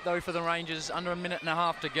 too late, though, for the Rangers. Under a minute and a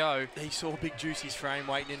half to go. He saw Big Juicy's frame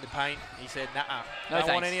waiting in the paint. He said, nah, no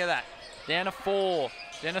don't want any of that. Down to 4,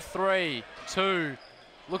 down to 3, 2.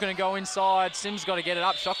 Looking to go inside. Sims got to get it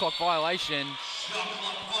up. Shot clock violation.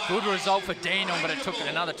 Good result for Dandenong, but it took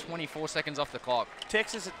another 24 seconds off the clock.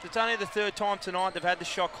 Texas, it's only the 3rd time tonight they've had the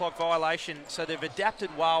shot clock violation, so they've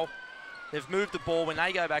adapted well. They've moved the ball. When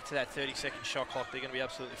they go back to that 30-second shot clock, they're going to be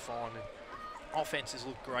absolutely fine. And offenses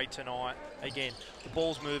look great tonight. Again, the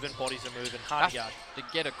ball's moving, bodies are moving. Hard to guard. To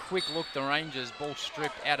get a quick look, the Rangers, ball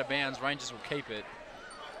stripped out of bounds. Rangers will keep it.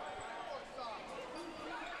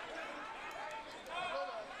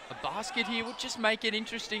 A basket here would just make it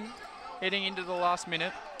interesting heading into the last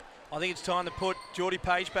minute. I think it's time to put Geordie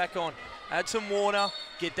Page back on. Add some water,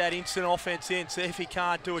 get that instant offense in, see if he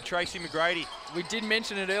can't do a Tracy McGrady. We did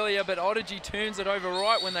mention it earlier, but Odygy turns it over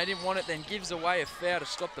right when they didn't want it, then gives away a foul to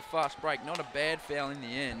stop the fast break. Not a bad foul in the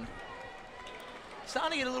end.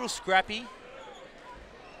 Starting to get a little scrappy.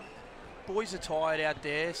 Boys are tired out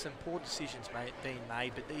there. Some poor decisions being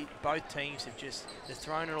made, but both teams have they're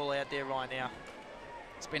throwing it all out there right now.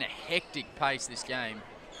 It's been a hectic pace this game.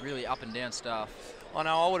 Really up and down stuff. I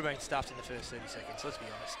know, I would have been stuffed in the first 30 seconds, let's be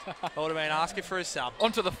honest. I would have been asking for a sub.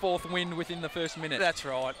 Onto the 4th wind within the first minute. That's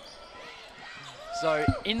right. So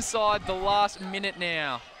inside the last minute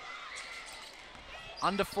now.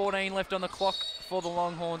 Under 14 left on the clock for the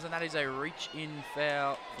Longhorns, and that is a reach-in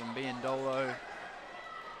foul from Biandolo.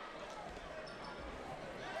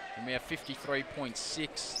 And we have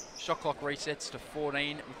 53.6. Shot clock resets to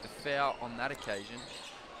 14 with the foul on that occasion.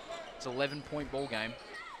 It's an 11-point ball game.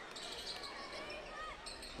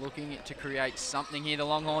 Looking to create something here, the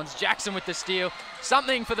Longhorns. Jackson with the steal.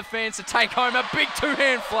 Something for the fans to take home. A big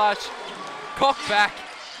 2-hand flush. Cock back.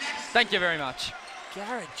 Thank you very much.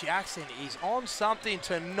 Garrett Jackson is on something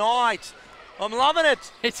tonight. I'm loving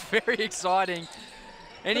it. It's very exciting.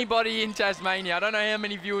 Anybody in Tasmania, I don't know how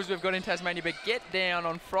many viewers we've got in Tasmania, but get down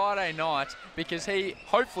on Friday night because he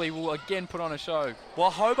hopefully will again put on a show. Well,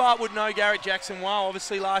 Hobart would know Garrett Jackson well.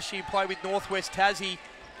 Obviously last year he played with Northwest Tassie.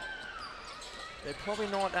 They're probably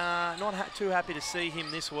not too happy to see him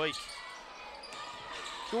this week.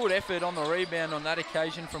 Good effort on the rebound on that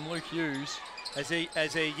occasion from Luke Hughes. As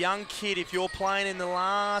a young kid, if you're playing in the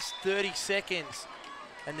last 30 seconds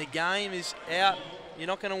and the game is out, you're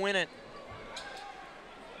not going to win it.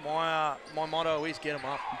 My motto is get him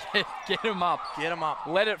up. Get him up. Get him up.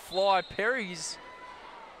 Let it fly. Perry's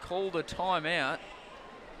called a timeout.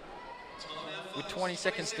 With 20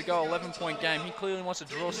 seconds to go, 11-point game. He clearly wants to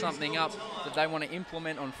draw something up that they want to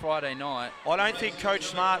implement on Friday night. I don't think Coach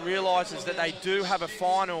Smart realises that they do have a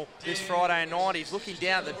final this Friday night. He's looking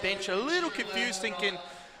down at the bench a little confused, thinking,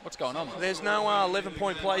 what's going on? There's no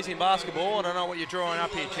 11-point plays in basketball. I don't know what you're drawing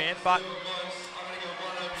up here, champ, but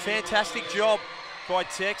fantastic job by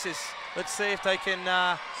Texas. Let's see if they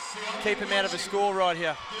can keep him out of a score right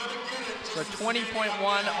here. So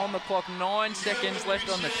 20.1 on the clock, 9 seconds left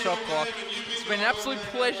on the shot clock. It's been an absolute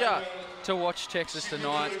pleasure to watch Texas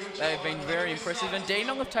tonight. They've been very impressive, and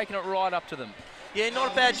Dandenong have taken it right up to them. Yeah,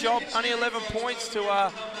 not a bad job. Only 11 points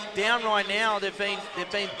to down right now. They've been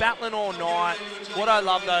battling all night. What I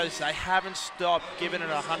love though is they haven't stopped giving it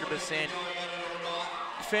 100%.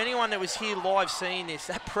 For anyone that was here live seeing this,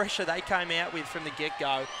 that pressure they came out with from the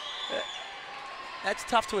get-go, that's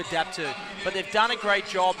tough to adapt to. But they've done a great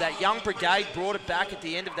job. That young brigade brought it back at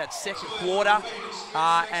the end of that second quarter.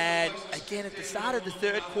 And again, at the start of the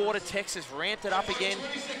third quarter, Texas ramped it up again,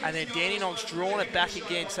 and then Dandenong's drawn it back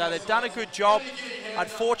again. So they've done a good job.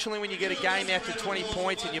 Unfortunately, when you get a game out to 20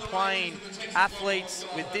 points and you're playing athletes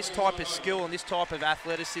with this type of skill and this type of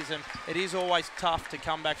athleticism, it is always tough to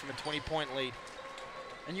come back from a 20-point lead.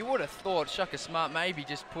 And you would have thought Shaka Smart maybe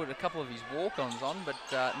just put a couple of his walk-ons on, but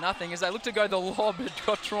nothing. As they look to go, the lob had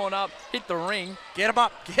got drawn up, hit the ring. Get him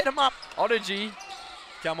up, get him up. Odygy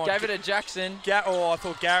come on, gave it to Jackson. I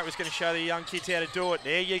thought Garrett was going to show the young kids how to do it.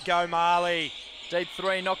 There you go, Marley. Deep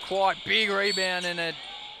three, not quite. Big rebound and a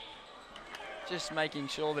just making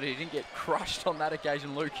sure that he didn't get crushed on that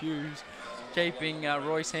occasion. Luke Hughes keeping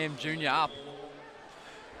Royce Ham Jr. up.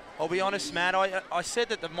 I'll be honest, Matt, I said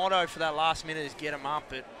that the motto for that last minute is get them up,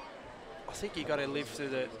 but I think you got to live through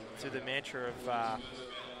the mantra of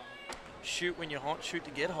shoot when you're hot, shoot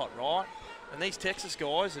to get hot, right? And these Texas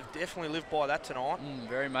guys have definitely lived by that tonight.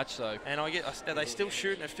 Very much so. And are they still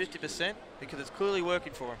shooting at 50%? Because it's clearly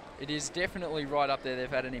working for them. It is definitely right up there. They've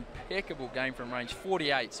had an impeccable game from range,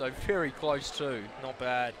 48, so very close too. Not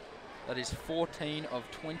bad. That is 14 of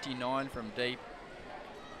 29 from deep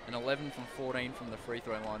and 11 from 14 from the free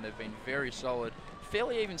throw line. They've been very solid.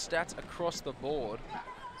 Fairly even stats across the board.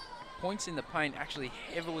 Points in the paint actually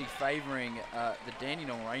heavily favouring the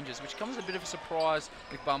Dandenong Rangers, which comes as a bit of a surprise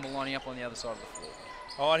with Bumble lining up on the other side of the floor.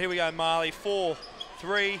 All right, here we go, Marley. 4,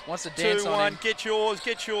 3, wants to dance 2, on 1. him. Get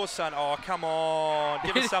yours, son. Oh, come on.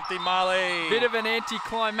 Give us something, Marley. Bit of an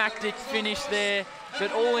anticlimactic finish there,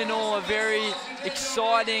 but all in all, a very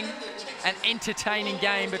exciting and entertaining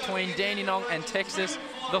game between Dandenong and Texas.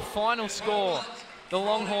 The final score, the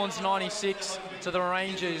Longhorns 96 to the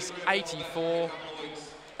Rangers 84.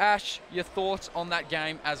 Ash, your thoughts on that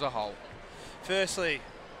game as a whole? Firstly,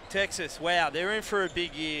 Texas, wow, they're in for a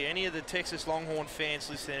big year. Any of the Texas Longhorn fans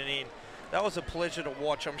listening in, that was a pleasure to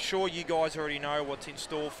watch. I'm sure you guys already know what's in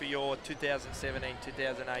store for your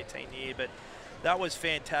 2017-2018 year, but that was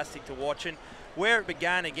fantastic to watch. And where it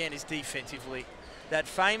began, again, is defensively. That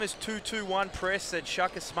famous 2-2-1 press that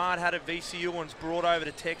Shaka Smart had at VCU and was brought over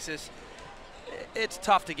to Texas, it's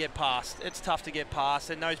tough to get past. It's tough to get past.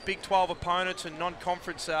 And those Big 12 opponents and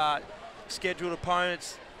non-conference scheduled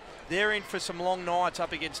opponents, they're in for some long nights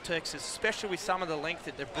up against Texas, especially with some of the length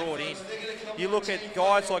that they've brought in. You look at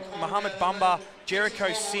guys like Muhammad Bumba,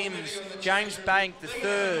 Jericho Sims, James Bank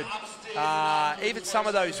III, even some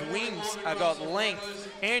of those wings have got length.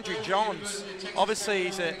 Andrew Johns, obviously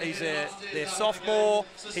he's their sophomore.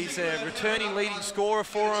 He's a returning leading scorer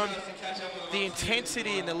for them. The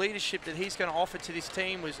intensity and the leadership that he's going to offer to this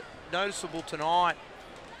team was noticeable tonight.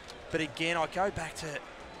 But again, I go back to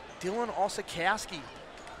Dylan Osakowski.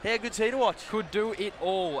 How good's he to watch? Could do it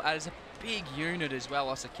all as a big unit as well,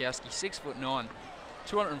 Osakowski, 6'9",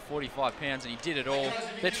 245 pounds, and he did it all.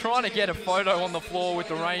 They're trying to get a photo on the floor with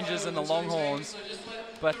the Rangers and the Longhorns,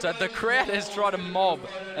 but the crowd has tried to mob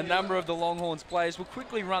a number of the Longhorns players. We'll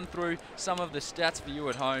quickly run through some of the stats for you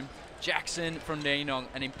at home. Jackson from Dandenong,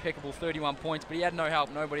 an impeccable 31 points, but he had no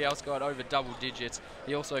help. Nobody else got over double digits.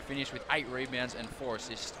 He also finished with 8 rebounds and 4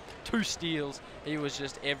 assists, 2 steals. He was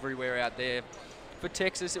just everywhere out there. For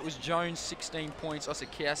Texas, it was Jones, 16 points,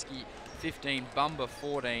 Osakowski, 15, Bumba,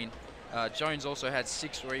 14. Jones also had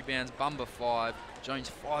 6 rebounds, Bumba 5, Jones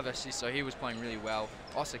 5 assists, so he was playing really well.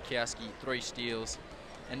 Osakowski, 3 steals.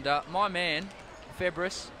 And my man,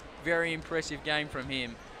 Febris, very impressive game from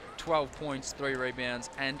him. 12 points, 3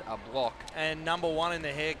 rebounds, and a block. And #1 in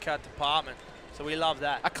the haircut department, so we love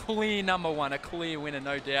that. A clear #1, a clear winner,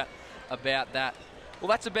 no doubt about that. Well,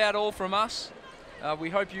 that's about all from us.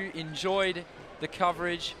 We hope you enjoyed the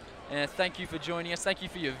coverage. Thank you for joining us. Thank you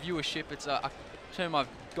for your viewership. It's a term I've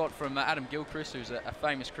got from Adam Gilchrist, who's a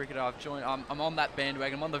famous cricketer. I'm on that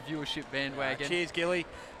bandwagon. I'm on the viewership bandwagon. Cheers, Gilly.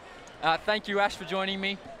 Thank you, Ash, for joining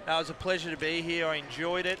me. It was a pleasure to be here. I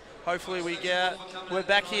enjoyed it. Hopefully we're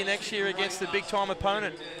back here next year against the big-time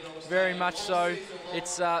opponent. Very much so.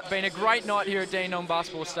 It's been a great night here at Dandenong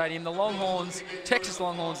Basketball Stadium. The Longhorns, Texas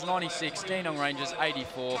Longhorns 96, Dandenong Rangers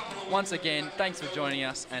 84. Once again, thanks for joining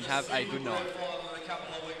us and have a good night.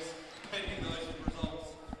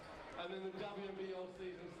 And then the WNBL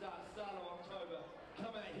season starts start of October.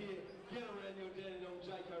 Come out here, get around your Dandenong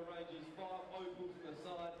Jayco Rangers, 5 opals in the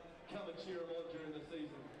side. Come and cheer them on during the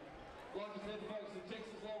season. Like I said, folks, the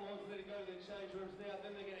Texas Longhorns need to go to their change rooms now.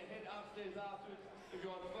 Then they're going to head upstairs afterwards. If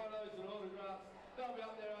you want photos and autographs, they'll be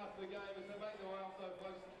up there after the game. As they make their way off, though,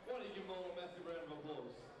 folks, why don't you give them all a massive round of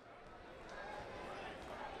applause?